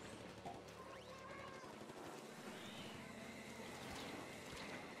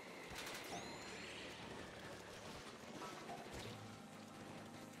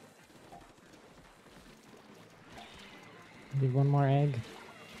 Need one more egg.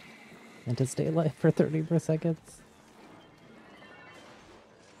 And to stay alive for 30 more seconds.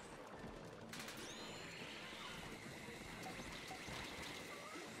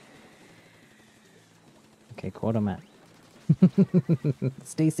 Okay, quota met.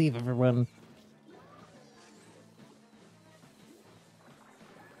 Stay safe, everyone.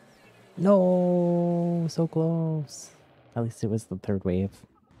 No, so close. At least it was the third wave.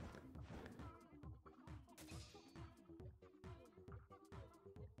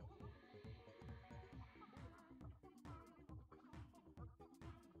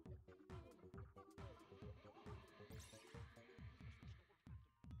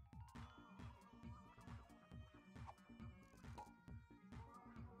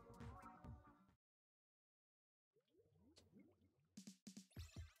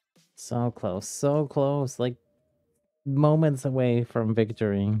 So close, like moments away from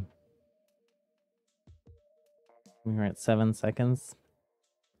victory. We're at 7 seconds.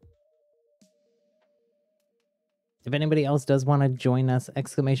 If anybody else does want to join us,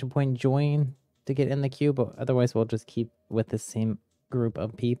 exclamation point join to get in the queue, but otherwise we'll just keep with the same group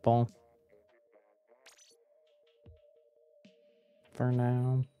of people for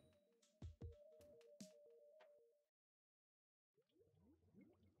now.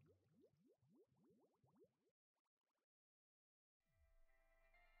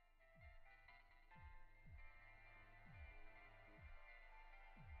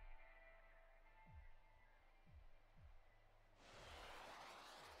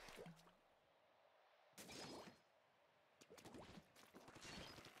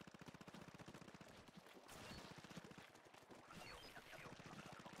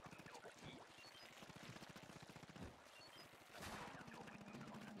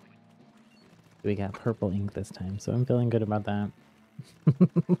 We got purple ink this time, so I'm feeling good about that.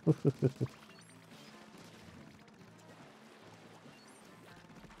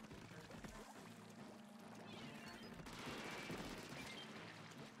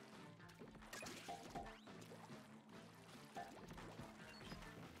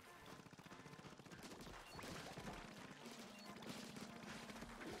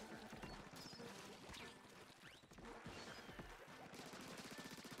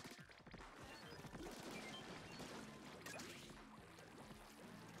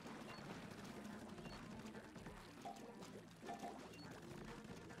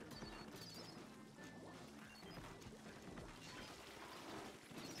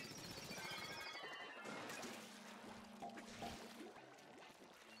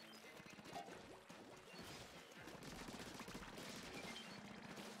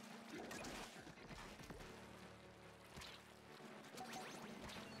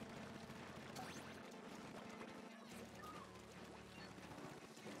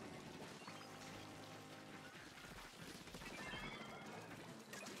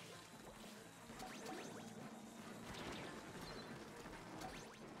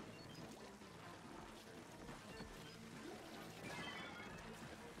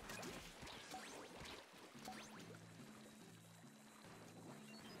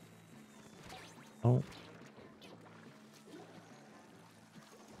 Oh.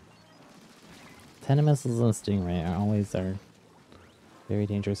 Tenet missiles and stingray are always our very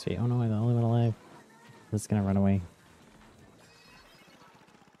dangerous fate. Oh no, I'm the only one alive. I'm just gonna run away.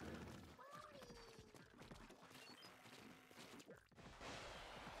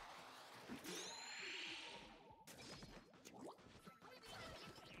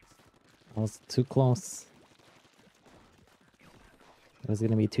 I was too close. It was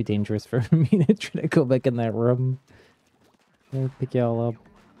gonna be too dangerous for me to try to go back in that room. I'll pick y'all up.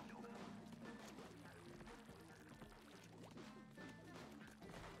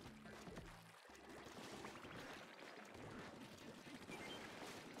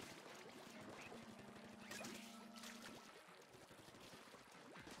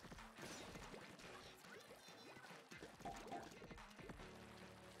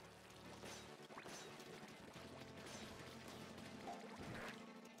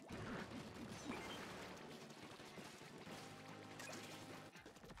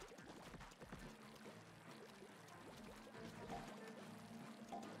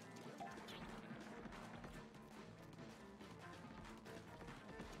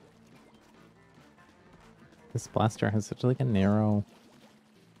 This blaster has such like a narrow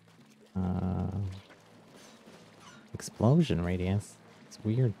explosion radius. It's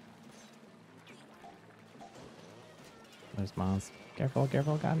weird. There's Moz. Careful,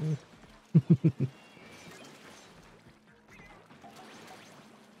 careful, got me.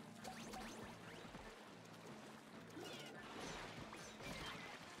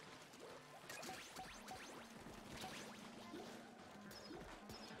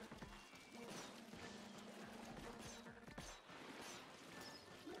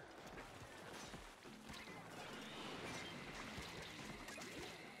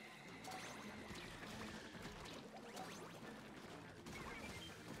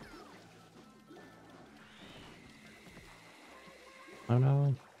 Oh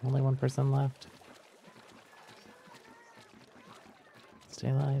no, only one person left. Stay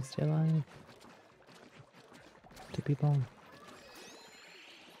alive, stay alive. 2 people.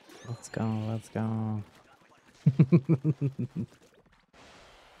 Let's go, let's go.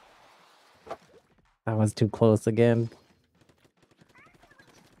 That was too close again.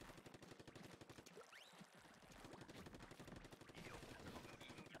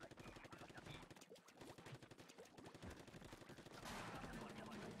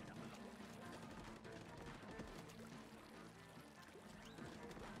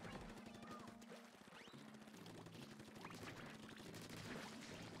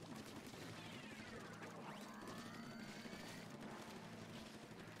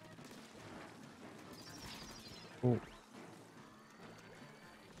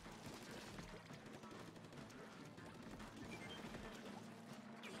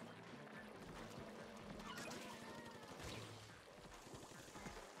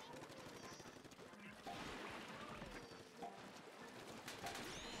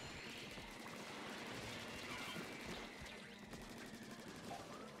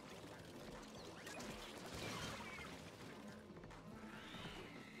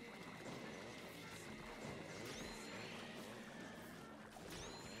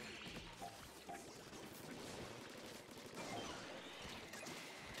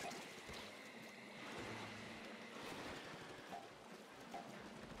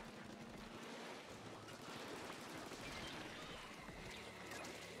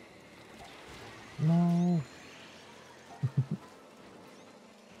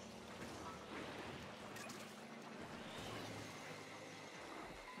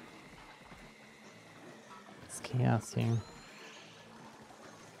 chaos here.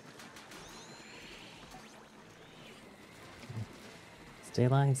 Stay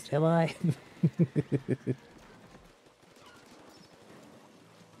alive, stay alive.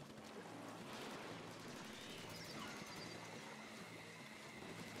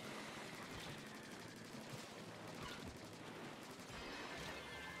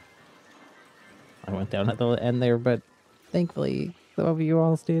 I went down at the end there, but thankfully some of you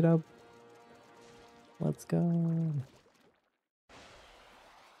all stayed up. Let's go.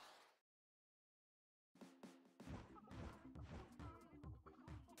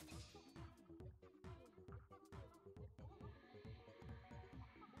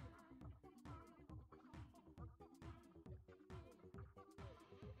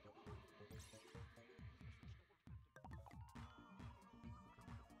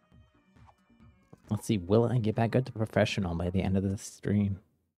 Let's see, will I get back up to professional by the end of this stream?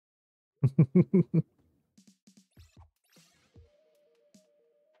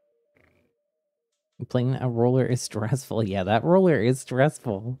 Playing a roller is stressful. Yeah, that roller is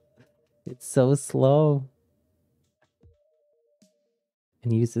stressful. It's so slow.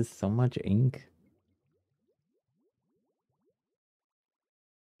 And uses so much ink.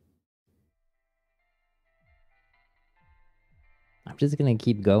 I'm just gonna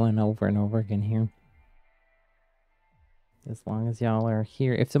keep going over and over again here. As long as y'all are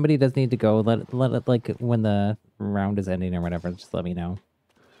here. If somebody does need to go, let it like when the round is ending or whatever, just let me know.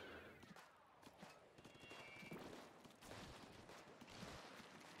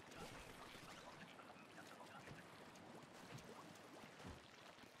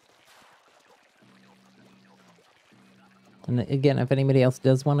 And again, if anybody else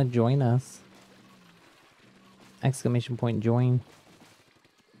does want to join us, exclamation point join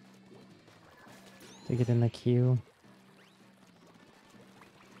to get in the queue.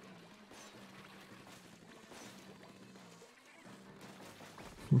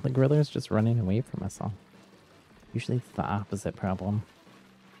 The griller's just running away from us all. Usually it's the opposite problem.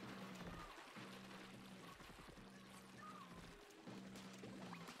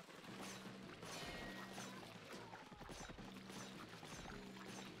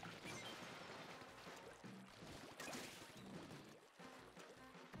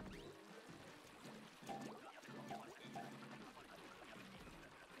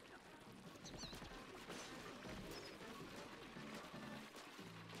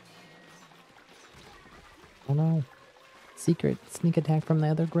 Oh no. Secret sneak attack from the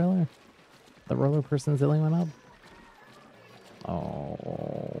other griller. The roller person's the only one up.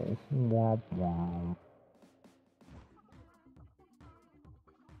 Oh. Womp womp.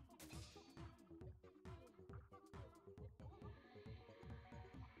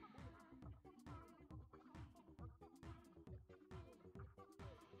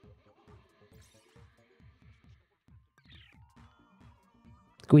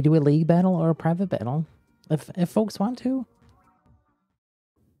 Can we do a league battle or a private battle? If folks want to.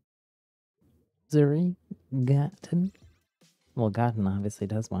 Zuri, Gotten. Well, Gotten obviously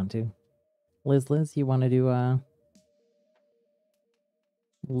does want to. Liz, you want to do a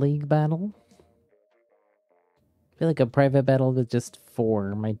league battle? I feel like a private battle with just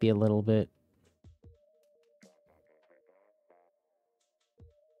 4 might be a little bit.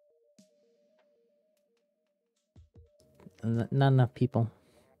 Not enough people.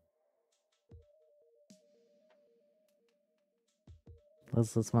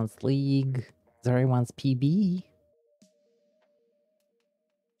 Liz wants league. Zuri wants PB.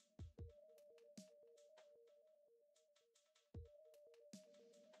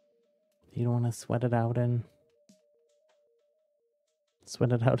 You don't want to sweat it out in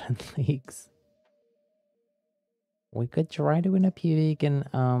leagues. We could try doing a PB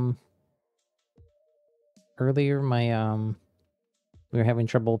and earlier my we were having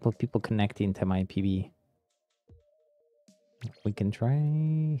trouble with people connecting to my PB. We can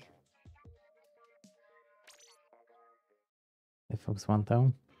try if folks want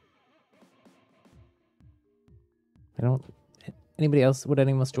though. I don't. Anybody else? Would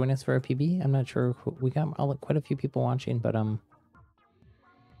anyone else join us for a PB? I'm not sure. We got quite a few people watching, but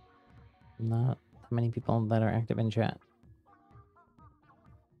not many people that are active in chat.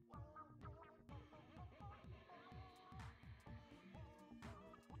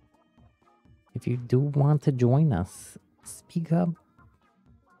 If you do want to join us, speak up.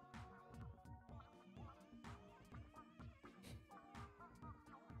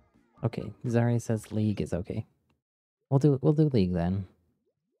 Okay, Zari says league is okay. We'll do league then.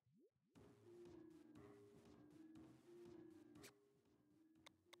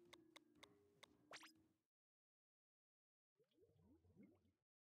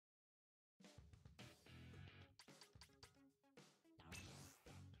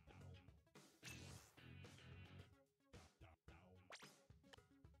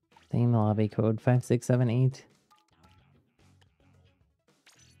 Same lobby code 5678.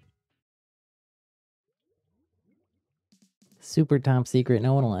 Super top secret.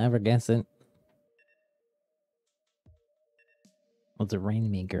 No one will ever guess it. What's a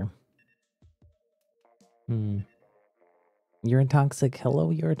rainmaker? You're a toxic. Hello,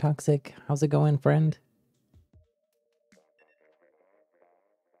 you're a toxic. How's it going, friend?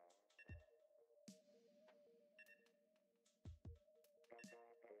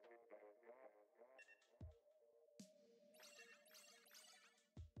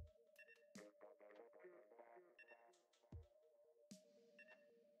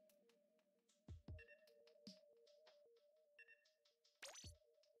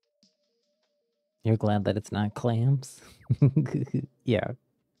 You're glad that it's not clams? Yeah.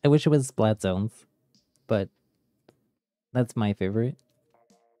 I wish it was Splat Zones, but that's my favorite.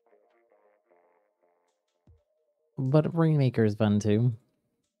 But Rainmaker is fun too.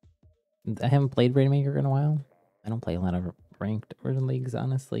 I haven't played Rainmaker in a while. I don't play a lot of ranked or leagues,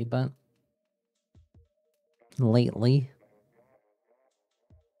 honestly, but lately.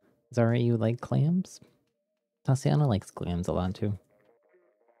 Zara, you like clams? Tatiana likes clams a lot too.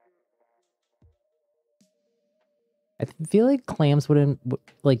 I feel like clams wouldn't,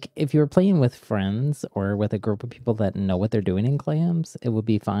 like, if you were playing with friends or with a group of people that know what they're doing in clams, it would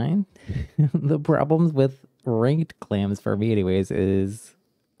be fine. The problems with ranked clams for me, anyways, is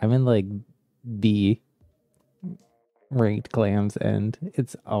I'm in like B ranked clams, and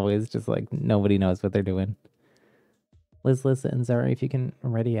it's always just like nobody knows what they're doing. Liz, and Zara, if you can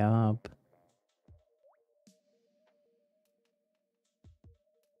ready up.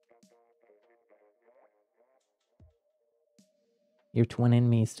 Your twin and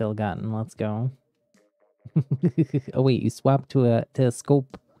me still gotten. Let's go. Oh wait, you swapped to a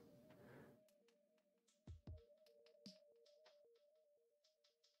scope.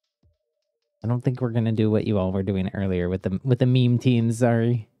 I don't think we're gonna do what you all were doing earlier with the meme teams.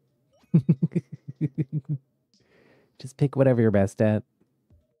 Sorry. Just pick whatever you're best at.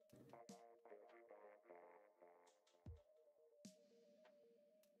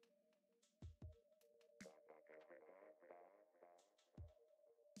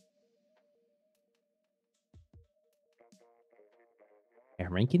 Yeah,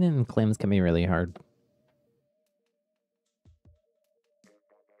 ranking in clams can be really hard.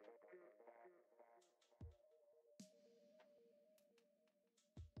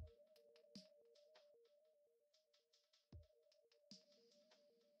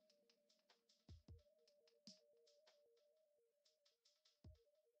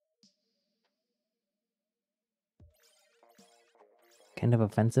 Kind of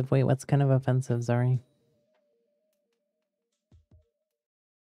offensive. Wait, what's kind of offensive? Sorry.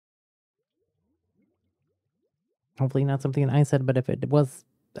 Hopefully not something I said, but if it was,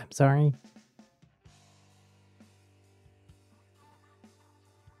 I'm sorry.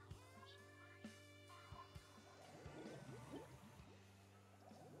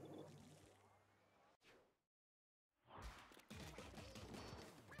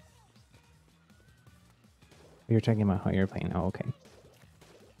 You're talking about how you're playing. Oh, okay.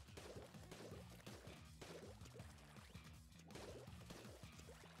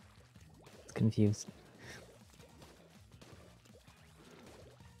 It's confused.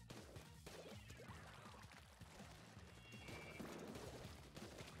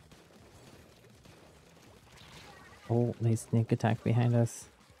 Oh, they sneak attack behind us.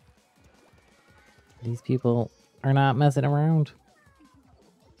 These people are not messing around.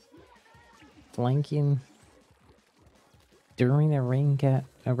 Flanking during a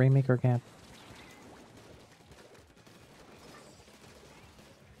rainmaker cap.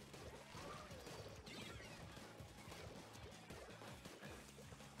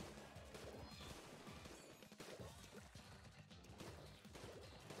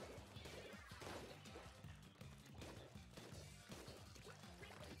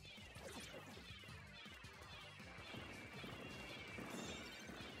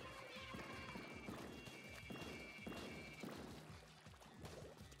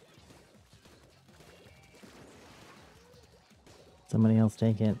 Somebody else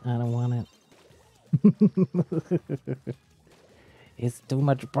take it. I don't want it. It's too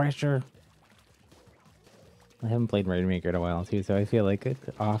much pressure. I haven't played Rainmaker in a while too, so I feel like it's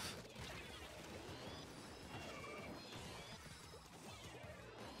off.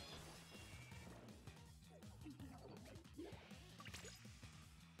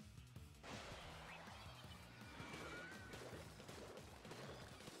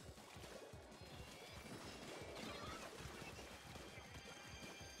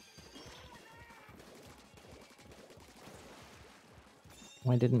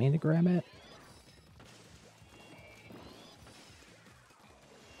 Oh, I didn't mean to grab it.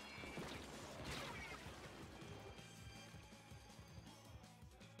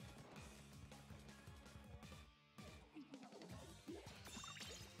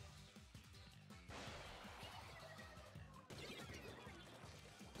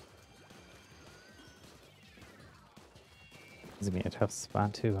 This is gonna be a tough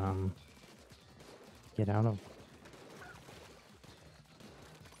spot to get out of.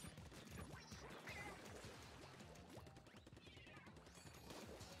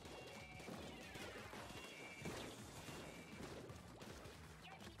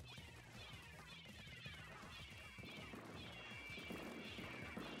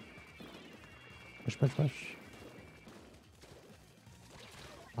 Push, push, push.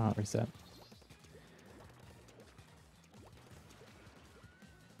 Oh, reset.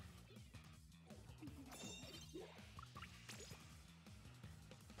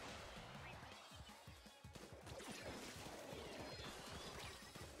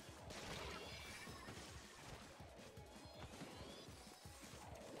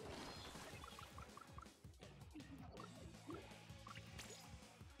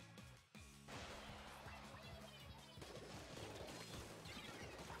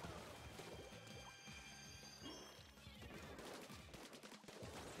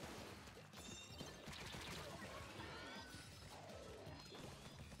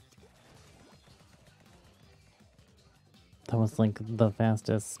 That was like the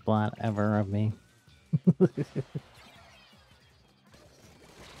fastest splat ever of me. Oh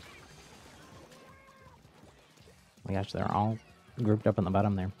my gosh, they're all grouped up in the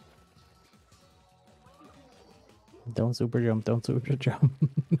bottom there. Don't super jump, don't super jump.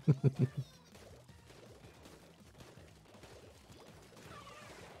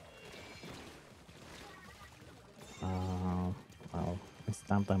 Well, I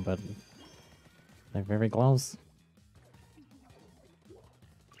stopped them, but they're very close.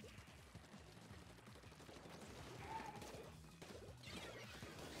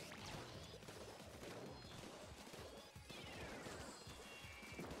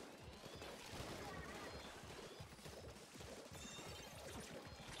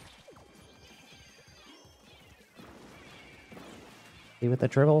 See with the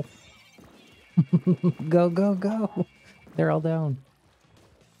triple. Go, go, go. They're all down.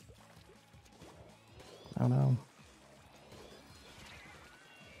 Oh no.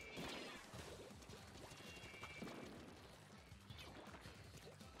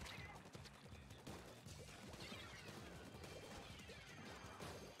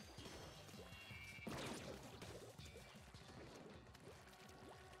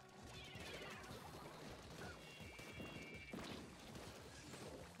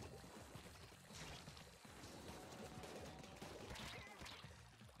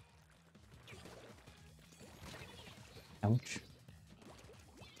 Ouch.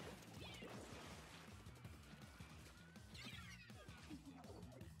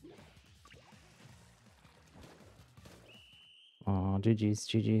 Oh, GG's,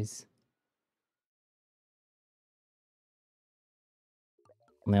 GG's.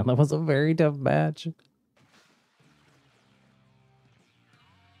 Man, that was a very tough match.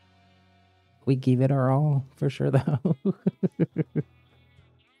 We gave it our all, for sure, though.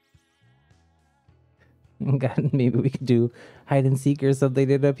 God, maybe we could do hide and seek or something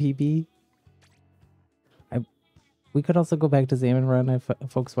in a PB. We could also go back to Salmon Run if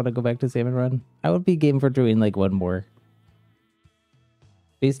folks want to go back to Salmon Run. I would be game for doing like one more.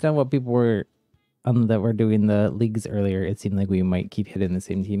 Based on what people were that were doing the leagues earlier, it seemed like we might keep hitting the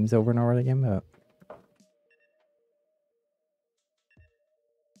same teams over and over again, but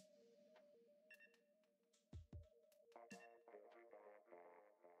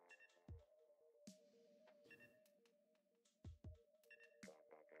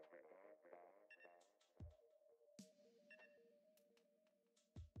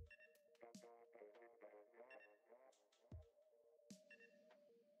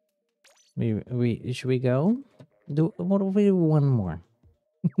we should we go? What if we do one more?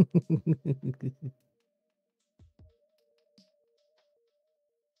 It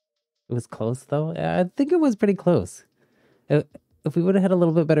was close though. I think it was pretty close. If we would have had a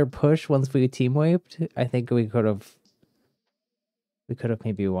little bit better push once we team wiped, I think we could have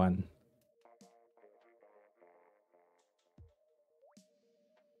maybe won.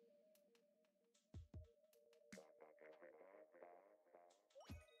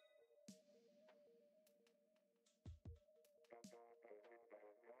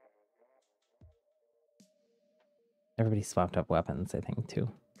 Everybody swapped up weapons, I think, too.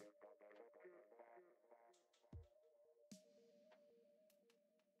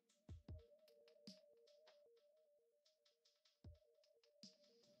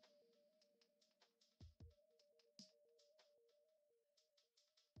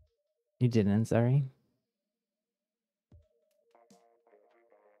 You didn't, sorry.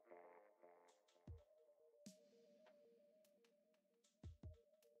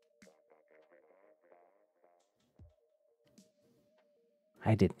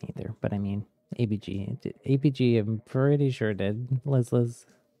 I didn't either, but I mean, ABG, I'm pretty sure did. Liz,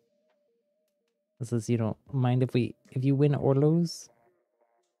 you don't mind if you win or lose?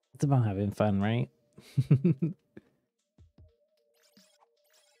 It's about having fun, right?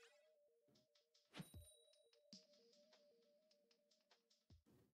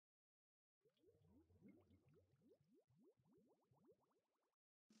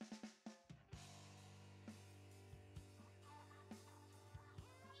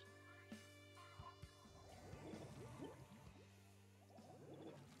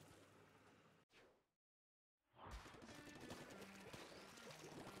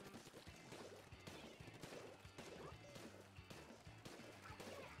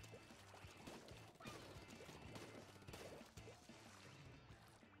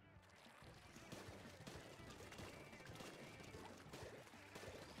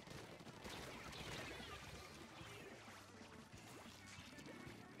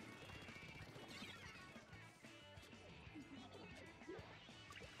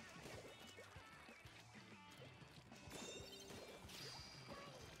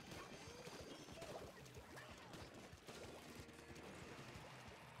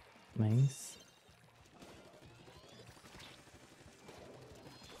 Nice.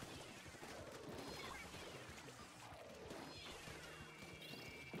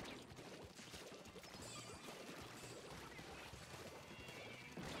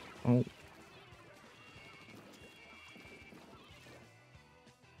 Oh.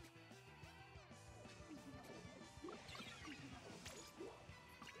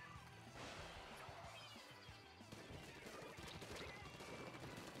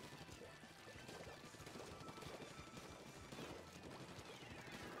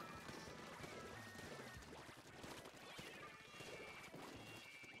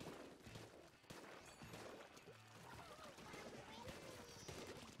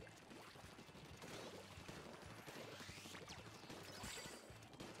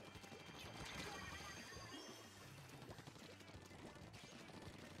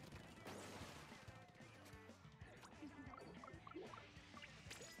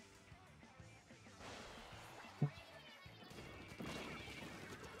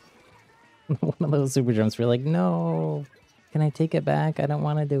 One of those super jumps where you're like, no, can I take it back? I don't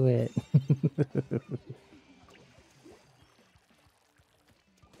want to do it. I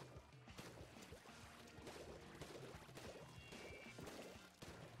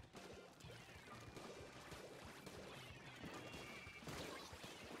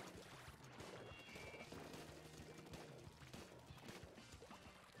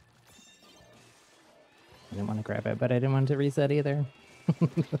didn't want to grab it, but I didn't want it to reset either.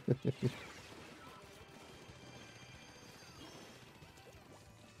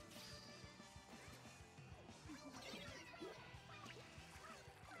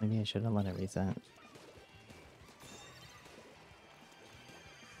 Maybe I should have let it reset.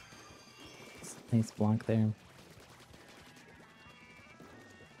 Nice block there.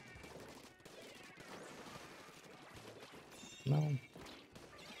 No.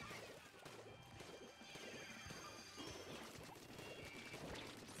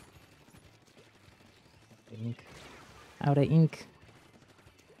 Ink. Out of ink.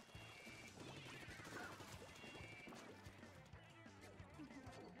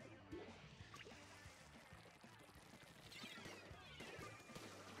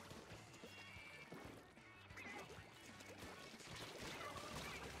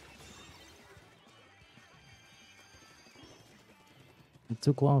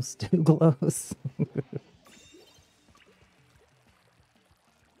 Too close, too close.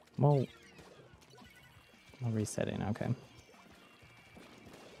 Whoa. I'm resetting, okay.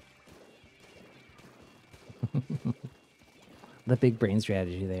 The big brain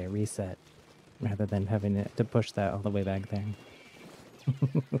strategy there, reset, rather than having to push that all the way back there.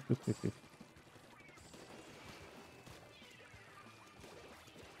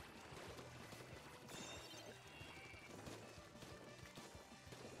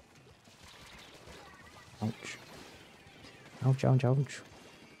 Ouch. Ouch, ouch, ouch.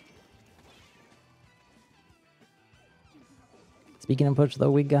 Speaking of push, though,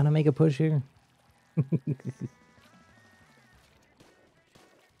 we gotta make a push here.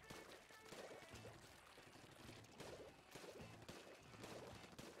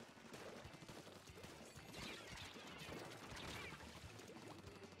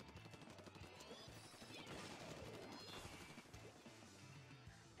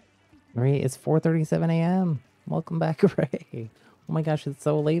 Ray, it's 4:37 a.m. Welcome back, Ray. Oh my gosh, it's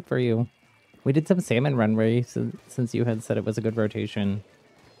so late for you. We did some salmon run, Ray, since you had said it was a good rotation.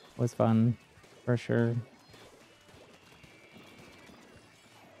 It was fun, for sure.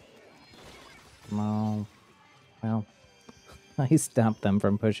 Oh, well, I stopped them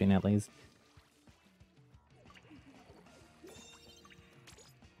from pushing at least.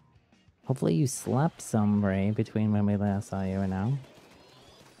 Hopefully you slept some, Ray, between when we last saw you and now.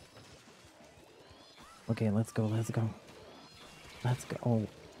 Okay, let's go, let's go. Let's go.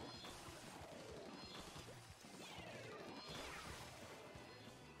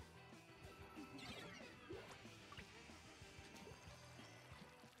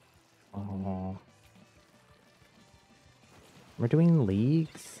 Oh. We're doing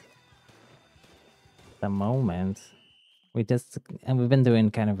leagues at the moment. We've been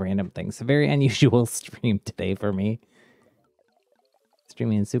doing kind of random things. A very unusual stream today for me.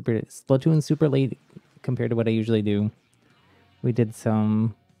 Streaming Splatoon super late compared to what I usually do. We did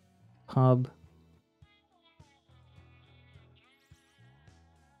some pub.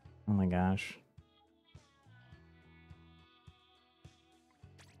 Oh my gosh.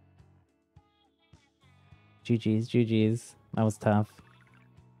 GG's, GG's. That was tough.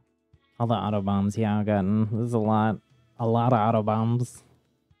 All the auto bombs, yeah, I've gotten. There's a lot of auto bombs.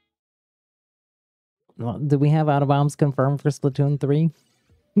 Well, do we have auto bombs confirmed for Splatoon 3?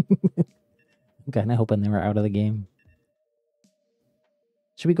 I'm kind of hoping they were out of the game.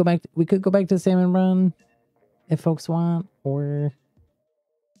 Should we go back? We could go back to Salmon Run if folks want, or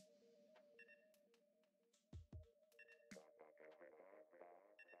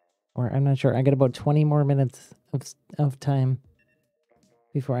I'm not sure. I got about 20 more minutes of time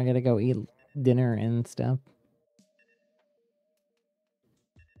before I gotta go eat dinner and stuff.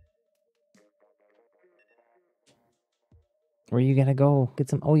 Where you gotta go? Get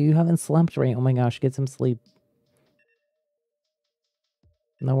some. Oh, you haven't slept, right? Oh my gosh, get some sleep.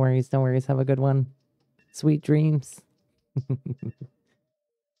 No worries, no worries. Have a good one. Sweet dreams.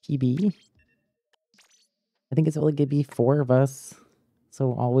 PB. I think it's only gonna be 4 of us,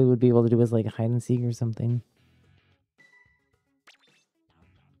 so all we would be able to do is like hide and seek or something.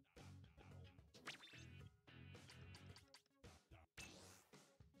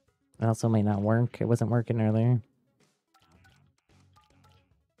 It also might not work. It wasn't working earlier.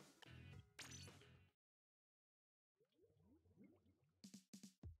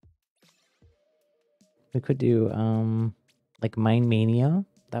 We could do like Mind Mania.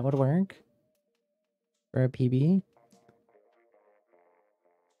 That would work for a PB.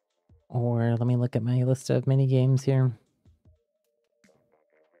 Or let me look at my list of mini games here.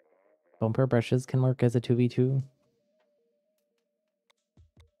 Bumper brushes can work as a 2v2.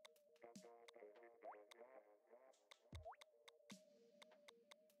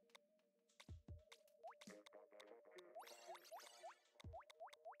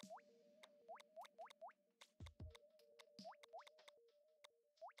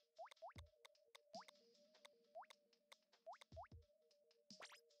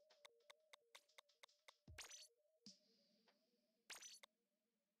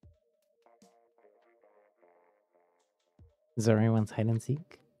 Zori wants hide and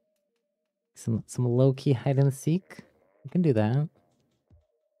seek. Some low-key hide and seek. We can do that.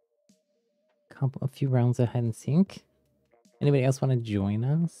 A few rounds of hide and seek. Anybody else want to join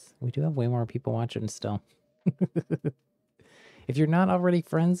us? We do have way more people watching still. If you're not already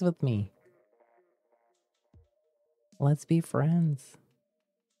friends with me, let's be friends.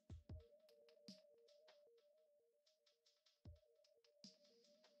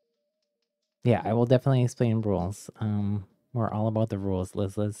 Yeah, I will definitely explain rules. We're all about the rules,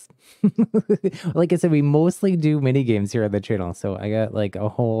 Liz. Like I said, we mostly do mini games here on the channel, so I got like a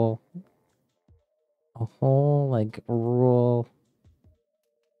whole like rule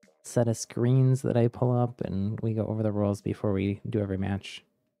set of screens that I pull up, and we go over the rules before we do every match.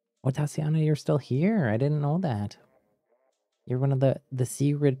 Oh, Tatiana, you're still here. I didn't know that. You're one of the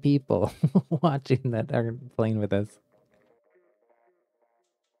secret people watching that are playing with us.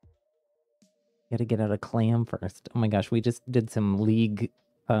 Gotta get out a clam first. Oh my gosh, we just did some league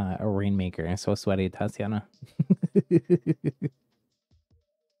rainmaker. I'm so sweaty, Tatiana.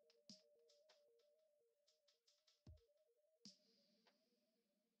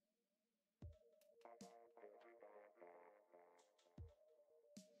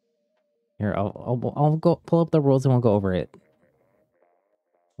 Here, I'll go pull up the rules and we'll go over it.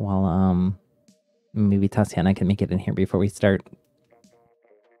 While maybe Tatiana can make it in here before we start.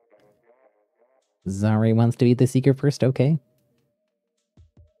 Zari wants to be the seeker first, okay.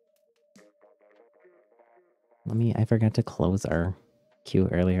 I forgot to close our queue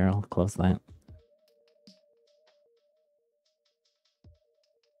earlier. I'll close that.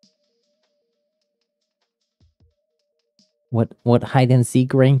 What hide and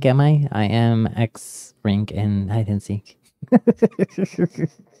seek rank am I? I am X rank in hide and seek.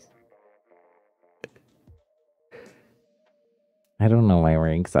 I don't know my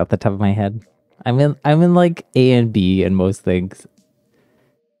ranks off the top of my head. I'm in like A and B in most things.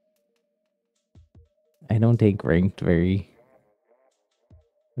 I don't take ranked very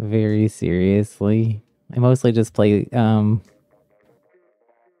seriously. I mostly just play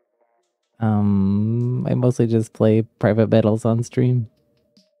I mostly just play private battles on stream.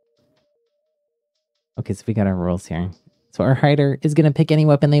 Okay, so we got our rules here. So our hider is gonna pick any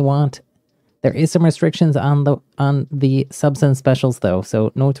weapon they want. There is some restrictions on the subs and specials though.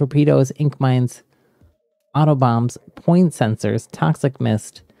 So no torpedoes, ink mines, auto bombs, point sensors, toxic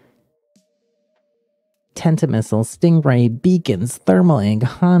mist, tentamissiles, stingray, beacons, thermal ink,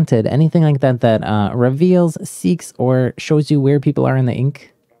 haunted, anything like that that reveals, seeks, or shows you where people are in the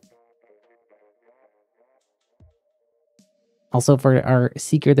ink. Also, for our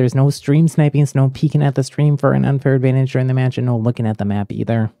seeker, there's no stream sniping, so no peeking at the stream for an unfair advantage during the match, and no looking at the map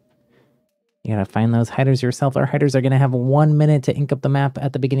either. You gotta find those hiders yourself. Our hiders are gonna have 1 minute to ink up the map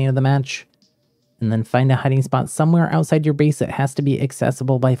at the beginning of the match, and then find a hiding spot somewhere outside your base that has to be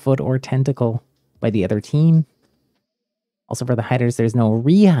accessible by foot or tentacle by the other team. Also, for the hiders, there's no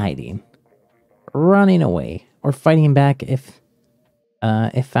re-hiding, running away, or fighting back if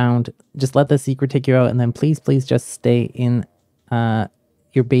found. Just let the secret take you out, and then please just stay in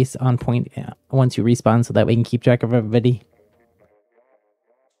your base on point once you respawn, so that we can keep track of everybody.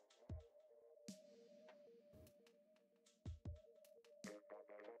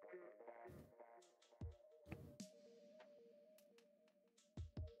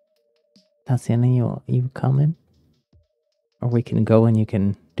 Tatiana, you coming? Or we can go and you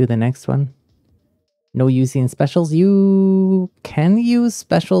can do the next one. No using specials. You can use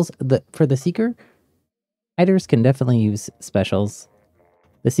specials for the Seeker. Hiders can definitely use specials.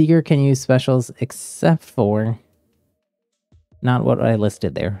 The Seeker can use specials except for not what I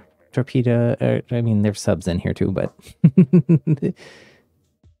listed there. Torpedo, I mean, there's subs in here too, but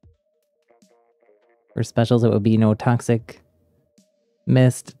for specials, it would be no toxic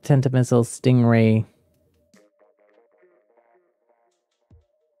mist, tentamissile, stingray.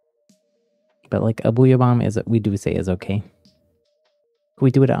 But like a booyah bomb is, we do say is okay. Can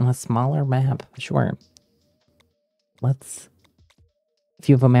we do it on a smaller map? Sure. Let's, if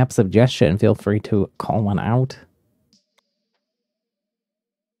you have a map suggestion, feel free to call one out.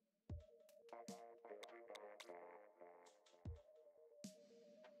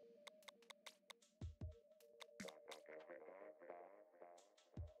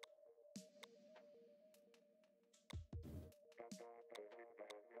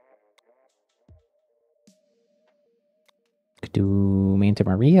 Could do Manta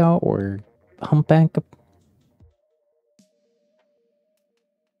Maria or Humpback.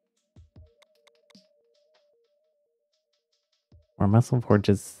 Or Muscle Forge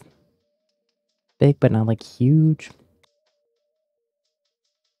is big, but not like huge.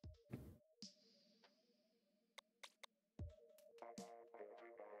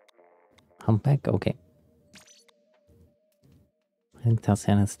 Humpback, okay. I think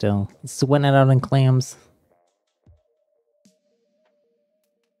Talsana's still sweating it out in clams.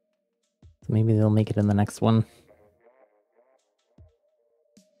 So maybe they'll make it in the next one.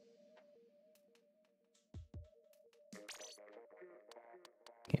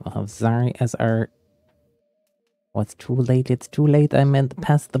 Okay, we'll have Zari as our... Oh, it's too late. It's too late. I meant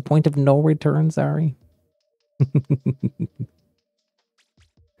past the point of no return, Zari.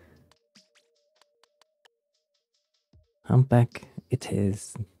 Humpback it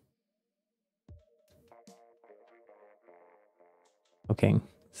is. Okay,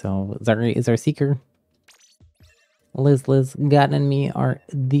 so Zari is our seeker. Liz, Gat, and me are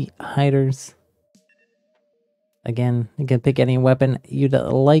the hiders. Again, you can pick any weapon you'd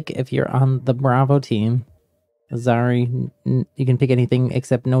like if you're on the Bravo team. Zari, you can pick anything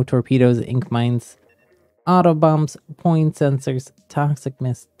except no torpedoes, ink mines, auto bombs, point sensors, toxic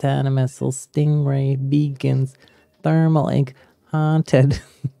mist, tentamissiles, stingray, beacons, thermal ink, haunted.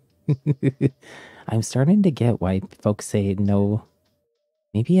 I'm starting to get why folks say no.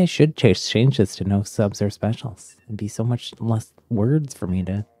 Maybe I should change this to no subs or specials. It'd be so much less words for me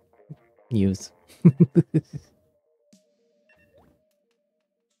to use.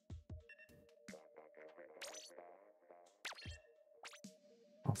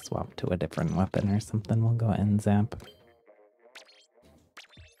 I'll swap to a different weapon or something. We'll go and zap.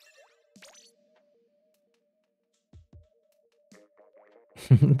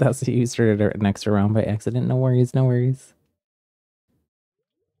 That's you started an extra round by accident. No worries, no worries.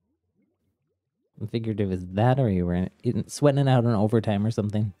 I figured it was that, or you were sweating it out in overtime or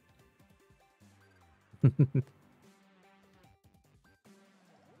something.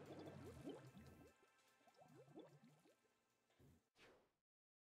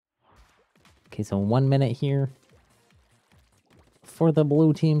 Okay, so 1 minute here for the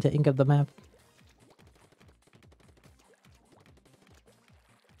blue team to ink up the map.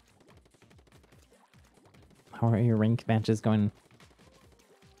 How are your rank matches going,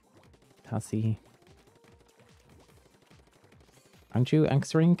 Tassie? Aren't you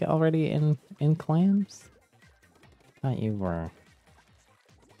X rank already in clams? Thought you were.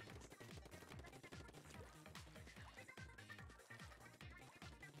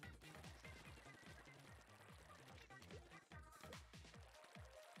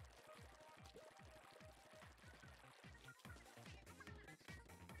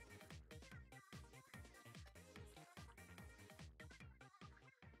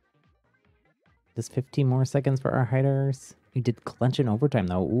 Just 15 more seconds for our hiders. We did clutch in overtime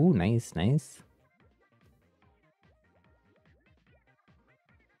though. Ooh, nice, nice.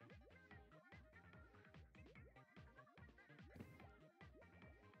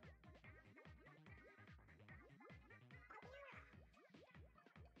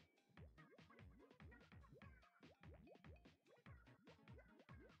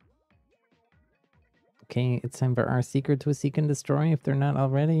 Okay, it's time for our seeker to seek and destroy if they're not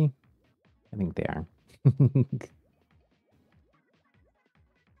already. I think they are.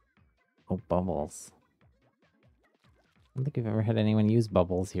 Oh, bubbles. I don't think I've ever had anyone use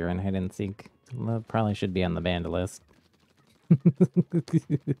bubbles here in hide and seek. That probably should be on the banned list. You're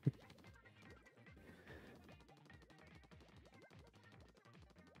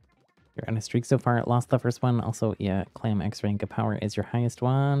on a streak so far. Lost the first one. Also, yeah, Clam X rank of power is your highest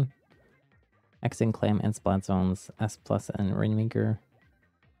one. X in Clam and Splat Zones. S plus and Rainmaker.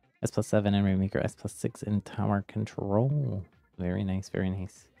 S plus 7 in Rainmaker. S plus 6 in Tower Control. Very nice, very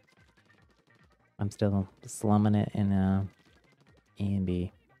nice. I'm still slumming it in A and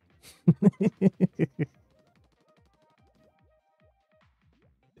B.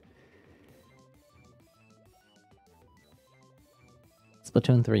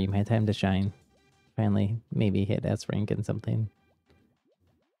 Splatoon 3, my time to shine. Finally, maybe hit S rank in something.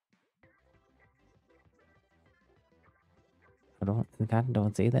 God,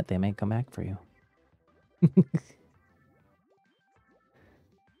 don't say that. They may come back for you.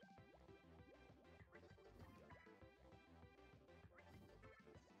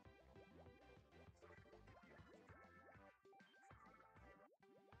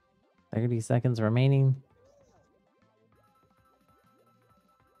 30 seconds remaining.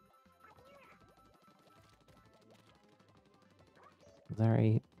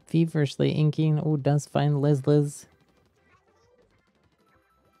 Sorry. Feverishly inking. Oh, does find Liz.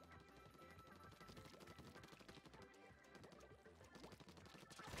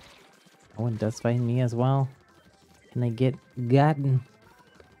 Oh, and does find me as well. And they get gotten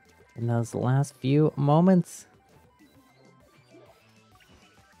in those last few moments.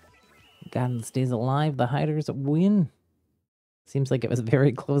 Gotten stays alive. The hiders win. Seems like it was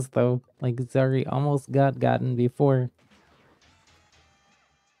very close though. Like Zari almost got gotten before.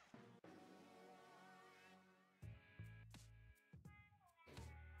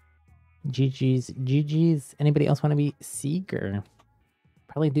 GG's. Anybody else want to be Seeker?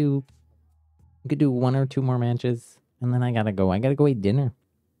 Probably do. We could do 1 or 2 more matches, and then I gotta go. I gotta go eat dinner.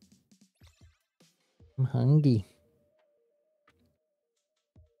 I'm hungry.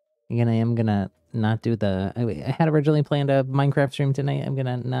 Again, I am gonna not do the. I had originally planned a Minecraft stream tonight. I'm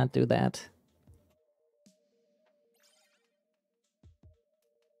gonna not do that.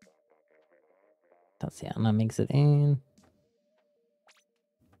 Tatiana makes it in.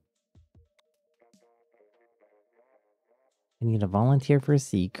 I need a volunteer for a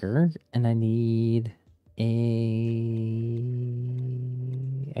seeker, and I need a...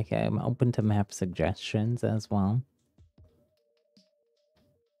 Okay, I'm open to map suggestions as well.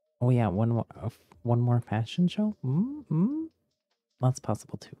 Oh yeah, one more fashion show? Mm-hmm. That's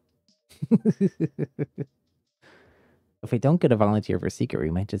possible too. If we don't get a volunteer for seeker,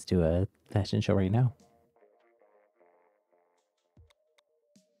 we might just do a fashion show right now.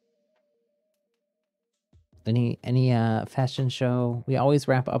 Any fashion show? We always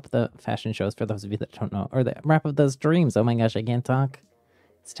wrap up the fashion shows for those of you that don't know, or wrap up those streams. Oh my gosh, I can't talk.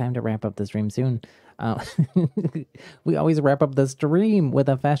 It's time to wrap up the stream soon. We always wrap up the stream with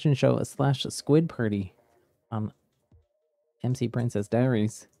a fashion show / squid party on MC Princess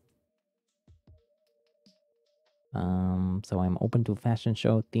Diaries. So I'm open to fashion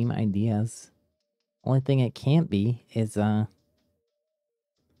show theme ideas. Only thing it can't be is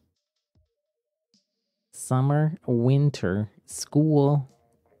summer, winter, school.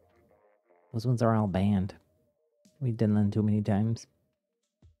 Those ones are all banned. We've done them too many times.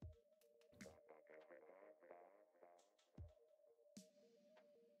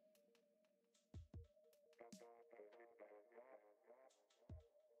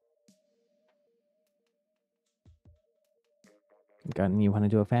 You want to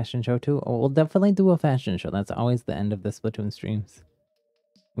do a fashion show too? Oh, we'll definitely do a fashion show. That's always the end of the Splatoon streams.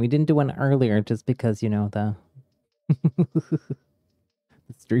 We didn't do one earlier just because, you know, the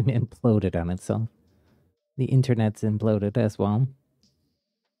stream imploded on itself. The internet's imploded as well.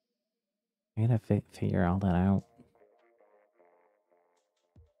 I gotta figure all that out.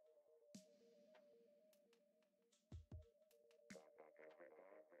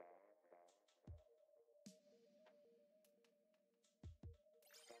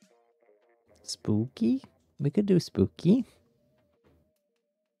 Spooky? We could do spooky.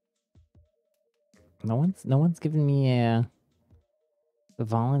 No one's given me a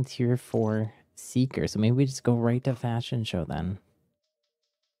volunteer for Seeker, so maybe we just go right to fashion show then.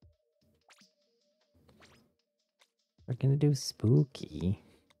 We're gonna do spooky.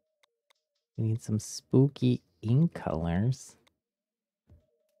 We need some spooky ink colors.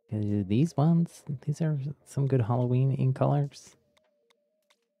 Gonna do these ones. These are some good Halloween ink colors.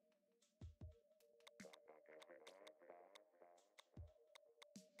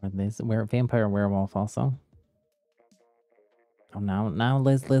 We're vampire werewolf also. Oh, now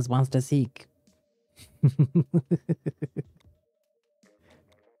Liz wants to seek.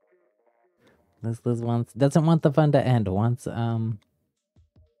 Liz doesn't want the fun to end. Wants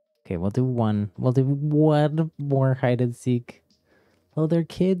Okay, we'll do one. We'll do one more hide and seek. Hello there,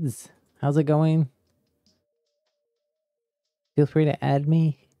 kids. How's it going? Feel free to add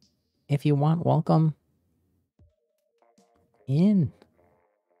me if you want. Welcome in.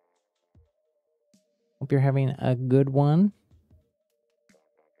 Hope you're having a good one.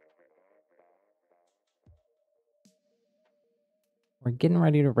 We're getting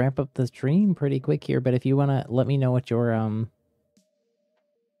ready to wrap up the stream pretty quick here, but if you want to let me know what your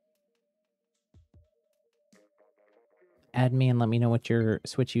add me and let me know what your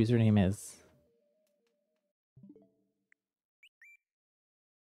Switch username is.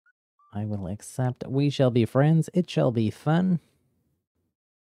 I will accept. We shall be friends. It shall be fun.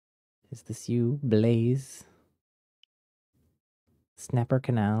 Is this you, Blaze? Snapper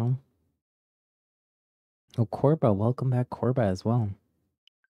Canal. Oh, Corba. Welcome back, Corba, as well.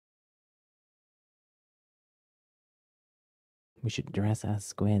 We should dress as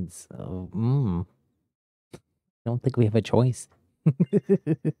squids. Oh, I don't think we have a choice.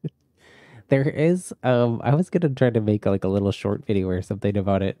 There is, I was gonna try to make like a little short video or something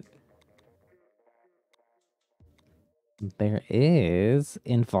about it. There is,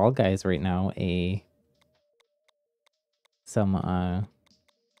 in Fall Guys right now, some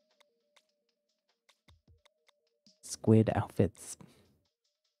squid outfits.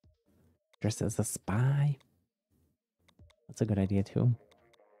 Dress as a spy. That's a good idea too.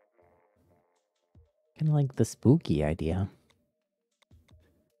 Kind of like the spooky idea.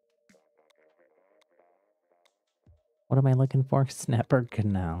 What am I looking for? Snapper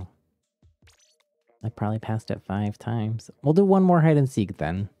Canal. I probably passed it 5 times. We'll do one more hide and seek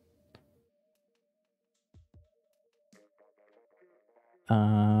then.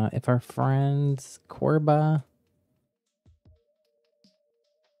 If our friends Corba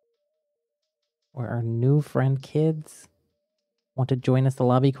or our new friend Kids want to join us, the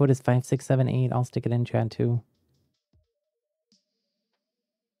lobby code is 5678. I'll stick it in chat too.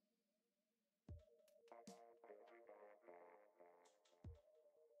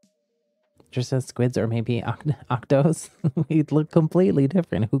 Just as squids or maybe octos. We'd look completely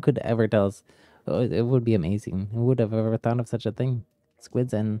different. Who could ever tell us? Oh, it would be amazing. Who would have ever thought of such a thing?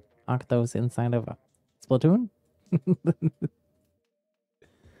 Squids and octos inside of Splatoon?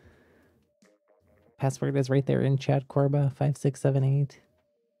 Password is right there in chat, Corba, 5678.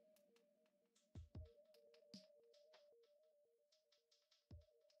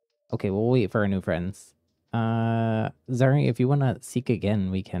 Okay, we'll wait for our new friends. Zari, if you want to seek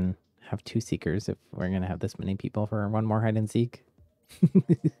again, we can have 2 seekers if we're going to have this many people for one more hide and seek.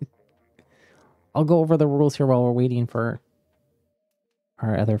 I'll go over the rules here while we're waiting for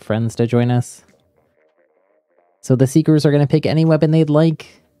our other friends to join us. So the seekers are going to pick any weapon they'd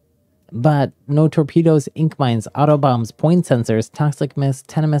like, but no torpedoes, ink mines, auto bombs, point sensors, toxic mist,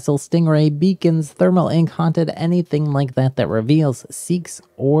 tenemissile, stingray, beacons, thermal ink, haunted, anything like that that reveals, seeks,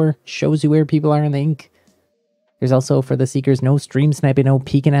 or shows you where people are in the ink. There's also, for the Seekers, no stream sniping, no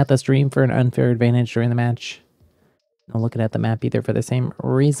peeking at the stream for an unfair advantage during the match. No looking at the map either for the same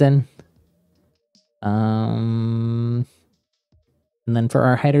reason. And then for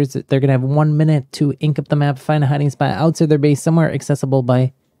our hiders, they're going to have 1 minute to ink up the map, find a hiding spot outside their base, somewhere accessible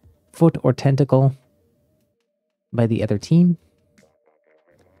by foot or tentacle by the other team.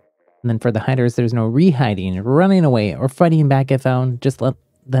 And then for the hiders, there's no re-hiding, running away, or fighting back if found. Just let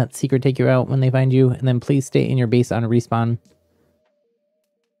that Seeker take you out when they find you, and then please stay in your base on respawn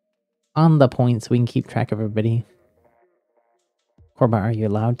on the point so we can keep track of everybody. Corba, are you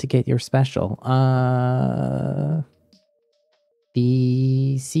allowed to get your special?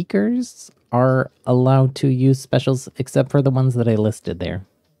 The Seekers are allowed to use specials except for the ones that I listed there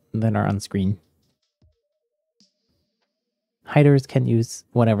that are on screen. Hiders can use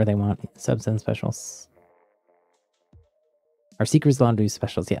whatever they want, subs and specials. Are Seekers allowed to use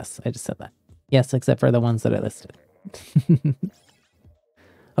specials? Yes, I just said that. Yes, except for the ones that I listed.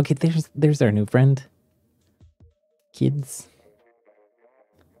 Okay, there's our new friend. Kids.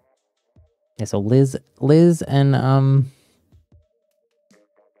 Yeah, so Liz and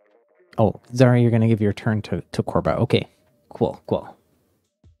oh, Zara, you're gonna give your turn to Corba. Okay, cool.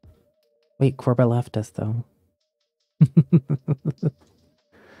 Wait, Corba left us though.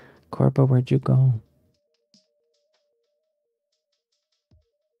 Corba, where'd you go?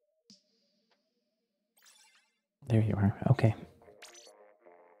 There you are. Okay.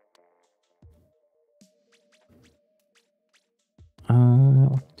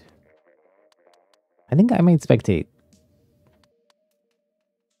 I think I might spectate.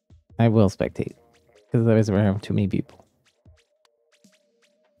 I will spectate. Because otherwise we're having too many people.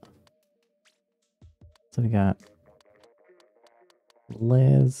 So we got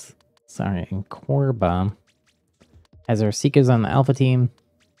Liz, sorry, and Corba as our Seekers on the Alpha team.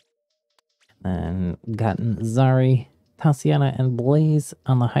 And gotten Zari, Tatiana, and Blaze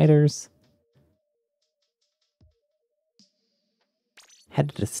on the hiders.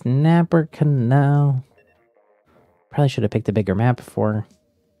 Headed to Snapper Canal. Probably should have picked a bigger map for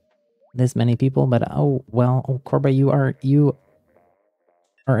this many people, but oh well. Oh, Corba, you are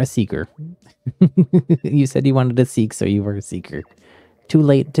a Seeker. You said you wanted to seek, so you were a Seeker. Too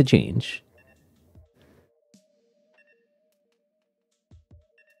late to change.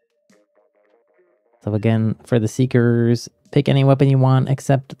 So again, for the Seekers, pick any weapon you want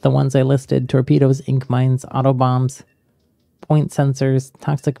except the ones I listed: torpedoes, ink mines, auto bombs, point sensors,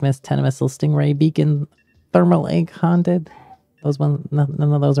 toxic mist, 10 missile, stingray, beacon, thermal egg, haunted. Those ones,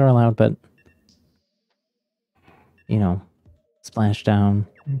 none of those are allowed, but you know, splashdown,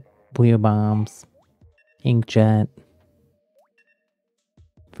 booyah bombs, inkjet.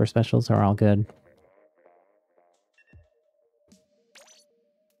 For specials are all good.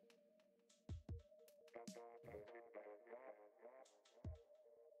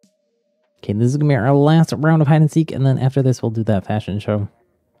 Okay, this is gonna be our last round of hide and seek, and then after this we'll do that fashion show.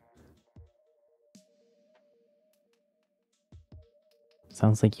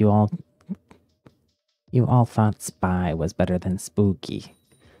 Sounds like you all thought spy was better than spooky.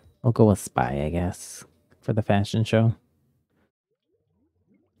 We'll go with spy, I guess, for the fashion show.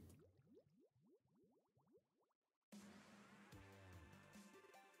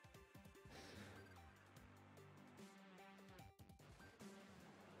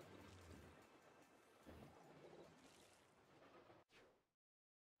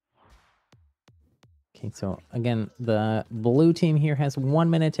 Okay, so again, the blue team here has 1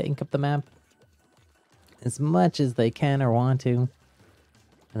 minute to ink up the map as much as they can or want to, and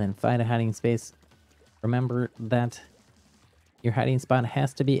then find a hiding space. Remember that your hiding spot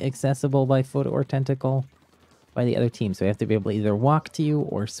has to be accessible by foot or tentacle by the other team, so you have to be able to either walk to you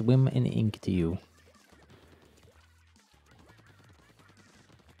or swim in ink to you.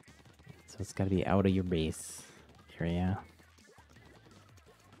 So it's got to be out of your base area.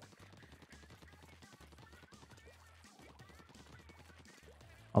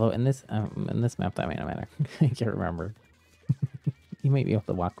 Although in this map that may not matter. I can't remember. You might be able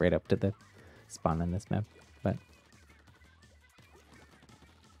to walk right up to the spawn in this map, but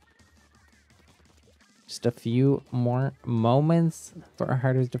just a few more moments for our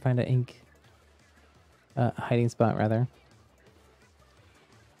hiders to find an ink hiding spot rather.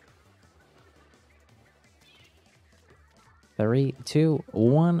 Three, two,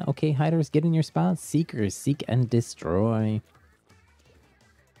 one. Okay, hiders, get in your spots. Seekers, seek and destroy.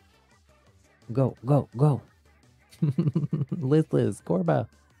 Go, go, go. Liz, Corba.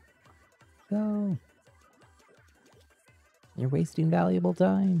 Go. You're wasting valuable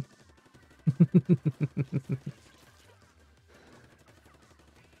time.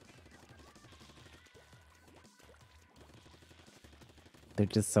 They're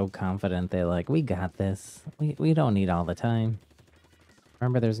just so confident. They're like, we got this. We don't need all the time.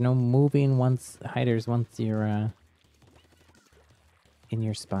 Remember, there's no moving once hiders once you're in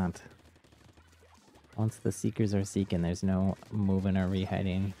your spot. Once the seekers are seeking, there's no moving or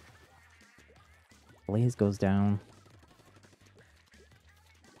re-hiding. Blaze goes down.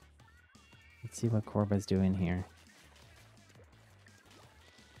 Let's see what Korba's doing here.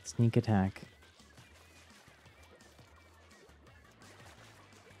 Sneak attack.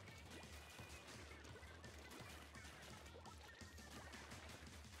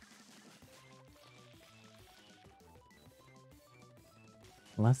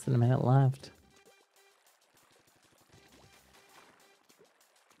 Less than a minute left.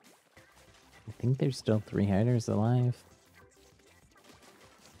 I think there's still 3 hiders alive.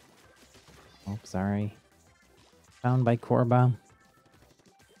 Oh, sorry. Found by Korba.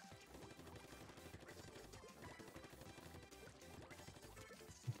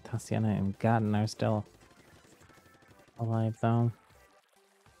 Tatiana and Gotten are still alive, though.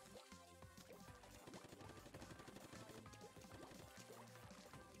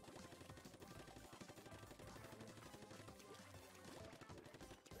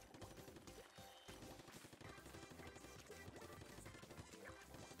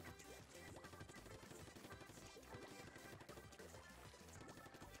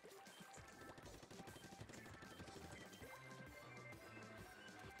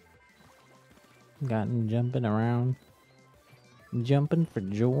 Gotten jumping around. Jumping for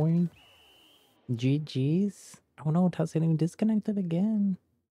joy. GG's. Oh no, Tatiana disconnected again.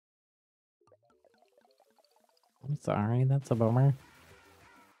 I'm sorry, that's a bummer.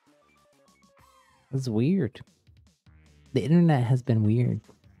 It's weird. The internet has been weird.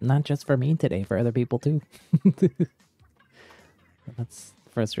 Not just for me today, for other people too. That's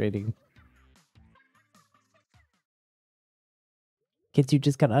frustrating. Kids, you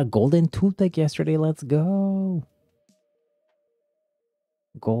just got a golden toothpick yesterday. Let's go.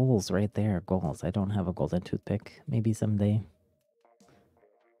 Goals right there. Goals. I don't have a golden toothpick. Maybe someday.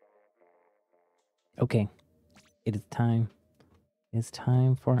 Okay. It is time. It's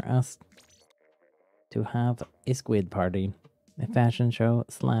time for us to have a squid party. A fashion show /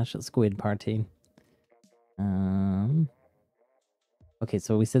 squid party. Okay,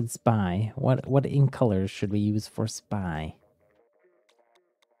 so we said spy. What ink colors should we use for spy?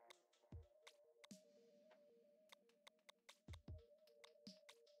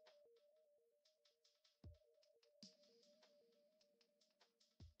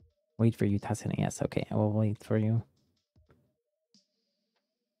 Wait for you, Tatiana. Yes, okay. I will wait for you.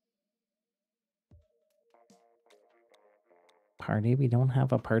 Party? We don't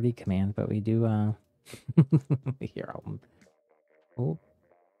have a party command, but we do, here, oh.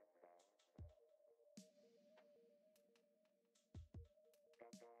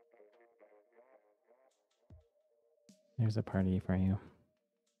 There's a party for you.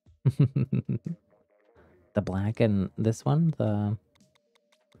 The black and this one? The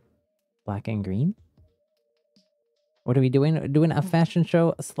black and green? What are we doing? Doing a fashion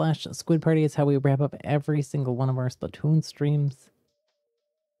show / squid party is how we wrap up every single one of our Splatoon streams.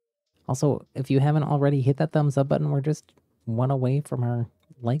 Also, if you haven't already, hit that thumbs up button. We're just 1 away from our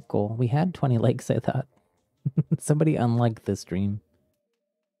like goal. We had 20 likes, I thought. Somebody unliked this stream.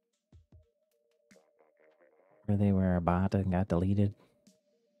 Or they were a bot and got deleted.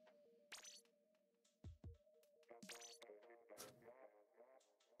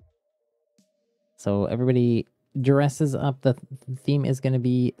 So everybody dresses up. The theme is going to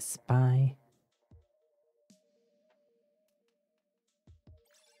be spy.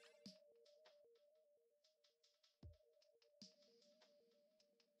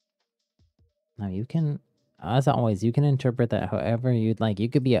 Now you can, as always, you can interpret that however you'd like. You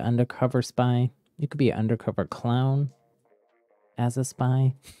could be an undercover spy. You could be an undercover clown as a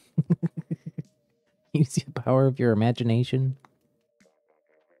spy. Use the power of your imagination.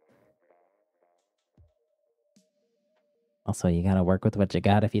 Also, you gotta work with what you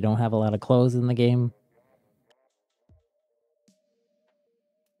got if you don't have a lot of clothes in the game.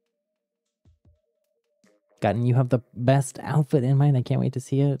 Gotten, you have the best outfit in mind. I can't wait to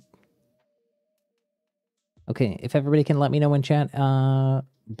see it. Okay, if everybody can let me know in chat,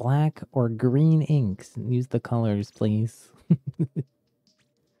 black or green inks. Use the colors, please.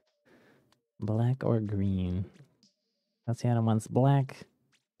 Black or green. Tatiana wants black.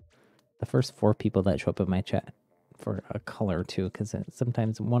 The first 4 people that show up in my chat for a color too, because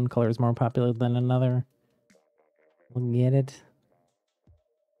sometimes one color is more popular than another. We'll get it.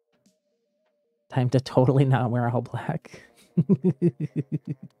 Time to totally not wear all black.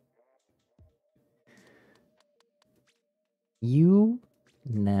 You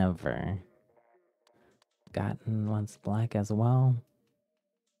Never. Gotten wants black as well.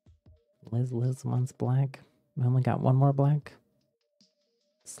 Liz wants black. We only got one more black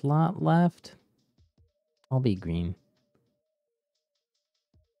slot left. I'll be green.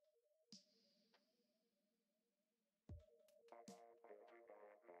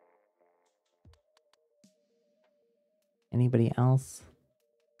 Anybody else?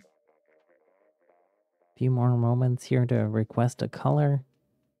 A few more moments here to request a color.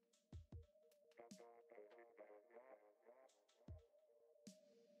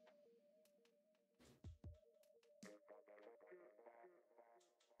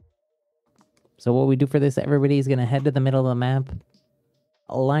 So what we do for this, everybody is going to head to the middle of the map.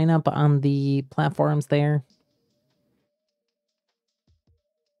 Line up on the platforms there.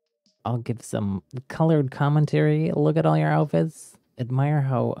 I'll give some colored commentary. Look at all your outfits. Admire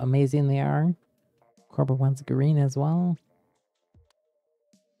how amazing they are. Corbett wants green as well.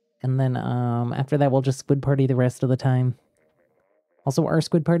 And then after that, we'll just squid party the rest of the time. Also, our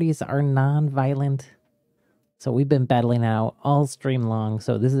squid parties are non-violent. So we've been battling out all stream long.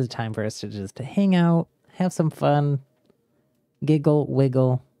 So this is a time for us to just hang out, have some fun, giggle,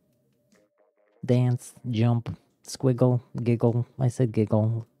 wiggle, dance, jump, squiggle, giggle. I said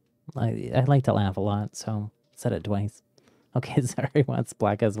giggle. I like to laugh a lot, so said it twice. Okay, sorry, wants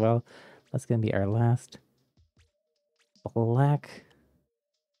black as well. That's going to be our last. Black.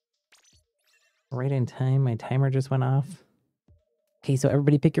 Right in time. My timer just went off. Okay, so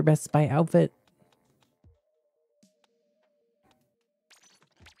everybody pick your best spy outfit.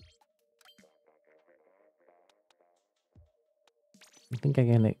 I think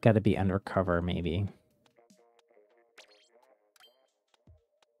I gotta be undercover, maybe.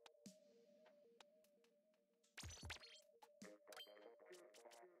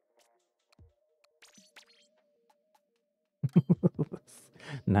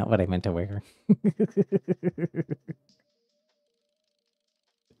 Not what I meant to wear.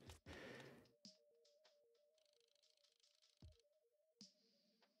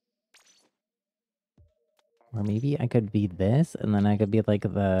 Or maybe I could be this, and then I could be like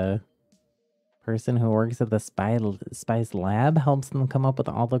the person who works at the spy's lab, helps them come up with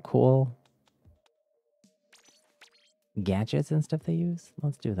all the cool gadgets and stuff they use.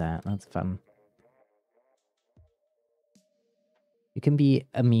 Let's do that. That's fun. You can be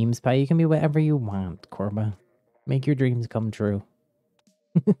a meme spy. You can be whatever you want, Korba. Make your dreams come true.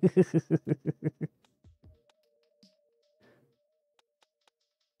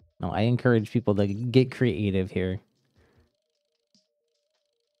 No, I encourage people to get creative here.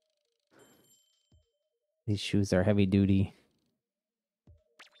 These shoes are heavy duty.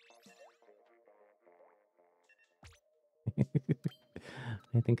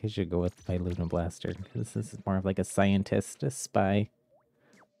 I think I should go with my Luna Blaster, because this is more of like a scientist, a spy.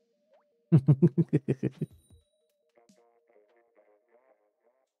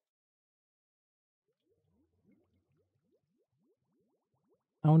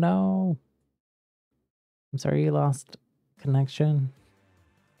 Oh no! I'm sorry you lost connection.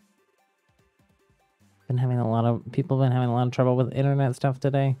 People been having a lot of trouble with internet stuff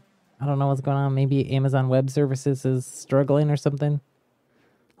today. I don't know what's going on. Maybe Amazon Web Services is struggling or something.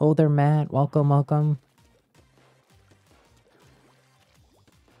 Oh, there, Matt. Welcome, welcome.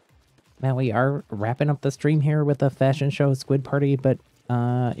 Matt, we are wrapping up the stream here with a fashion show squid party, but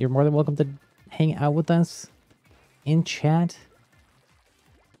you're more than welcome to hang out with us in chat.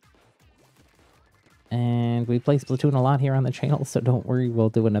 And we play Splatoon a lot here on the channel, so don't worry, we'll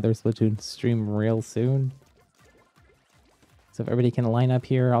do another Splatoon stream real soon. So if everybody can line up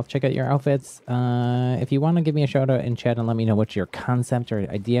here, I'll check out your outfits. If you want to give me a shout out in chat and let me know what your concept or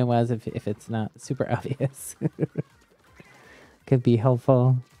idea was, if it's not super obvious. Could be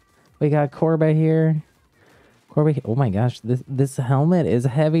helpful. We got Korba here. Korba, oh my gosh, this helmet is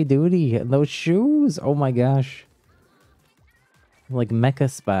heavy duty. And those shoes, oh my gosh. Like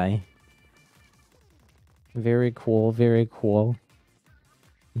Mecha Spy. Very cool, very cool.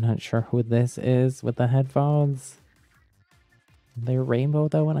 I'm not sure who this is with the headphones. They're rainbow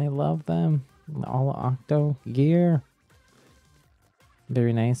though, and I love them. All Octo gear.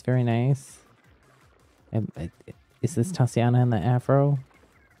 Very nice, very nice. Is this Tatiana in the afro?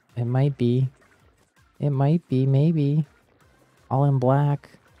 It might be. It might be, maybe. All in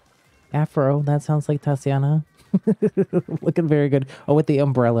black. Afro, that sounds like Tatiana. Looking very good. Oh, with the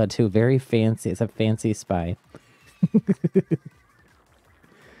umbrella too. Very fancy. It's a fancy spy.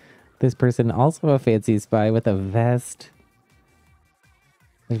 This person also a fancy spy with a vest.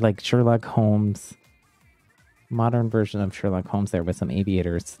 Like Sherlock Holmes. Modern version of Sherlock Holmes there with some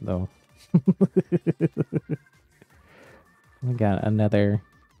aviators, though. We got another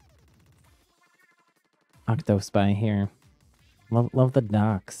Octospy here. Love the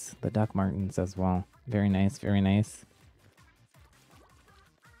Docs. The Doc Martens as well. Very nice, very nice.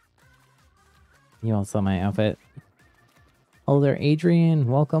 You all saw my outfit. Hello there, Adrian.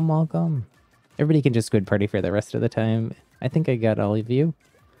 Welcome, welcome. Everybody can just squid party for the rest of the time. I think I got all of you.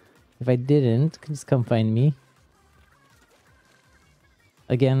 If I didn't, just come find me.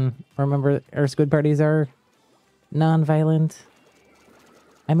 Again, remember our squid parties are non-violent.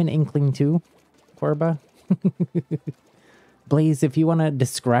 I'm an inkling too, Corba. Blaze, if you want to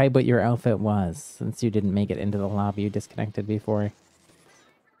describe what your outfit was, since you didn't make it into the lobby, you disconnected before.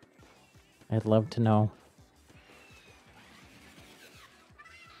 I'd love to know.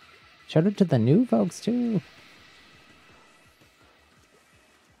 Shout out to the new folks too.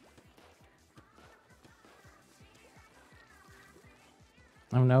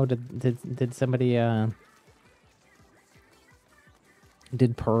 Oh no, did somebody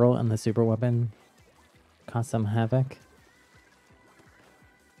did Pearl and the super weapon cause some havoc?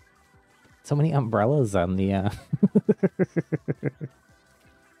 So many umbrellas on the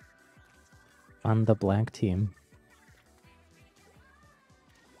on the black team.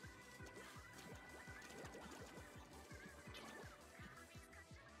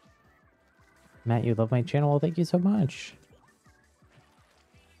 Matt, you love my channel. Well, thank you so much.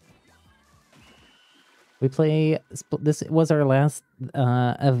 We play. This was our last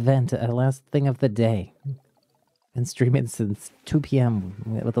event, last thing of the day. Been streaming since 2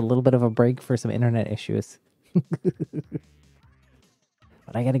 p.m. with a little bit of a break for some internet issues. But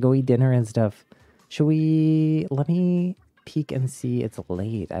I gotta go eat dinner and stuff. Should we... Let me peek and see. It's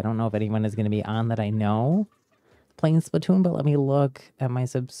late. I don't know if anyone is going to be on that I know playing Splatoon, but let me look at my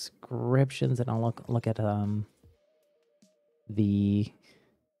subscriptions and I'll look at the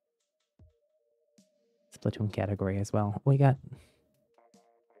Splatoon category as well. We got...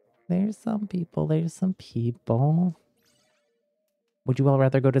 There's some people. There's some people. Would you all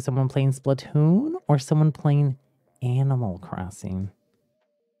rather go to someone playing Splatoon or someone playing Animal Crossing?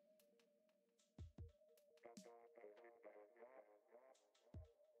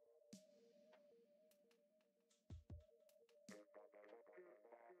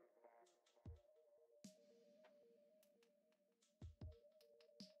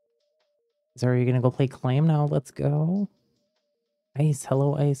 So are you gonna go play Claim now? Let's go. Ice,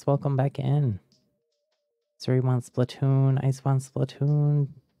 hello Ice, welcome back in. Zari wants Splatoon, Ice wants Splatoon.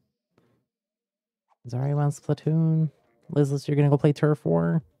 Zari wants Splatoon. Liz, you're gonna go play Turf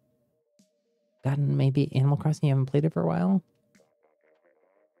War? God, maybe Animal Crossing, you haven't played it for a while?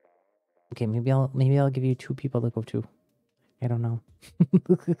 Okay, maybe I'll give you 2 people to go to. I don't know.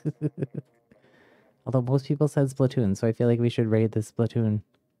 Although most people said Splatoon, so I feel like we should raid the Splatoon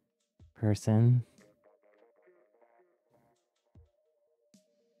person.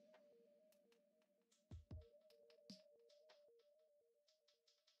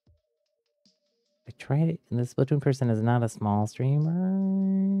 I tried it. The Splatoon person is not a small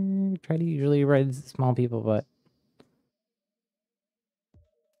streamer. I try to usually raid small people, but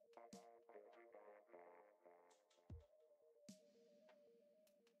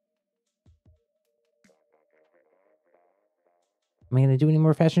am I going to do any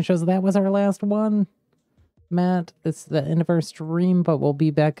more fashion shows? That was our last one, Matt. It's the end of our stream, but we'll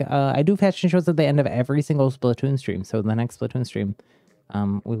be back. I do fashion shows at the end of every single Splatoon stream. So the next Splatoon stream,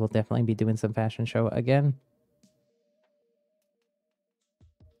 we will definitely be doing some fashion show again.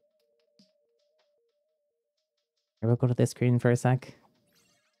 I will go to this screen for a sec.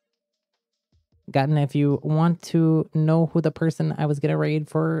 Gotten, if you want to know who the person I was going to raid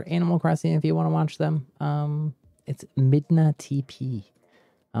for Animal Crossing, if you want to watch them, it's Midna TP.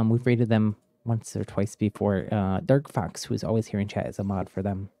 We've raided them once or twice before. Dark Fox, who's always here in chat, is a mod for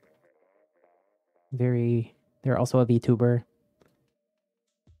them. They're also a VTuber.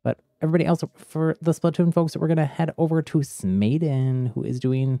 But everybody else, for the Splatoon folks, we're going to head over to Smaden, who is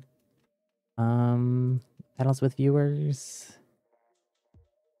doing battles with viewers.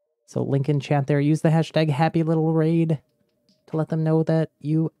 So link in chat there. Use the hashtag happy little raid to let them know that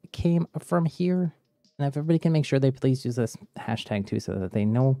you came from here. And if everybody can make sure they please use this hashtag too, so that they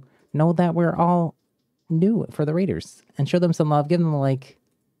know that we're all new for the raiders. And show them some love. Give them a like.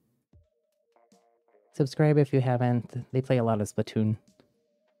 Subscribe if you haven't. They play a lot of Splatoon.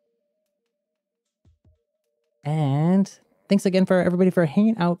 And thanks again for everybody for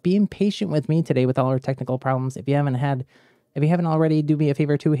hanging out, being patient with me today with all our technical problems. If you haven't already, do me a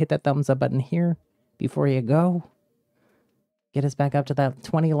favor too, hit that thumbs up button here before you go. Get us back up to that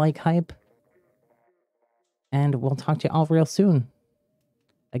 20 like hype. And we'll talk to you all real soon.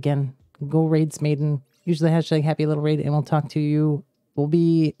 Again, go raid Smaden. Use the hashtag Happy Little Raid, and we'll talk to you. We'll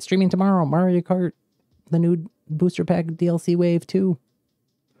be streaming tomorrow, Mario Kart, the new Booster Pack DLC Wave 2.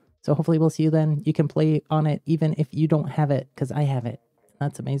 So hopefully we'll see you then. You can play on it even if you don't have it, because I have it.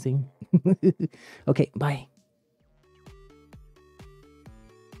 That's amazing. Okay, bye.